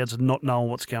ups and downs and not knowing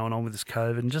what's going on with this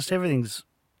COVID, and just everything's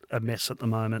a mess at the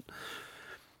moment.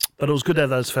 But it was good to have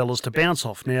those fellas to bounce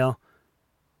off. Now,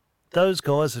 those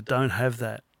guys that don't have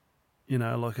that,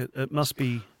 like it must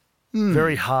be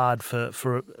very hard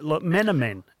for like men are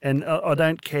men, and I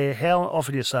don't care how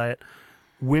often you say it,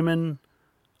 women,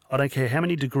 I don't care how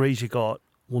many degrees you got,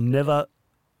 will never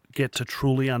get to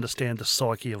truly understand the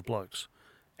psyche of blokes.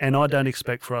 And I don't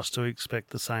expect for us to expect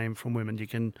the same from women. You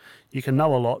can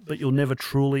know a lot, but you'll never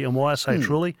truly, and why I say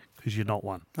truly, because you're not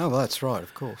one. Oh, well, that's right,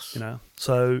 of course.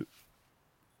 So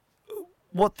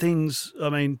what things, I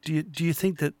mean, do you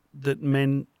think that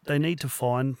men, they need to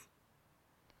find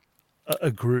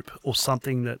a group or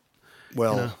something that...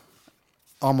 Well,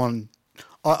 I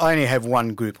only have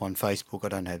one group on Facebook. I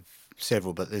don't have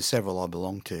several, but there's several I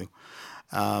belong to.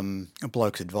 A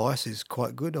Bloke's Advice is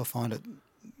quite good. I find it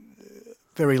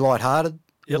very lighthearted.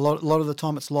 Yep. A lot of the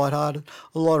time it's lighthearted.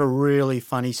 A lot of really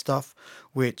funny stuff,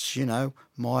 which,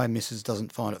 my missus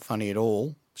doesn't find it funny at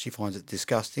all. She finds it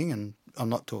disgusting, and I'm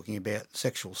not talking about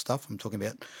sexual stuff. I'm talking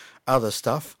about other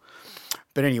stuff.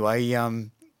 But anyway,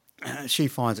 she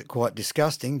finds it quite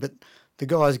disgusting, but the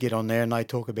guys get on there and they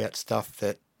talk about stuff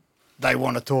that they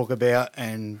want to talk about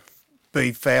and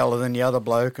be fouler than the other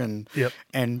bloke and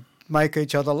make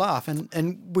each other laugh.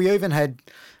 And we even had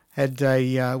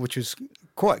a, which was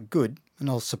quite good, and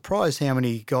I was surprised how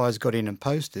many guys got in and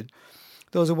posted.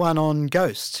 There was a one on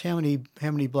ghosts. How many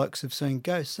blokes have seen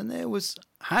ghosts? And there was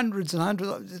hundreds and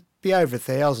hundreds, it'd be over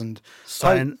 1,000.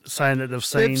 saying that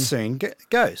they've seen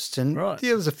ghosts. And right.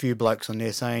 there was a few blokes on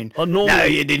there saying, normally, no,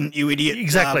 you didn't, you idiot.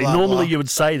 Exactly. Blah, blah, normally blah. you would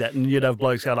say that, and you'd have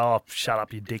blokes going, oh, shut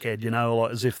up, you dickhead,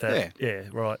 like as if that, yeah,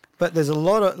 right. But there's a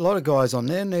lot of guys on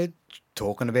there, and they're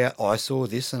talking about, I saw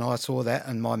this and I saw that,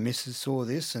 and my missus saw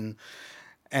this, and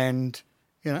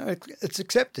it's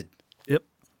accepted. Yep.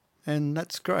 And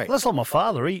that's great. Well, that's like my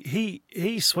father.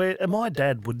 He swears, and my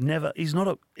dad would never.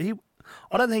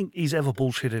 I don't think he's ever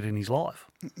bullshitted in his life.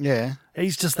 Yeah.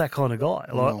 He's just that kind of guy.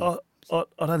 Like No.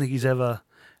 I don't think he's ever,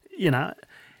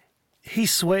 he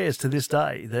swears to this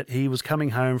day that he was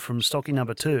coming home from Stocky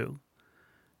number 2,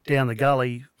 down the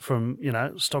gully from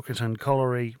Stockton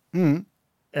Colliery,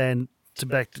 and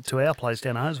back to our place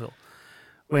down at Holmesville.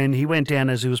 When he went down,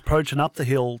 as he was approaching up the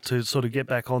hill to sort of get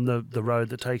back on the road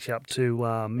that takes you up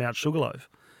to Mount Sugarloaf,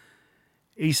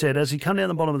 he said as he come down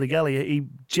the bottom of the gully, he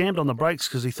jammed on the brakes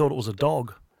because he thought it was a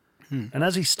dog. And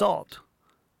as he stopped,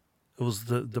 it was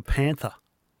the panther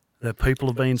that people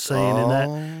have been seeing in that.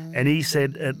 And he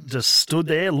said it just stood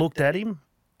there, looked at him,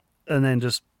 and then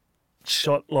just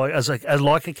shot like as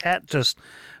like a cat, just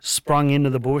sprung into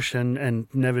the bush and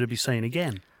never to be seen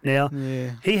again. Now,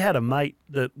 he had a mate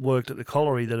that worked at the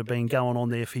colliery that had been going on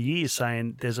there for years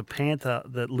saying there's a panther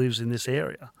that lives in this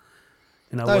area.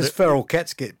 Those feral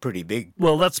cats get pretty big.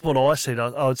 Well, that's what I said.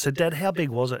 I said, Dad, how big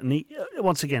was it? And he,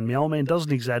 once again, my old man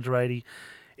doesn't exaggerate.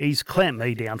 He's clamped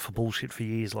me down for bullshit for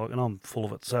years, and I'm full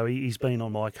of it. So he's been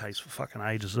on my case for fucking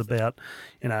ages about,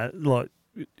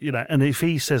 and if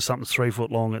he says something's 3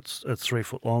 foot long, it's 3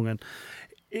 foot long. And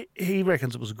he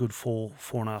reckons it was a good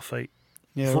 4.5 feet.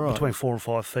 Yeah, right. Between 4 and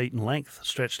 5 feet in length,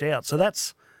 stretched out. So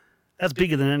that's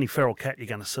bigger than any feral cat you're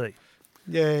going to see.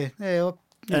 Yeah, well,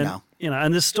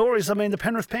 and there's stories. I mean, the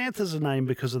Penrith Panthers are named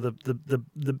because of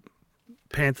the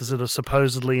panthers that are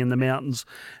supposedly in the mountains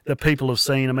that people have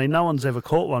seen. I mean, no one's ever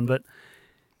caught one, but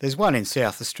there's one in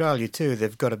South Australia too.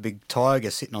 They've got a big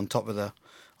tiger sitting on top of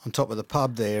the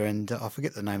pub there, and I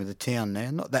forget the name of the town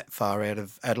now. Not that far out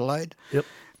of Adelaide. Yep.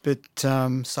 But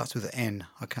starts with an N.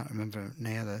 I can't remember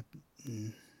now.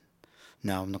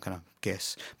 No, I'm not going to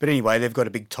guess. But anyway, they've got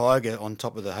a big tiger on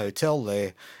top of the hotel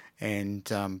there. And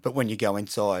but when you go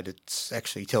inside, it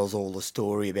actually tells all the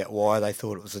story about why they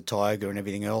thought it was a tiger and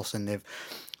everything else. And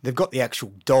they've got the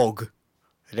actual dog.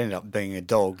 It ended up being a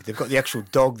dog. They've got the actual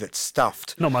dog that's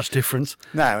stuffed. Not much difference.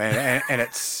 No, and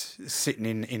it's sitting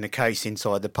in a case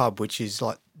inside the pub, which is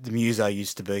like the museo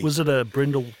used to be. Was it a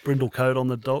brindle coat on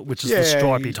the dog, which is the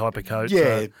stripy type of coat?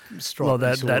 Yeah, so, stripy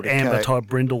like that amber coat. type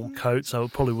brindle coat. So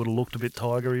it probably would have looked a bit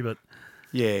tigery, but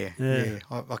yeah.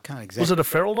 I can't exactly. Was it a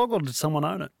feral dog or did someone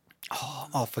own it? Oh,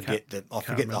 I forget the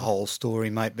whole story,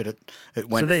 mate. But it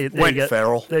went so went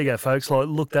feral. There you go, folks. Like,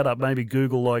 look that up. Maybe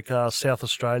Google South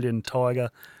Australian tiger.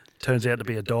 Turns out to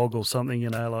be a dog or something,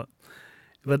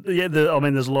 But yeah,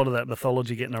 there's a lot of that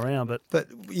mythology getting around. But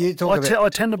you talk I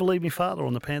tend to believe my father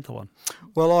on the panther one.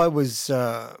 Well, I was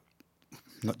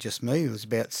not just me. It was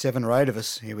about 7 or 8 of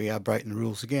us. Here we are breaking the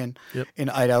rules again. Yep. In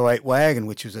an 808 wagon,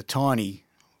 which was a tiny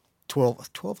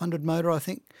 1200 motor, I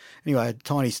think. Anyway, a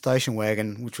tiny station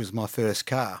wagon, which was my first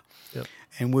car. Yep.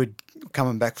 And we'd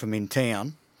coming back from in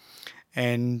town,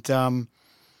 and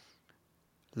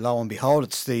lo and behold,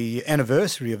 it's the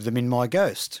anniversary of them in my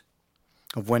ghost,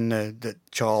 of when the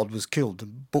child was killed,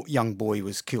 the young boy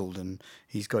was killed, and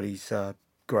he's got his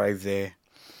grave there.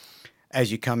 As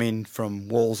you come in from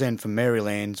Walls End, from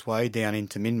Maryland's way, down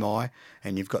into Minmai,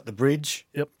 and you've got the bridge.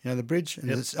 Yep. You know the bridge? And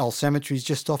Yep. this old cemetery's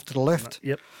just off to the left.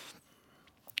 Yep.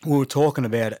 We were talking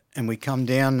about it, and we come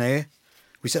down there.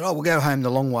 We said, we'll go home the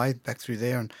long way, back through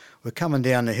there, and we're coming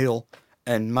down the hill,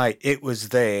 and, mate, it was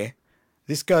there.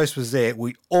 This ghost was there.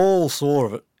 We all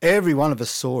saw it. Every one of us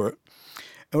saw it.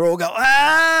 And we're all going,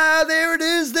 there it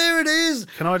is, there it is.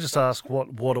 Can I just ask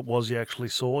what it was you actually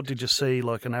saw? Did you see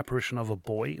like an apparition of a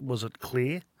boy? Was it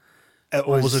clear?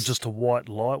 Or was it just a white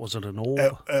light? Was it an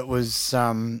orb? It was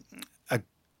a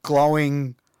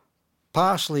glowing,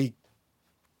 partially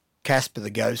Casper the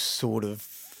Ghost sort of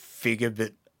figure,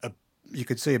 but you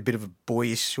could see a bit of a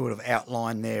boyish sort of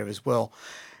outline there as well.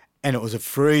 And it was a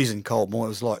freezing cold morning. It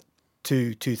was like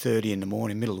 2:30 in the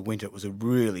morning, middle of winter. It was a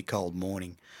really cold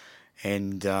morning.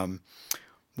 And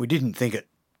we didn't think it...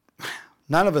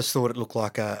 None of us thought it looked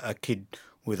like a kid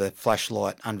with a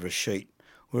flashlight under a sheet.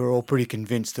 We were all pretty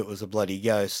convinced it was a bloody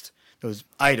ghost. There was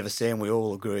 8 of us there and we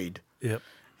all agreed. Yep.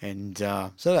 And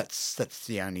so that's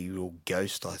the only real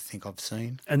ghost I think I've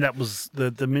seen. And that was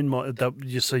the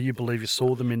Minmai. So you believe you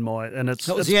saw the Minmai, and it's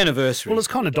That was the anniversary. Well, it's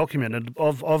kind of documented.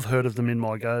 I've heard of the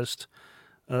Minmai ghost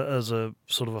as a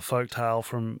sort of a folk tale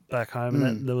from back home,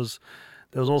 and that, there was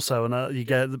also another.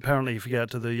 Apparently if you go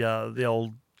to the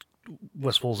old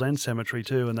West Walls End Cemetery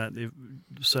too, and that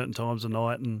certain times of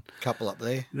night, and Couple up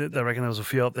there. they reckon there was a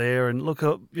few up there. And look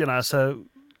up, so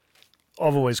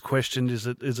I've always questioned: is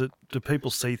it do people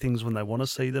see things when they want to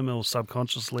see them, or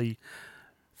subconsciously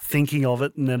thinking of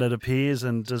it and then it appears?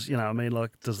 And does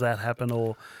does that happen,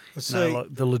 or like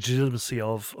the legitimacy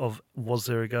of was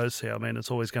there a ghost here? I mean,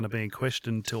 it's always going to be in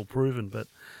question until proven. But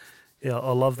yeah,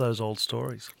 I love those old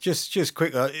stories. Just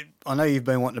quick, I know you've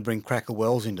been wanting to bring Cracker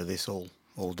Wells into this all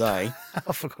day.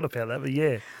 I forgot about that, but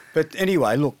yeah. But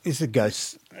anyway, look, it's a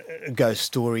ghost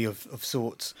story of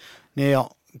sorts.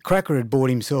 Now, Cracker had bought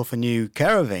himself a new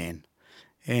caravan,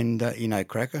 and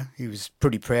Cracker, he was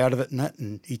pretty proud of it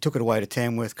and he took it away to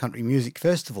Tamworth Country Music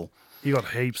Festival. You got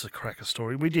heaps of Cracker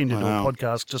story. We didn't do a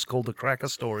podcast just called the Cracker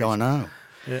Stories. I know.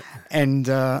 Yeah. And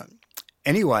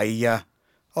anyway,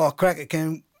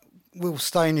 Cracker, we'll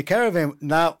stay in your caravan.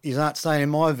 No, you aren't staying in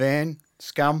my van,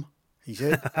 scum, he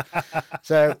said.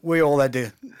 So we all had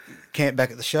to camp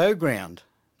back at the showground.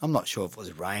 I'm not sure if it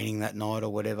was raining that night or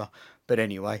whatever, but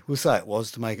anyway, we'll say it was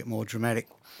to make it more dramatic.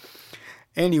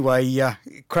 Anyway,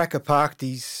 Cracker parked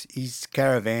his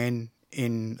caravan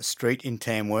in a street in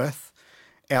Tamworth,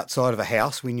 outside of a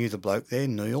house. We knew the bloke there,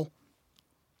 Neil,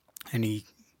 and he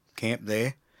camped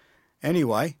there.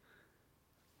 Anyway,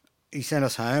 he sent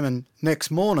us home, and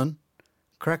next morning,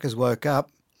 Crackers woke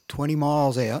up 20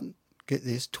 miles out, get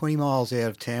this, 20 miles out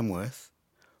of Tamworth,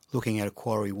 looking at a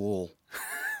quarry wall.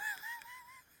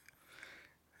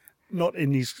 Not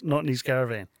in his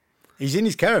caravan. He's in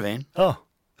his caravan. Oh,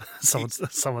 someone's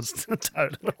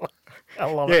towed it away.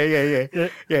 I love it.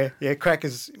 Yeah.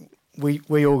 Crackers,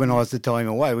 we organised to tow him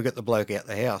away. We got the bloke out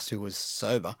the house who was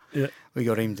sober. Yeah. We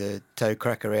got him to tow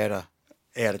Cracker out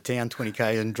of town 20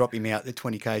 k's and drop him out the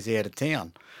 20 k's out of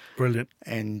town. Brilliant.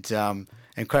 And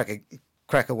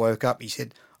Cracker woke up. He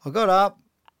said, I got up.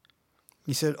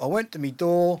 He said, I went to my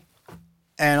door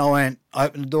and I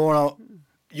opened the door and I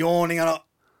yawning and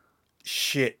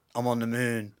shit, I'm on the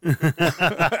moon.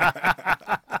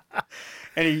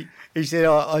 And he said,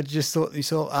 I just thought he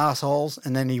saw assholes,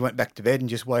 and then he went back to bed and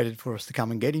just waited for us to come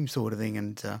and get him, sort of thing.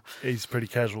 And he's pretty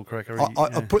casual, Cracker.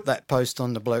 I put that post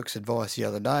on the bloke's advice the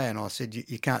other day, and I said,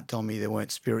 you can't tell me there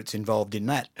weren't spirits involved in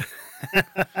that.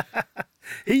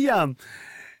 He's got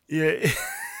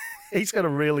a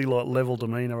really level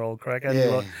demeanour, old Cracker.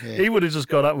 Yeah, He would have just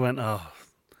got up and went, oh,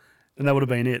 and that would have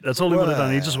been it. That's all he would have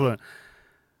done. He just went.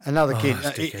 Another kid,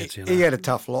 he had a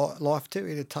tough life too.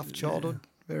 He had a tough childhood,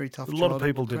 very tough childhood. A lot of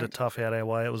people did it tough out our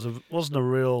way. It wasn't a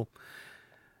real,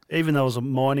 even though it was a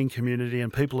mining community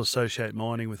and people associate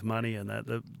mining with money and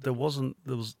that, there was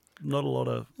not a lot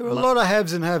of... There were a lot of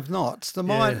haves and have-nots. The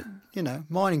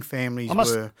mining families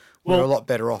were a lot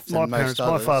better off than most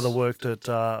others. My father worked at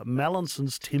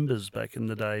Mallinson's Timbers back in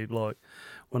the day, like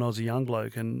when I was a young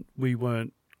bloke, and we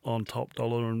weren't on top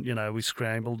dollar, and we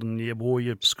scrambled and you wore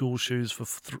your school shoes for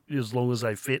as long as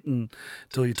they fit and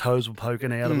until your toes were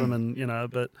poking out of them, and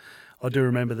but I do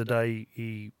remember the day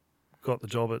he got the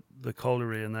job at the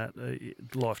colliery and that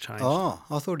life changed. Oh,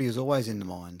 I thought he was always in the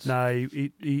mines. No,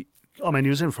 he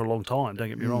was in for a long time, don't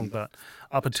get me wrong, but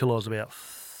up until I was about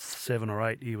 7 or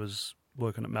 8 he was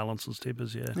working at Mallinson's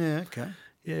Timbers, yeah. Yeah, okay.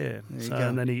 Yeah. you So go.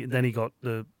 and then he got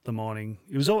the mining.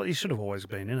 He should have always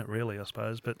been in it, really, I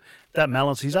suppose. But that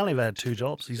Mallins, he's only ever had 2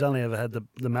 jobs. He's only ever had the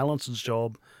Mallinson's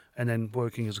job and then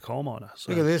working as a coal miner.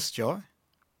 So Look at this, Jai.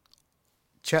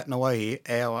 Chatting away here,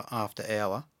 hour after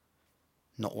hour,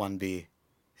 not one beer.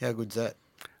 How good's that?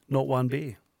 not one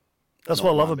beer. That's Not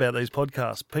what I love one. about these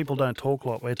podcasts. People don't talk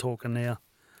like we're talking now.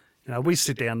 You know, we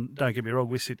sit down, don't get me wrong,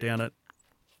 we sit down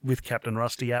with Captain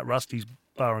Rusty at Rusty's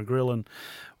Bar and Grill, and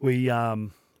we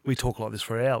talk like this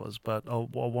for hours, but I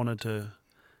wanted to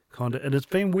kind of, and it's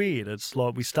been weird. It's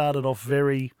like we started off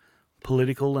very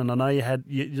political, and I know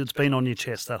it's been on your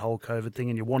chest, that whole COVID thing,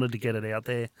 and you wanted to get it out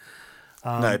there.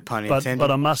 No pun But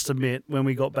intended. I must admit, when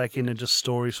we got back into just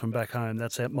stories from back home,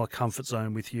 that's out my comfort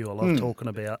zone with you. I love talking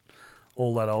about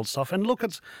all that old stuff. And look,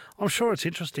 I'm sure it's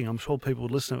interesting. I'm sure people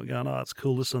would listen to it going, oh, it's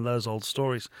cool listening to those old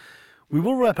stories. We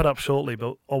will wrap it up shortly,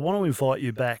 but I want to invite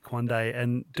you back one day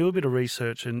and do a bit of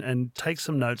research and take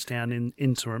some notes down in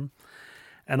interim.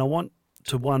 And I want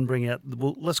to, bring out,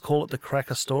 let's call it the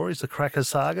Cracker stories, the Cracker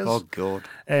sagas. Oh, God.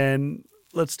 And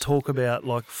let's talk about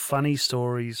like funny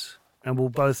stories, and we'll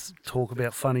both talk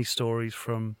about funny stories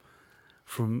from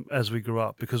as we grew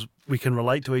up, because we can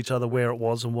relate to each other where it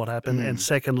was and what happened. And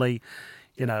secondly,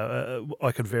 you know,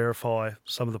 I could verify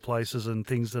some of the places and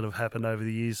things that have happened over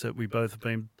the years that we both have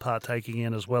been partaking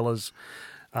in, as well as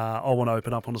I want to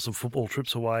open up onto some football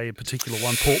trips away, in particular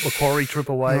one Port Macquarie trip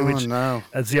away, Oh, which no.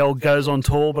 as the old goes on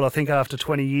tour, but I think after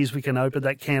 20 years we can open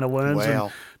that can of worms Wow.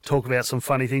 and talk about some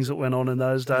funny things that went on in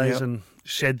those days Yep. and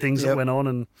shed things that Yep. went on.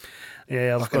 And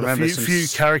yeah, I've can got a remember few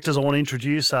some characters I want to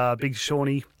introduce. Big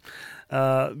Shawnee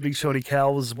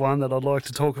Cal was one that I'd like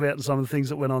to talk about, and some of the things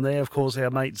that went on there. Of course, our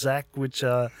mate Zach, which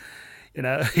you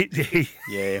know,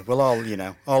 Yeah, well,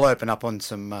 I'll open up on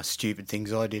some stupid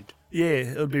things I did. yeah,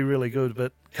 it would be really good.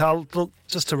 But Carl, look,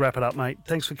 just to wrap it up, mate,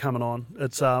 thanks for coming on.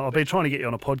 It's I've been trying to get you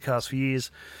on a podcast for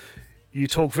years. You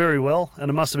talk very well,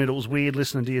 and I must admit it was weird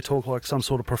listening to you talk like some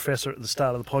sort of professor at the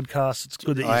start of the podcast. It's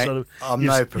good that I'm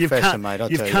no professor, mate, I'll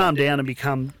tell You've you calmed down and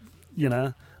become, you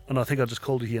know, and I think I just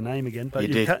called you your name again. But You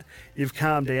did. You've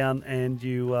calmed down and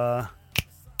you've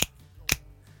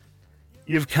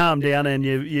calmed down and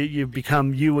you've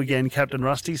become you again, Captain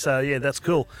Rusty. So yeah, that's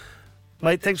cool,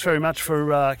 mate. Thanks very much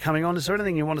for coming on. Is there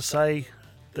anything you want to say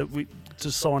that we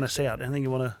to sign us out? Anything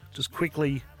you want to just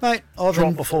quickly? Mate,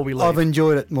 Drop before we leave. I've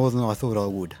enjoyed it more than I thought I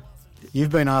would. You've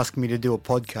been asking me to do a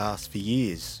podcast for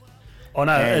years. I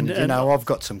know, And, you know, I've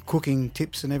got some cooking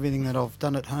tips and everything that I've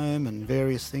done at home and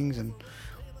various things, and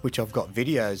which I've got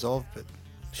videos of, but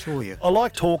sure you. I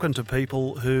like talking to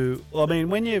people who, I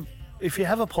mean, if you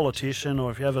have a politician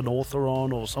or if you have an author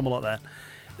on or someone like that,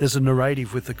 there's a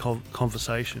narrative with the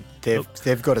conversation. They've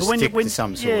got to But stick to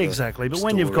some sort yeah, of exactly. But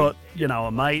when you've story. got, you know,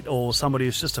 a mate or somebody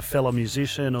who's just a fellow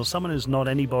musician or someone who's not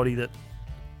anybody that,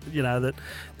 you know, that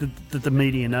the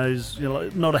media knows, you know,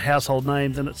 not a household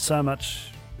name, then it's so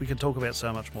much, we can talk about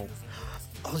so much more.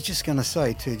 I was just going to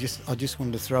say too, I just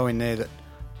wanted to throw in there that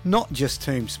not just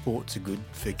team sports are good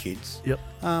for kids. Yep.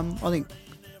 I think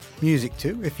music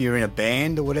too. If you're in a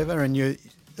band or whatever, and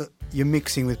you're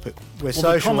mixing with people, we're Well,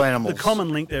 social animals. The common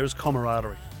link there is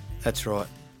camaraderie. That's right.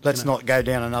 Let's not go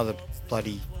down another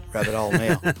bloody rabbit hole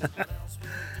now.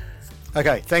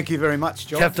 Okay, thank you very much,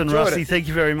 John. Captain Enjoyed Rusty, it. thank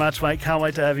you very much, mate. Can't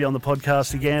wait to have you on the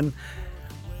podcast again.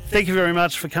 Thank you very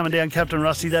much for coming down, Captain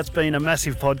Rusty. That's been a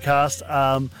massive podcast.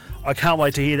 I can't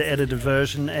wait to hear the edited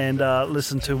version and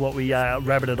listen to what we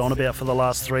rabbited on about for the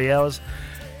last 3 hours.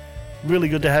 Really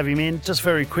good to have him in. Just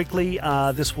very quickly,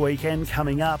 this weekend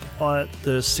coming up at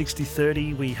the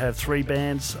 60-30, we have 3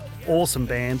 bands, awesome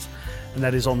bands, and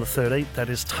that is on the 13th. That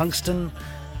is Tungsten,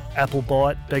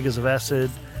 Applebite, Beggars of Acid,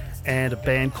 and a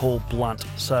band called Blunt.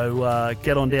 So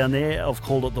get on down there. I've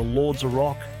called it the Lords of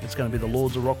Rock. It's going to be the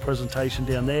Lords of Rock presentation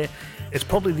down there. It's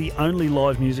probably the only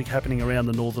live music happening around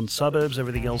the northern suburbs.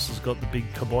 Everything else has got the big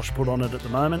kibosh put on it at the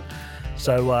moment.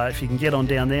 So if you can get on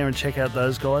down there and check out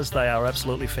those guys, they are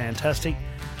absolutely fantastic.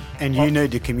 And you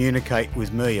need to communicate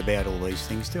with me about all these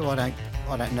things too. I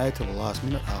don't know till the last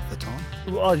minute half the time.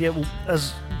 Oh yeah, well,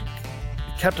 as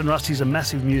Captain Rusty's a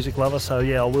massive music lover, so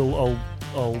yeah,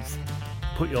 I'll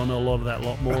put you on a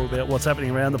lot more about what's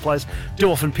happening around the place.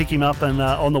 Do often pick him up and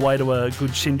on the way to a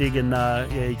good shindig, and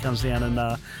yeah, he comes down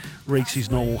and wreaks his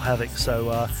normal havoc.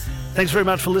 So thanks very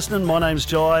much for listening. My name's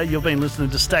Jai. You've been listening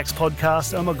to Stack's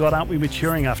podcast. Oh my God, aren't we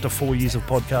maturing after 4 years of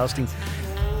podcasting?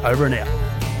 Over and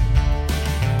out.